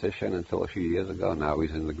politician until a few years ago, now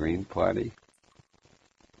he's in the Green Party.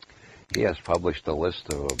 He has published a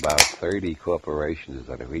list of about 30 corporations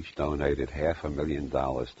that have each donated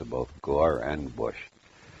 $500,000 to both Gore and Bush.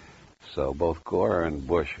 So both Gore and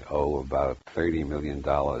Bush owe about $30 million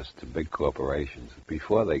to big corporations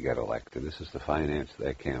before they get elected. This is to finance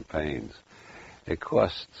their campaigns. It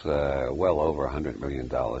costs well over $100 million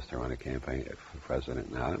to run a campaign for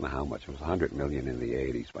president now. I don't know how much. It was $100 million in the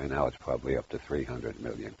 80s. By now it's probably up to $300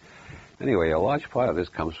 million. Anyway, a large part of this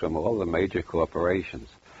comes from all the major corporations.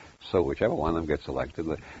 So whichever one of them gets elected,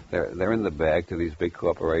 they're in the bag to these big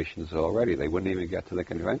corporations already. They wouldn't even get to the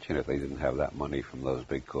convention if they didn't have that money from those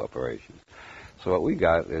big corporations. So what we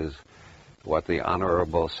got is what the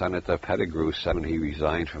Honorable Senator Pettigrew said when he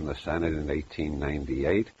resigned from the Senate in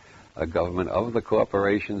 1898, a government of the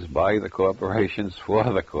corporations, by the corporations, for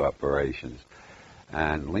the corporations.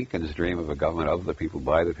 And Lincoln's dream of a government of the people,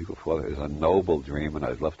 by the people, for the is a noble dream, and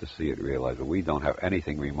I'd love to see it realized. But we don't have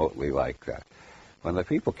anything remotely like that. When the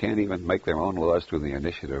people can't even make their own laws through the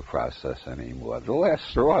initiative process anymore, the last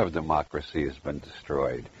straw of democracy has been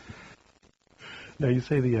destroyed. Now, you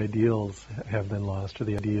say the ideals have been lost, or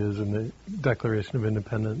the ideas in the Declaration of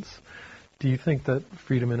Independence. Do you think that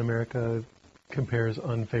freedom in America compares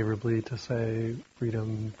unfavorably to, say,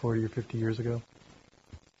 freedom 40 or 50 years ago?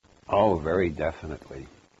 Oh, very definitely.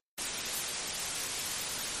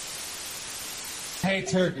 Hey,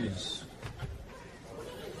 turkeys.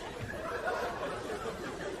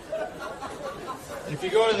 If you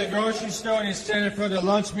go to the grocery store and you stand in front of the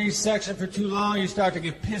lunch meat section for too long, you start to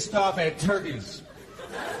get pissed off at turkeys.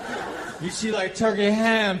 You see like turkey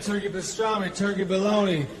ham, turkey pastrami, turkey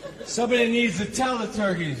bologna. Somebody needs to tell the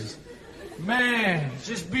turkeys, man,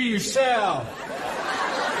 just be yourself.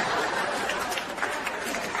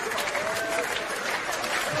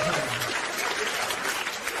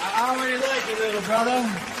 I already like you, little brother.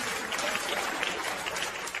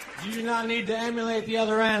 You do not need to emulate the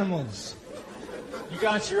other animals. You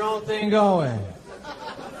got your own thing going.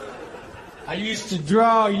 I used to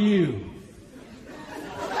draw you.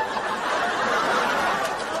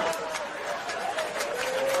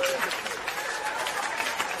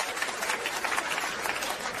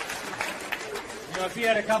 If you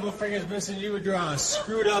had a couple of fingers missing, you would draw a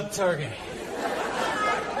screwed up turkey.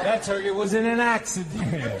 That turkey was in an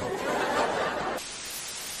accident.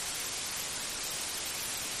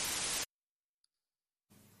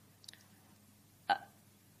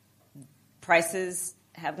 Prices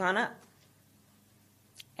have gone up,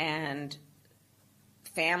 and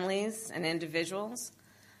families and individuals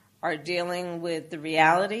are dealing with the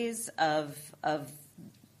realities of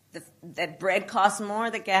that bread costs more,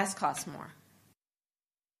 that gas costs more.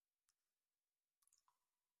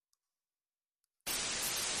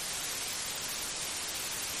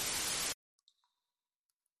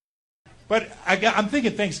 But I'm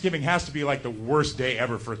thinking Thanksgiving has to be like the worst day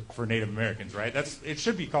ever for Native Americans, right? It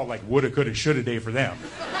should be called like woulda, coulda, shoulda day for them.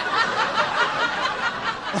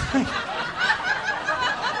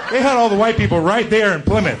 They had all the white people right there in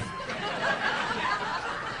Plymouth.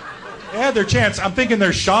 They had their chance. I'm thinking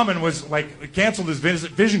their shaman was like canceled his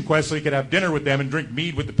vision quest so he could have dinner with them and drink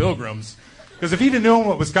mead with the pilgrims. Because if he'd have known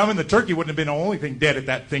what was coming, the turkey wouldn't have been the only thing dead at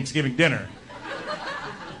that Thanksgiving dinner.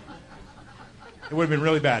 It would have been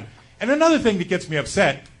really bad. And another thing that gets me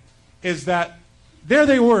upset is that there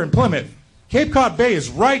they were in Plymouth. Cape Cod Bay is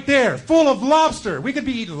right there, full of lobster. We could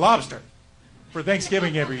be eating lobster for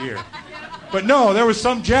Thanksgiving every year. But no, there was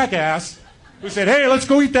some jackass who said, hey, let's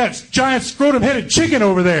go eat that giant scrotum-headed chicken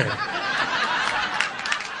over there.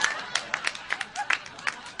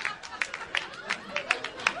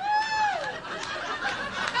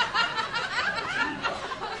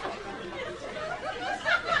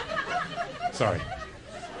 Sorry.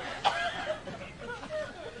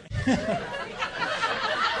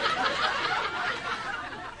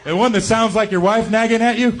 The one that sounds like your wife nagging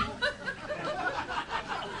at you?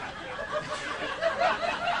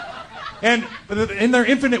 And in their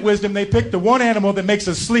infinite wisdom, they picked the one animal that makes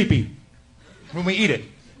us sleepy when we eat it. And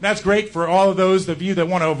that's great for all of those of you that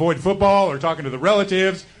want to avoid football or talking to the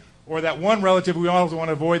relatives, or that one relative we also want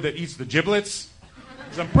to avoid that eats the giblets.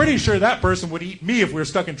 Because I'm pretty sure that person would eat me if we were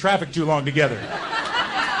stuck in traffic too long together.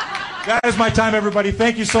 That is my time, everybody.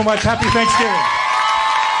 Thank you so much. Happy Thanksgiving.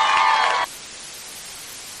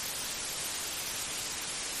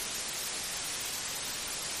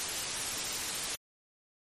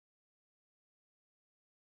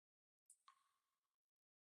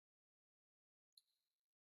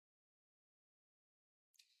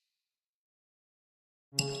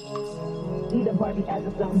 Eat a Barbie as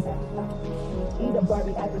a thumb. Eat a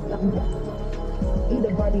Barbie as a thumb. Eat a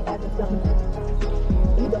Barbie after something.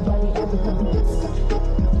 Eat a Barbie after something.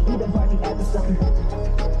 Eat a Barbie after something.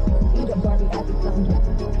 Eat a Barbie after something.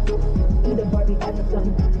 Eat a Barbie after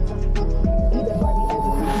something. Eat a Barbie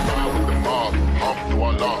after something. Ride with the mob,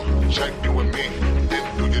 Alhamdulillah. Check you and me,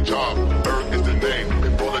 didn't do your job. Berg is the name,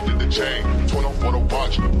 and bullet did the chain. 20 for the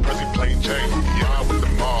watch, Prezi plain chain. Ride with the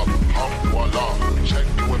mob, Alhamdulillah. Check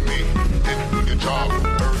you and me, didn't do your job.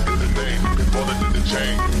 Berg is the name, and bullet did the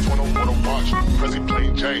chain. 20 for the watch, Prezi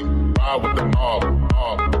plain chain. Ride with the mob,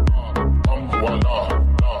 Alhamdulillah.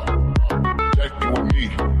 Check you and me,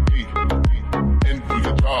 didn't do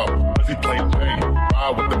your job. Prezi plain chain.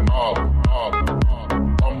 Ride with the mob,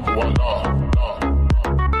 Alhamdulillah.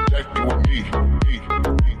 Check you and me,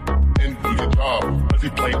 didn't do your job. Prezi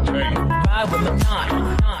plain chain. Ride with the knot,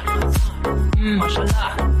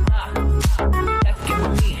 mashallah. Check you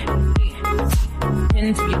and me,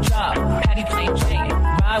 into your job. Patty plain chain.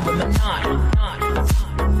 Ride with the knot,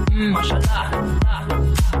 mashallah.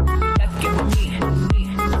 Check you and me,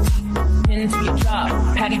 into your job.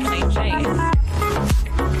 Patty plain chain.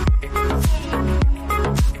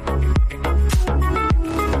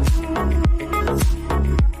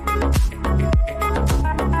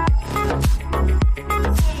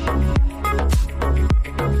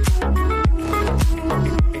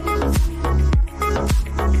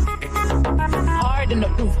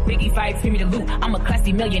 Free me to loot. I'm a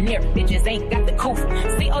classy millionaire. Bitches ain't got the coof.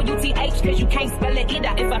 C-O-U-T-H, cause you can't spell it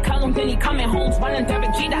either. If I call him, then he coming home, running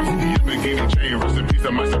Derek Jeter. The bikini chain, rest in peace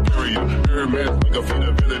of my superior. Hermes, like a feed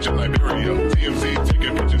a village in Liberia. TMZ,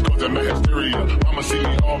 taking pictures, causing my hysteria. Mama see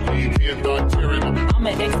me all ET and thought tearing up. I'ma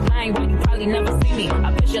explain why you probably never see me.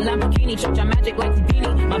 I push a Lamborghini, church on magic like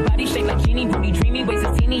Houdini. My body shaped like genie, booty dreamy, waist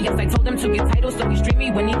is teeny. Yes, I told him to get titles, so he's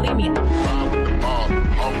dreamy when he leave me. Ride with the mob,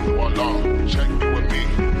 Alhamdulillah. Check you and me,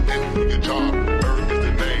 didn't do your job. Berg is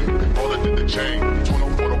the name, bullet did the chain.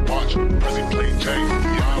 20 for the watch, Prezi plain chain.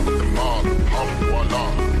 Ride with the mob, Alhamdulillah.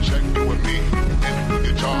 Check you and me, didn't do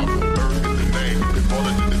your job. Berg is the name,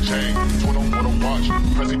 bullet did the chain. 20 for the watch,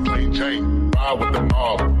 Prezi plain chain. Ride with the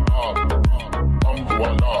mob,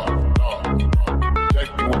 Alhamdulillah. Check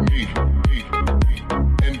you and me,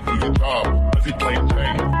 didn't do your job. Prezi plain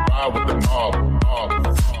chain. Ride with the mob,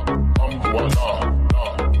 Alhamdulillah.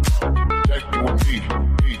 Check you and me,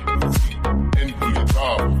 didn't do your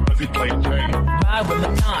job. Prezi plain chain. Ride with the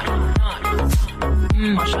knot,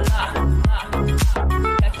 mashallah.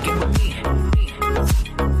 Check you and me,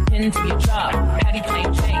 into your job. Patty plain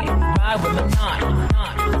chain. Ride with the knot,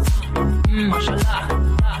 mashallah.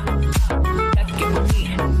 Check you and me,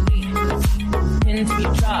 into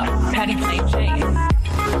your job. Patty plain chain.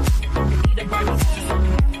 Eat a Barbie.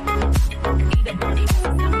 Eat a Barbie.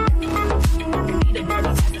 Eat a Barbie.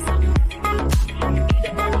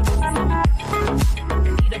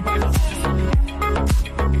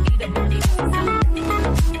 Eat a Barbie. Eat a Barbie.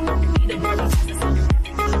 Eat a Barbie. Eat a Barbie.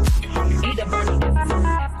 Eat a Barbie.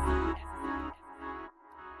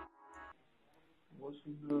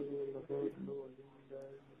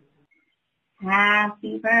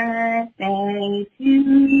 Happy birthday to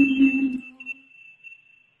you.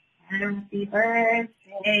 Happy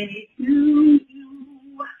birthday to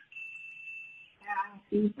you.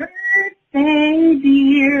 Happy birthday,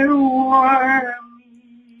 dear Wormy.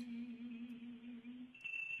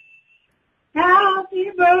 Happy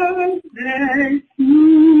birthday to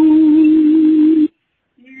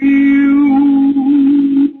you.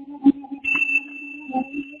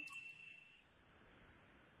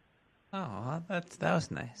 Oh, that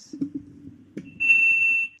was nice.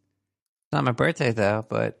 It's not my birthday though,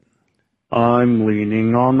 but I'm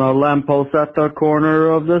leaning on the lamppost at the corner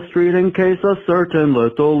of the street in case a certain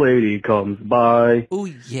little lady comes by. Oh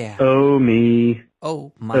yeah. Oh me.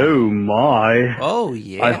 Oh my. Oh my. Oh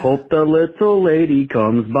yeah. I hope the little lady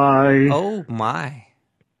comes by. Oh my.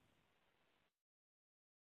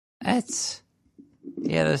 That's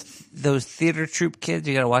those theater troupe kids.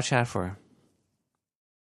 You gotta watch out for.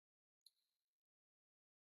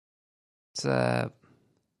 It's I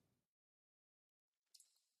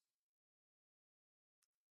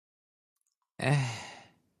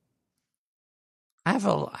have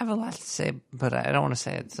a lot to say, but I don't want to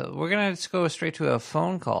say it. So we're gonna just go straight to a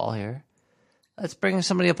phone call here. Let's bring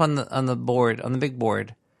somebody up on the board, on the big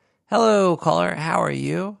board. Hello, caller. How are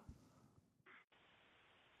you?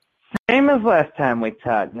 Same as last time we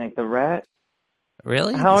talked, Nick the Rat.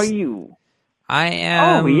 Really? How are you? I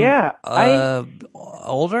am. Oh yeah.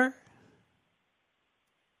 Older.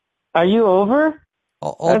 Are you over?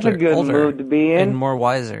 Older. That's a good mood to be in. And more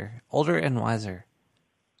wiser. Older and wiser.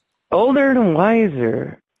 Older and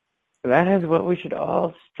wiser. That is what we should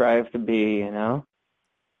all strive to be, you know?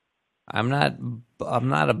 I'm not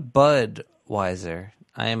a Budweiser.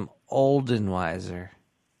 I am Oldenweiser.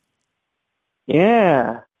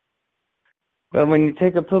 Yeah. But when you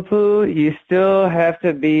take a poo-poo, you still have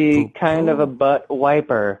to be kind of a butt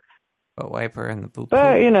wiper. Butt wiper and the poo-poo.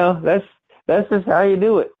 But, that's just how you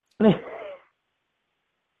do it.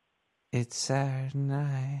 It's Saturday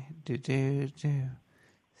night. Do.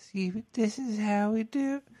 See, this is how we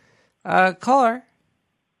do. Caller.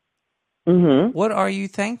 Mm-hmm. What are you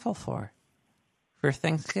thankful for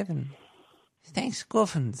Thanksgiving?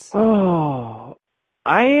 Thanksgivings. Oh,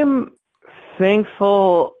 I am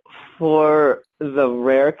thankful for the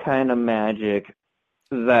rare kind of magic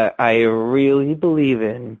that I really believe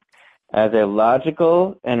in as a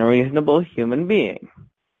logical and reasonable human being.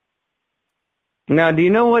 Now, do you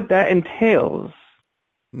know what that entails?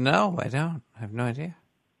 No, I don't. I have no idea.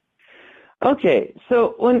 Okay,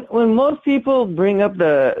 so when most people bring up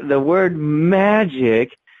the word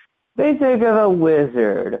magic, they think of a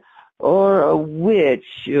wizard or a witch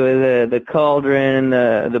with the cauldron,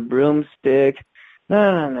 the broomstick.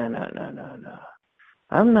 No.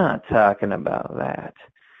 I'm not talking about that.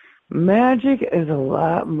 Magic is a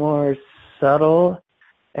lot more subtle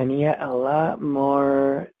and yet a lot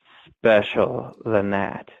more special than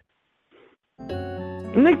that.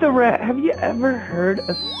 Nick the Rat, have you ever heard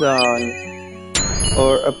a song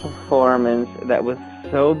or a performance that was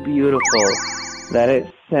so beautiful that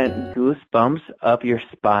it sent goosebumps up your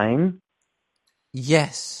spine?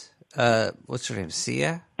 Yes. What's her name?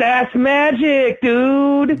 Sia? That's magic,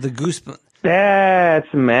 dude! The goosebumps. That's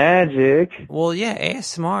magic. Well, yeah,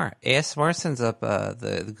 ASMR. ASMR sends up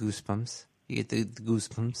the goosebumps. You get the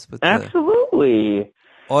goosebumps. With Absolutely.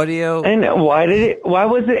 Audio. And why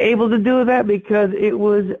was it able to do that? Because it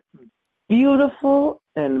was beautiful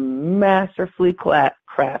and masterfully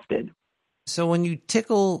crafted. So when you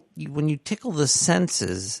tickle the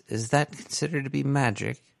senses, is that considered to be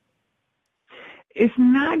magic? It's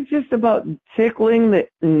not just about tickling the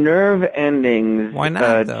nerve endings. Why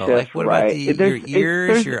not, though? Just what right. about your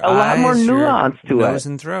ears, there's your a lot more eyes, nuance your to nose it.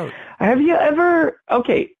 and throat? Have you ever?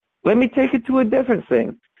 Okay, let me take it to a different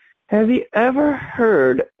thing. Have you ever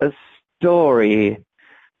heard a story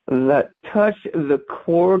that touched the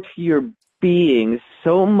core to your being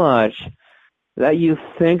so much that you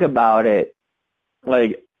think about it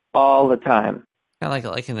like all the time? Kind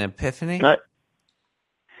of like an epiphany.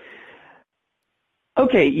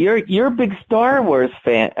 Okay, you're a big Star Wars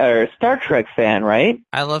fan or Star Trek fan, right?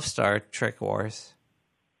 I love Star Trek Wars.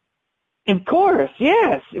 Of course,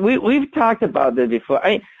 yes. We've talked about this before.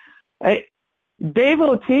 Dave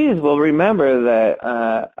Ortiz will remember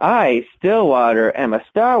that I, Stillwater, am a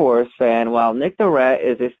Star Wars fan, while Nick the Rat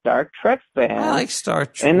is a Star Trek fan. I like Star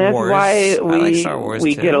Trek and that's Wars. why I like Star Wars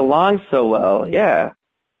we too. get along so well. Yeah.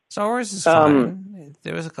 Star Wars is fine.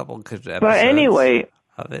 There was a couple good episodes. But anyway,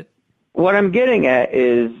 of it. What I'm getting at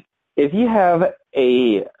is, if you have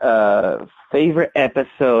a favorite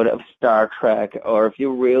episode of Star Trek, or if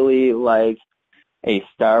you really like a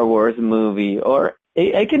Star Wars movie, or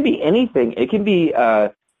it can be anything. It can be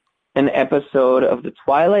an episode of The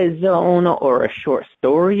Twilight Zone, or a short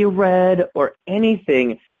story you read, or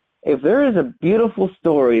anything. If there is a beautiful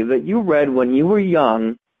story that you read when you were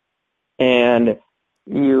young, and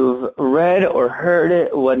you've read or heard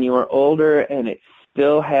it when you were older, and it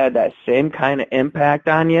still had that same kind of impact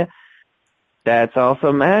on you, that's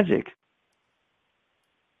also magic.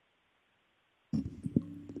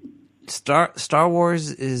 Star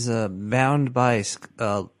Wars is bound by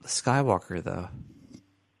Skywalker, though.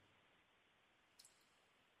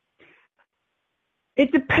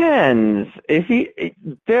 It depends.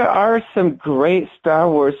 There are some great Star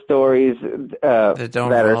Wars stories that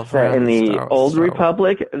are set in the Old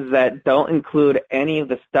Republic that don't include any of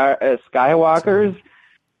the Skywalkers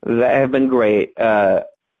that have been great.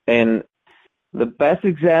 And the best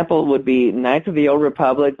example would be Knights of the Old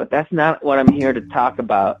Republic, but that's not what I'm here to talk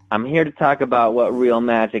about. I'm here to talk about what real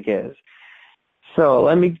magic is. So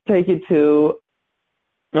let me take you to,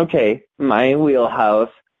 my wheelhouse,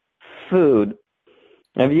 food.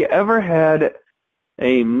 Have you ever had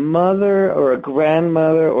a mother or a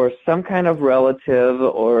grandmother or some kind of relative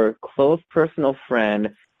or close personal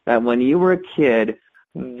friend that when you were a kid,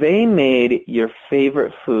 they made your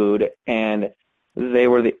favorite food and they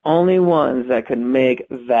were the only ones that could make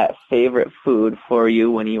that favorite food for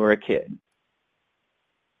you when you were a kid?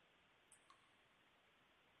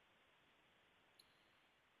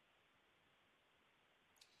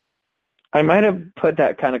 I might have put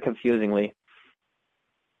that kind of confusingly.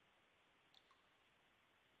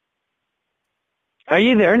 Are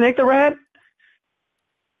you there, Nick the Rat?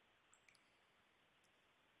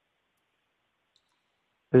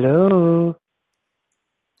 Hello?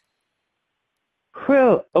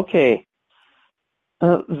 Well, okay.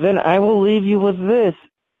 Then I will leave you with this.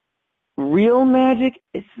 Real magic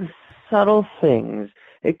is the subtle things.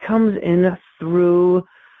 It comes in through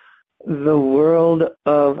the world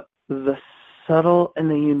of the subtle and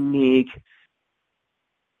the unique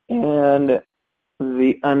and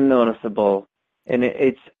the unnoticeable. And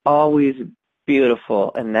it's always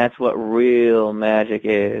beautiful, and that's what real magic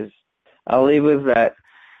is. I'll leave with that.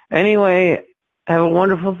 Anyway, have a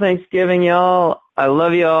wonderful Thanksgiving, y'all. I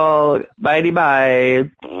love y'all. Bye-bye.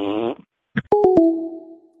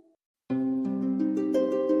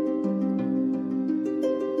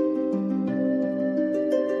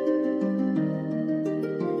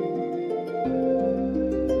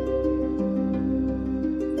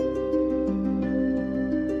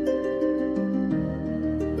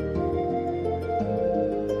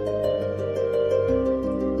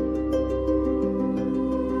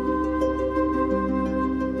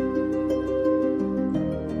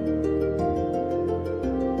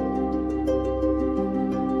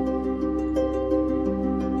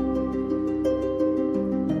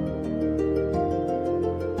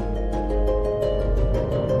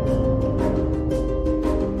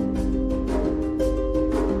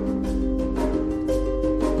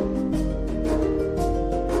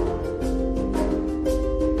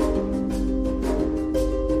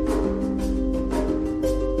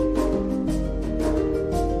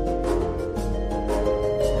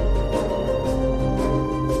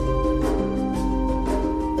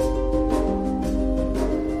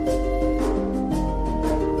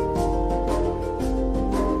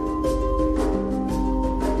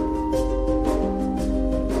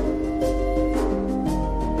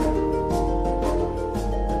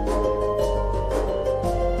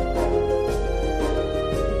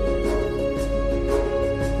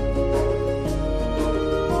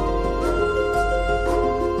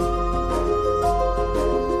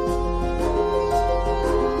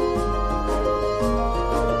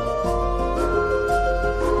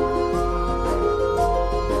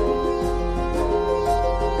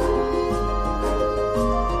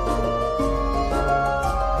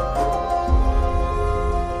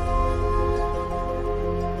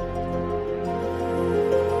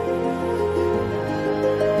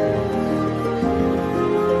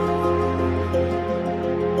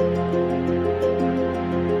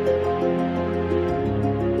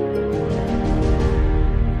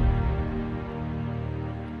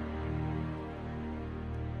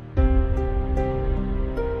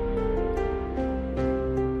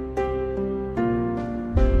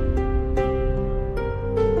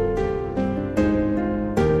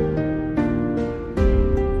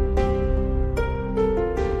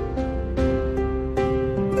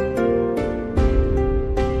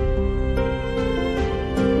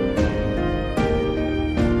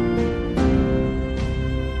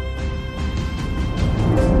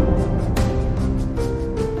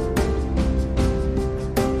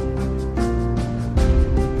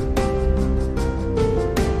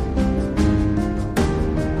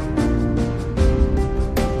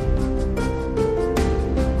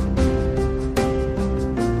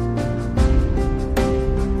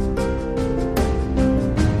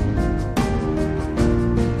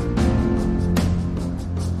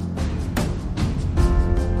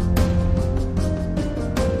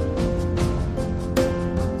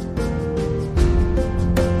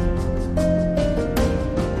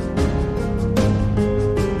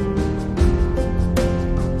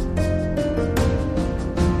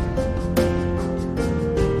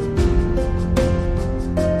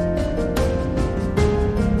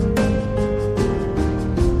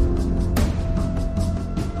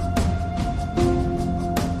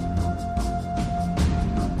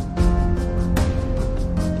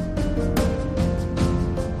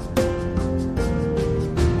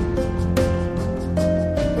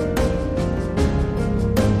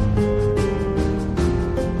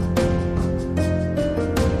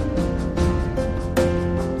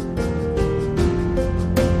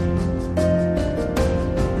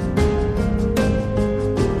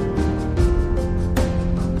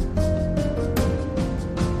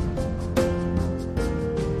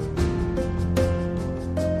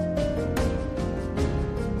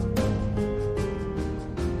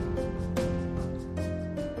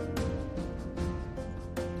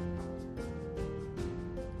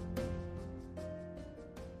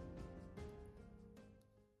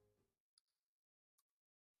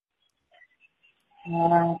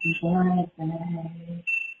 Happy birthday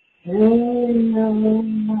to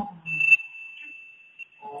you.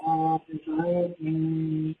 Happy birthday to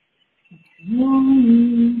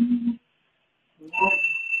you.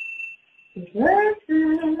 Blessed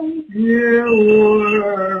dear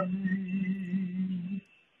Lord.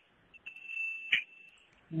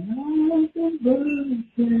 Happy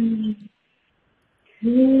birthday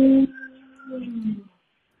to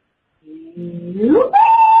you.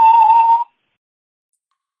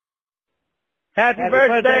 Happy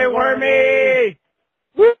birthday, Wormy!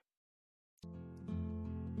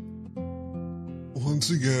 Once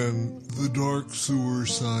again, the Dark Sewer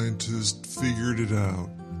scientist figured it out.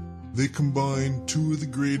 They combined two of the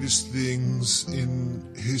greatest things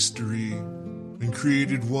in history and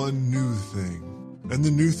created one new thing. And the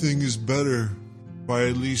new thing is better by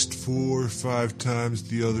at least 4 or 5 times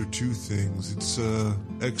the other two things. It's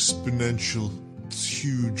exponential. It's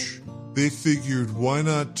huge. They figured, why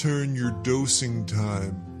not turn your dosing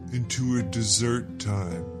time into a dessert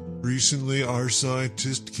time? Recently, our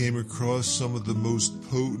scientist came across some of the most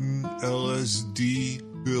potent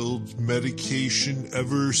LSD-filled medication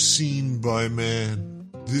ever seen by man.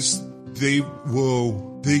 They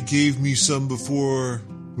gave me some before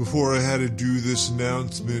I had to do this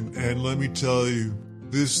announcement, and let me tell you,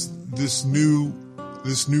 this new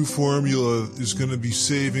formula is going to be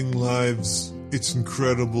saving lives. It's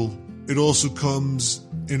incredible. It also comes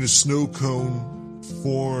in a snow cone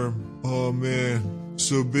form. Oh man.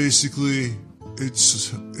 So basically,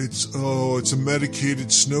 it's a medicated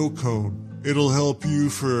snow cone. It'll help you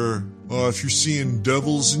for, if you're seeing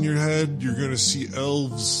devils in your head, you're gonna see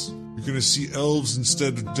elves. You're gonna see elves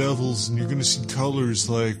instead of devils, and you're gonna see colors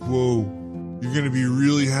like, whoa. You're gonna be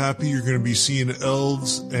really happy, you're gonna be seeing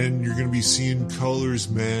elves, and you're gonna be seeing colors,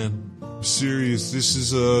 man. I'm serious, this is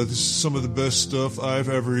some of the best stuff I've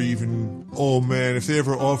ever even, oh man, if they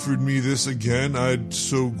ever offered me this again, I'd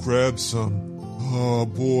so grab some. Oh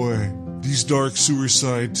boy, these Dark Sewer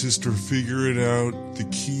scientists are figuring out the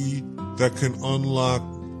key that can unlock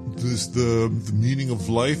the meaning of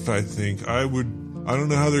life, I think. I don't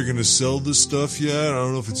know how they're gonna sell this stuff yet. I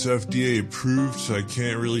don't know if it's FDA approved, so I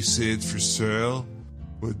can't really say it's for sale.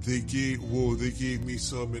 But they gave me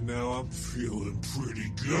some, and now I'm feeling pretty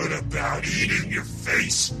good about eating your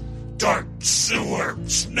face. Dark Sewer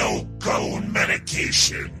snow cone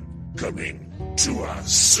medication coming to a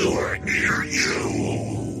sewer near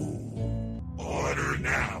you. Order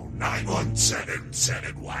now,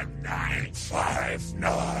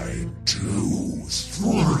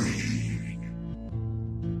 917-719-5923.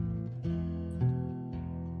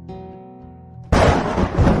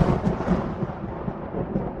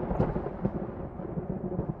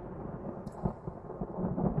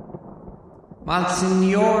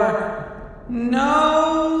 Monsignor,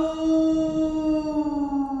 no!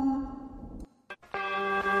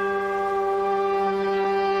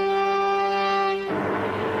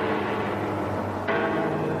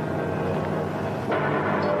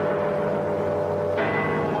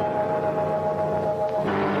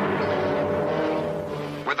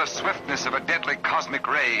 With the swiftness of a deadly cosmic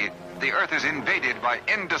ray, the Earth is invaded by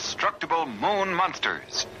indestructible moon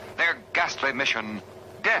monsters. Their ghastly mission,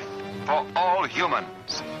 death for all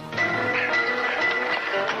humans.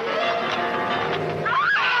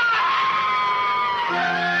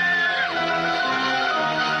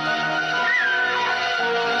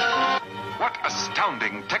 What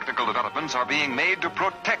astounding technical developments are being made to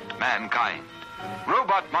protect mankind?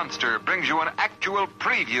 Robot Monster brings you an actual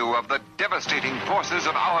preview of the devastating forces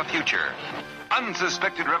of our future.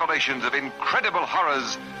 Unsuspected revelations of incredible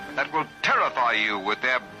horrors that will terrify you with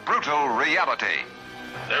their brutal reality.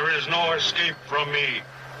 There is no escape from me.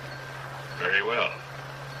 Very well.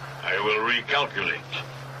 I will recalculate.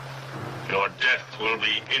 Your death will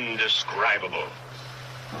be indescribable.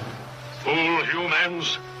 Fool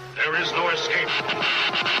humans, there is no escape.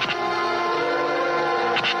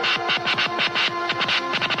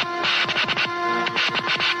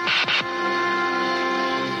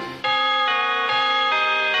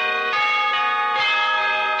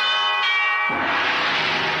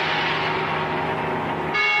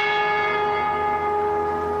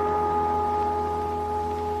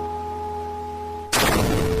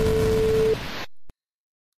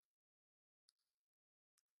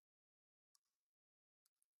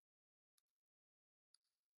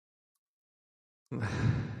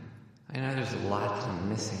 I know there's a lot that I'm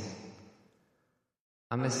missing.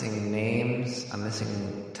 I'm missing names, I'm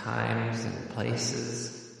missing times and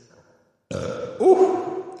places.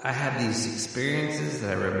 I have these experiences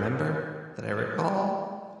that I remember, that I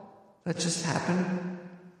recall, that just happened.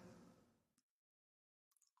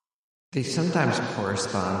 They sometimes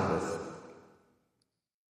correspond with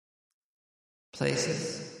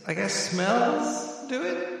places. I guess smells do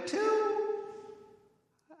it too.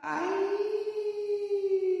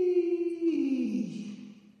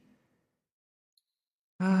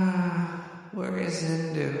 Glorious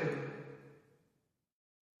Hindu.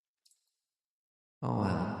 Oh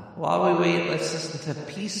well. While we wait, let's listen to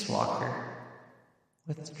Peace Walker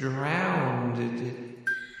with Drowned.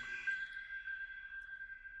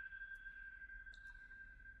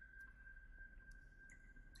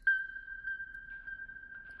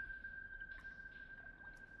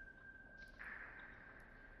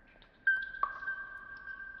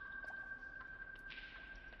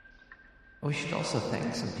 We should also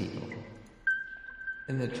thank some people.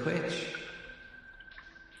 In the Twitch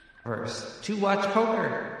verse, To Watch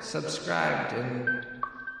Poker subscribed,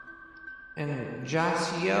 and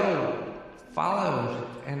Josio followed,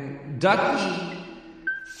 and Ducky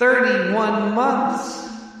 31 months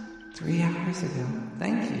 3 hours ago.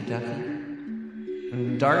 Thank you, Ducky.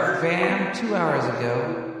 And Dark Van 2 hours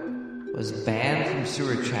ago was banned from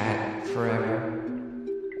sewer chat forever,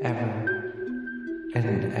 ever,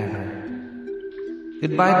 and ever.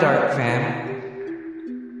 Goodbye, Dark Fam.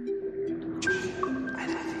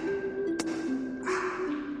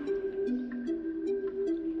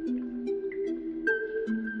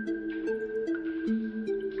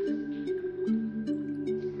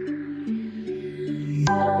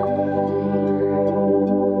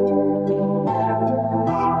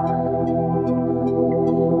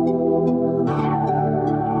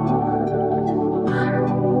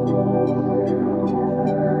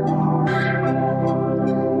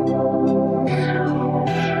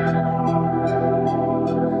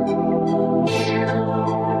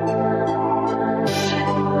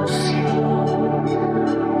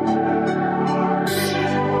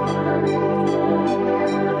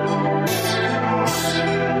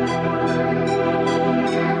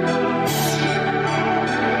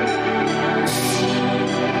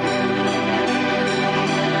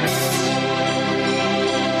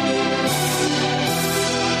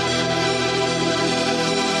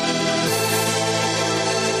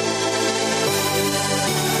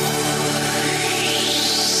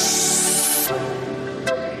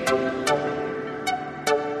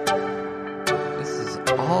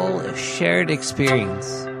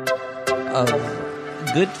 Experience of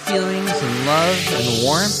good feelings and love and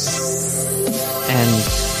warmth, and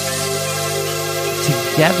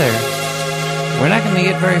together we're not going to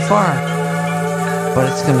get very far,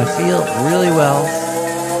 but it's going to feel really well.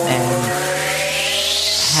 And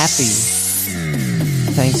happy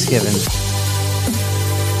Thanksgiving.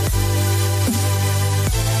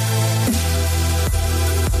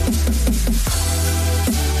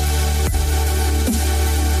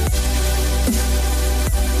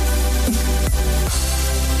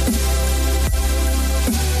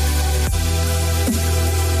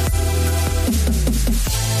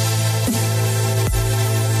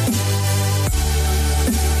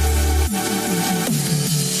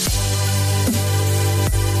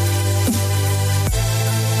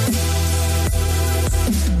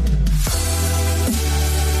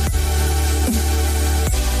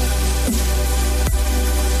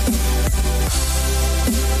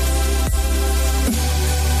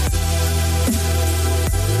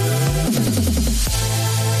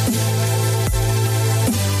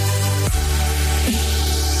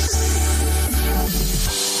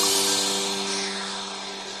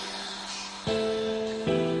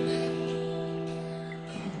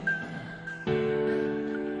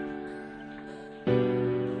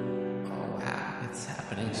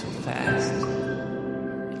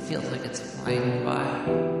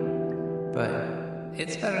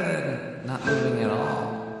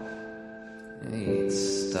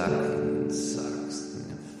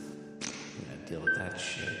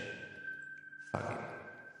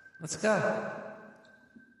 Let's go.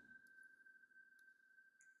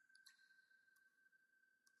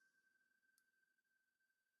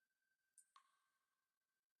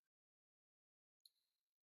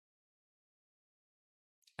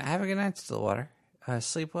 Have a good night, Stillwater.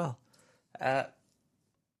 Sleep well. I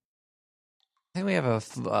think we have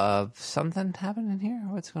a something happening here.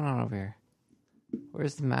 What's going on over here?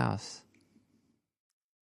 Where's the mouse?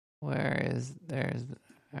 There's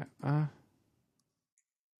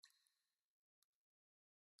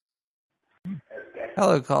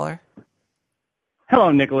Hello, caller.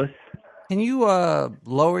 Hello, Nicholas. Can you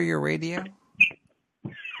lower your radio?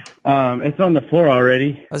 It's on the floor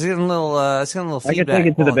already. I was getting a little feedback. I can take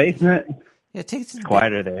it to the basement. Yeah, take it to the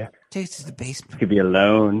quieter there. Take it to the basement. You could be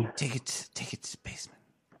alone. Take it to the basement.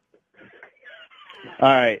 All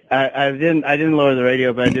right. I didn't lower the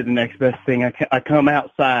radio, but I did the next best thing. I come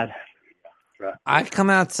outside. I come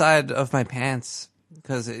outside of my pants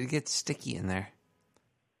because it gets sticky in there.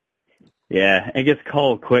 Yeah, it gets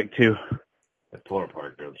cold quick too. The floor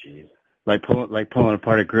part, grilled cheese. like pulling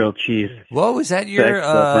apart a grilled cheese. Whoa, is that your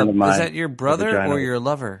Ex-girlfriend of mine is that your brother vagina. or your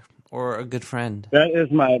lover or a good friend? That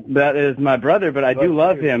is my brother, but I do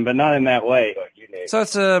love him, but not in that way. So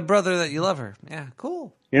it's a brother that you love her. Yeah,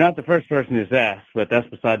 cool. You're not the first person who's asked, but that's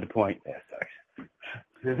beside the point.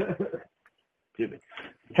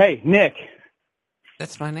 Hey, Nick.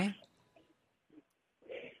 That's my name.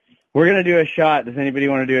 We're going to do a shot. Does anybody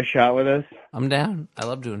want to do a shot with us? I'm down. I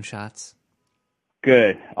love doing shots.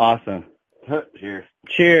 Good. Awesome. Cheers.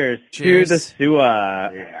 Cheers. Cheers. To the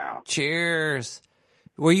sewer. Cheers.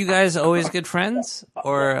 Were you guys always good friends,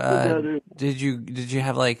 or did you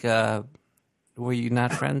have like were you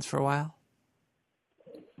not friends for a while?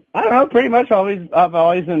 I don't know. Pretty much I've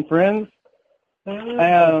always been friends.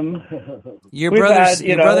 Your we've brother had,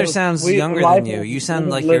 your know, brother sounds we- younger life- than you. You sound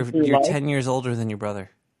we've like lived you're through life. 10 years older than your brother.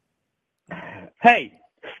 Hey,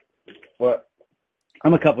 What?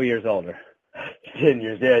 I'm a couple years older. 10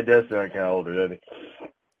 years. Yeah, it does sound kind of older, doesn't it?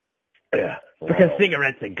 Yeah. Because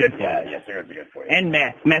cigarettes are good for you. Yeah, cigarettes are good for you. And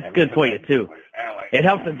meth. Meth's good for you, too. It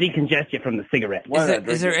helps to decongest you from the cigarette.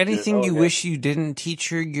 Is there anything you wish you didn't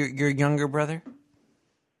teach your younger brother?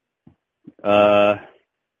 I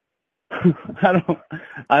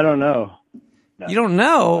don't know. You don't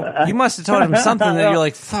know? You must have told him something that you're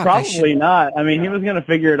like, fuck. Probably not. I mean, he was going to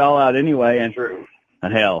figure it all out anyway. And True.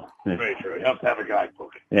 hell. Very true. It helps to have a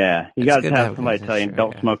guidebook. Yeah. You It's got good to to have have somebody guys, tell you, sure,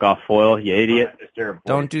 don't yeah. smoke off foil, you idiot. It's terrible.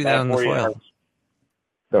 Don't do that on the foil.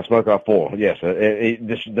 Don't smoke off foil. Yes. It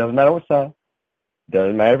doesn't matter what size.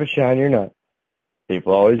 Doesn't matter if it's shiny or not.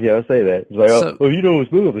 People always say that. It's like, So- you don't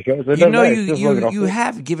smoke off the shiny. You know, you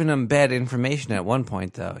have given him bad information at one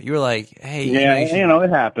point, though. You were like, hey, Yeah, you should- you know,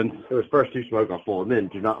 it happens. It was first you smoke off foil, and then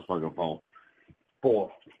do not smoke off foil.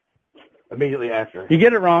 Foil. Immediately after. You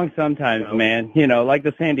get it wrong sometimes, man. You know, like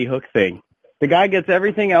the Sandy Hook thing. The guy gets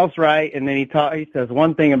everything else right, and then he says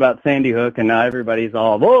one thing about Sandy Hook, and now everybody's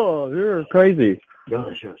all, "Whoa, you're crazy."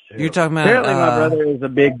 You're talking about Apparently, my brother is a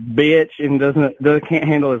big bitch and can't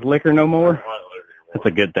handle his liquor no more. That's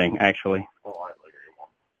a good thing, actually.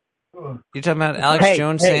 you're talking about Alex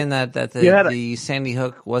Jones saying that You had the Sandy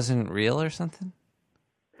Hook wasn't real or something?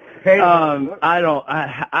 I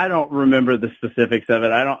don't remember the specifics of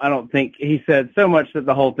it. I don't think he said so much that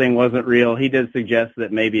the whole thing wasn't real. He did suggest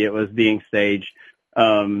that maybe it was being staged. So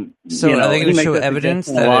are they going to show evidence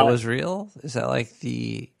that it it was real? Is that like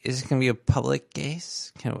is it going to be a public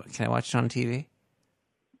case? Can I watch it on TV?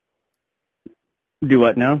 Do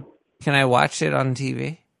what now? Can I watch it on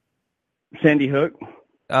TV? Sandy Hook?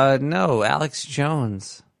 No, Alex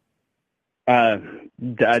Jones.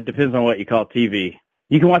 Depends on what you call TV.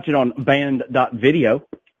 You can watch it on band.video.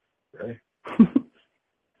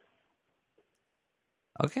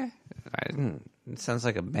 Okay. It sounds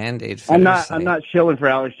like a Band-Aid. I'm not shilling for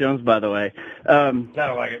Alex Jones, by the way. I don't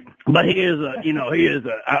like it. But he is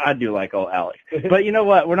I do like old Alex. But you know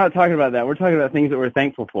what? We're not talking about that. We're talking about things that we're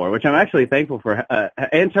thankful for, which I'm actually thankful for.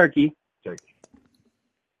 And turkey.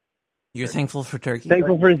 You're thankful for turkey?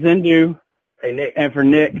 Thankful for Zindu. Hey, Nick. And for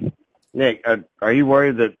Nick. Nick, are you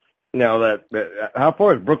worried that how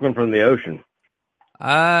far is Brooklyn from the ocean?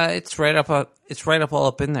 It's right up all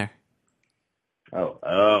up in there.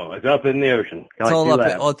 Oh, it's up in the ocean. It's all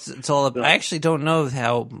up. It's all up. I actually don't know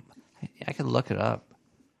how. I could look it up.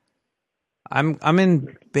 I'm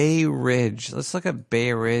in Bay Ridge. Let's look at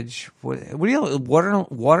Bay Ridge. What do you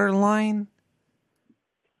water line?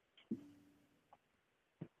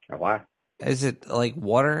 Why? Is it like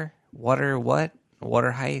water? Water what?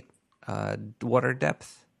 Water height? Water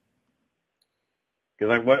depth?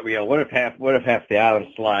 Because what if half the island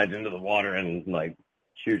slides into the water and like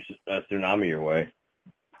shoots a tsunami your way?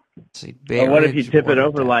 See, Or what if you tip it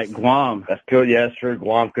over like Guam? That's good. Yeah, that's true.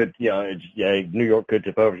 Guam could, New York could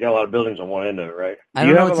tip over. You got a lot of buildings on one end of it, right? I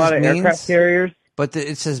don't know have what a lot this of means, aircraft carriers? But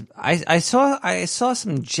it says I saw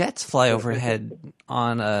some jets fly overhead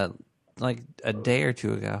on a day or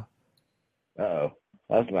two ago. Uh-oh.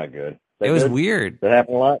 That's not good. It was weird. That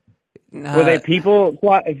happened a lot? Were they people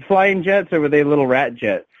flying jets, or were they little rat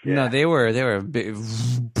jets? No, they were big.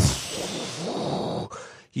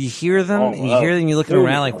 You hear them, and you hear them, you're looking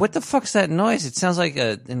around like, what the fuck's that noise? It sounds like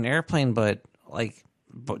an airplane, but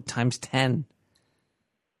times 10.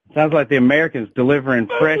 Sounds like the Americans delivering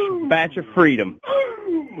fresh batch of freedom.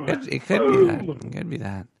 It could be that. It could be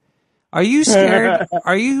that. Are you scared?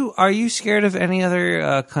 Are you scared of any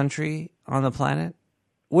other country on the planet?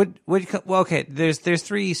 Well, okay. There's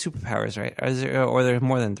 3 superpowers, right? Or there's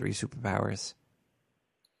more than 3 superpowers?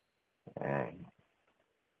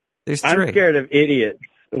 There's 3. I'm scared of idiots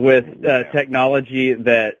with technology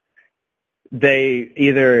that they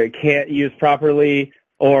either can't use properly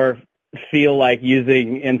or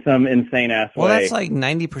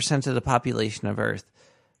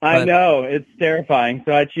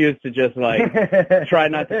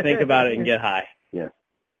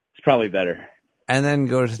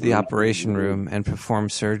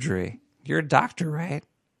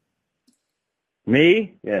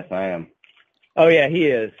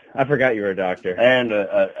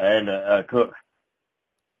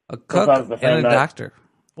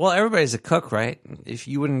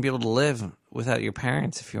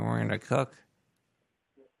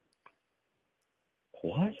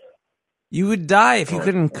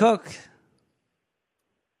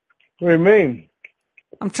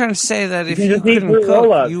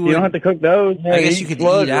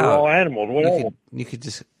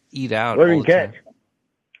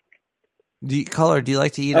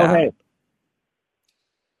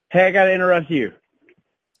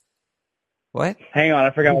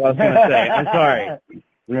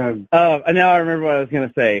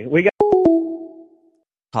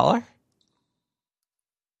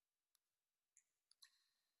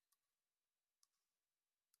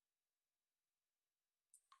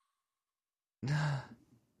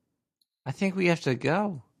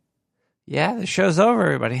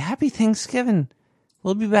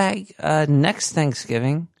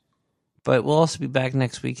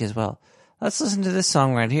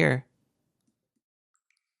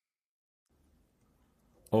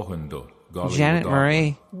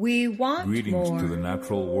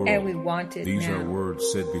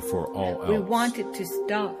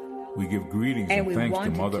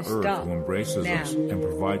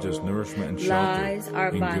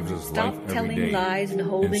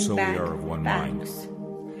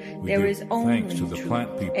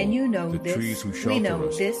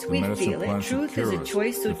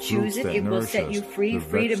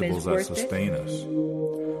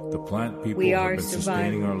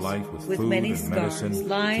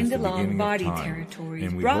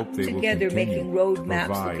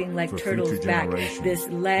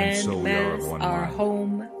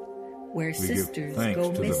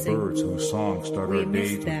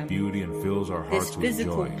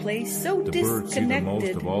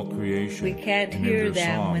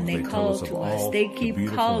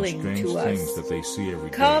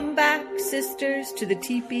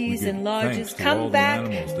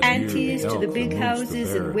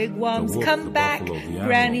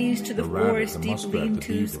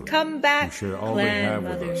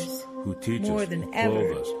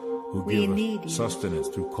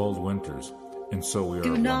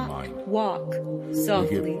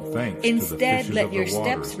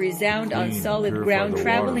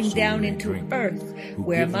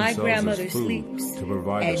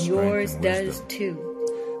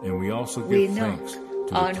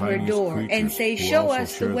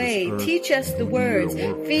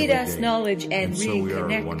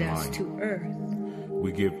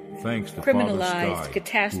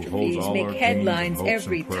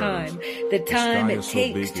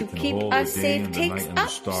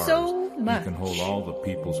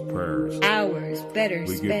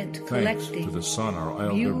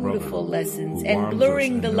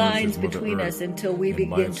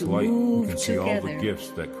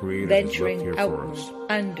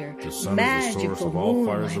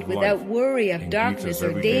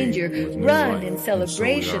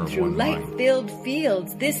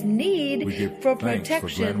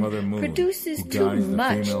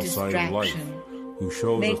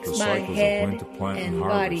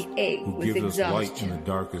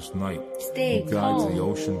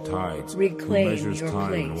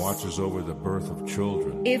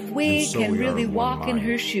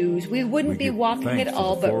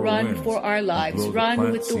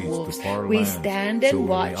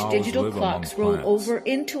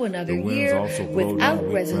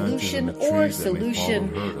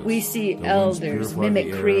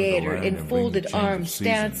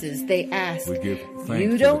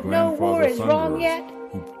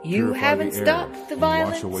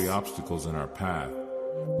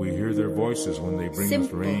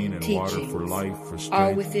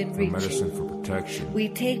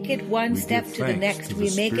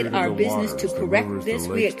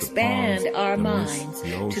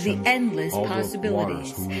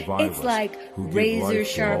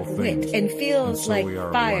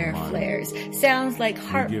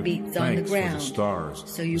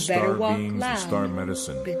star walk beams and star loud,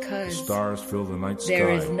 medicine. because The stars fill the night sky there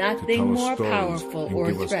is to nothing tell us more stories powerful and or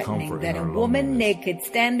give us threatening comfort than in a our woman loneliness. naked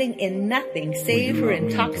standing in nothing save do her not mean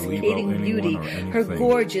to leave out intoxicating anyone beauty, or her anything.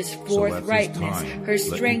 gorgeous So at this forthrightness, time, her let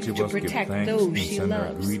strength each of to us give protect thanks those and she send our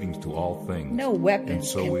loves. greetings to all things. No weapon And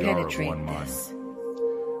so can we are of penetrate one mind. this.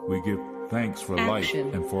 We give thanks for Action.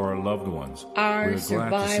 life and for our loved ones. Our we are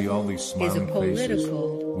glad to see all these survival is a smiling faces.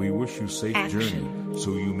 political We wish you safe action. journey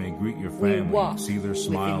so you may greet your We family, walk see their with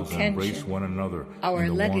smiles, and embrace intention. one another Our in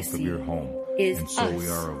the warmth of legacy your home. is And so we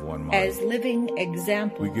us are of one mind. as living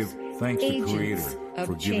examples. We give thanks to agents Creator of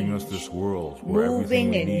for giving us change. this world where everything Moving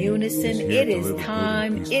we in need unison, is here it to is live a good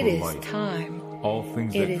time, and it peaceful is life. time. All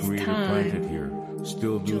things It that is Creator time planted here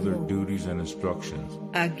still do to their move. duties and instructions.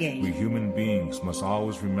 Again. We human beings must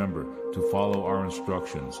always remember to follow our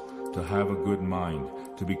instructions, to have a good mind,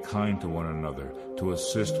 to be kind to one another, to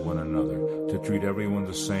assist one another, to treat everyone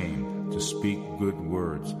the same, to speak good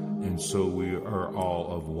words, and so we are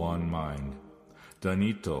all of one mind.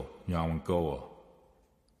 Danito Yawankoa.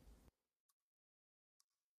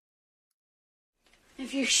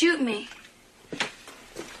 If you shoot me,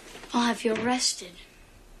 I'll have you arrested.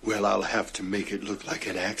 Well, I'll have to make it look like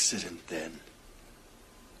an accident then.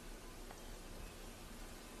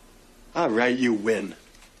 All right, you win.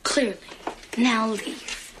 Clearly. Now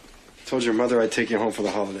leave. Told your mother I'd take you home for the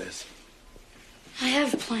holidays. I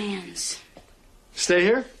have plans. Stay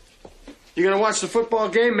here? You gonna watch the football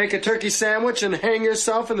game, make a turkey sandwich, and hang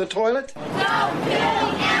yourself in the toilet? No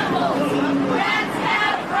killing animals!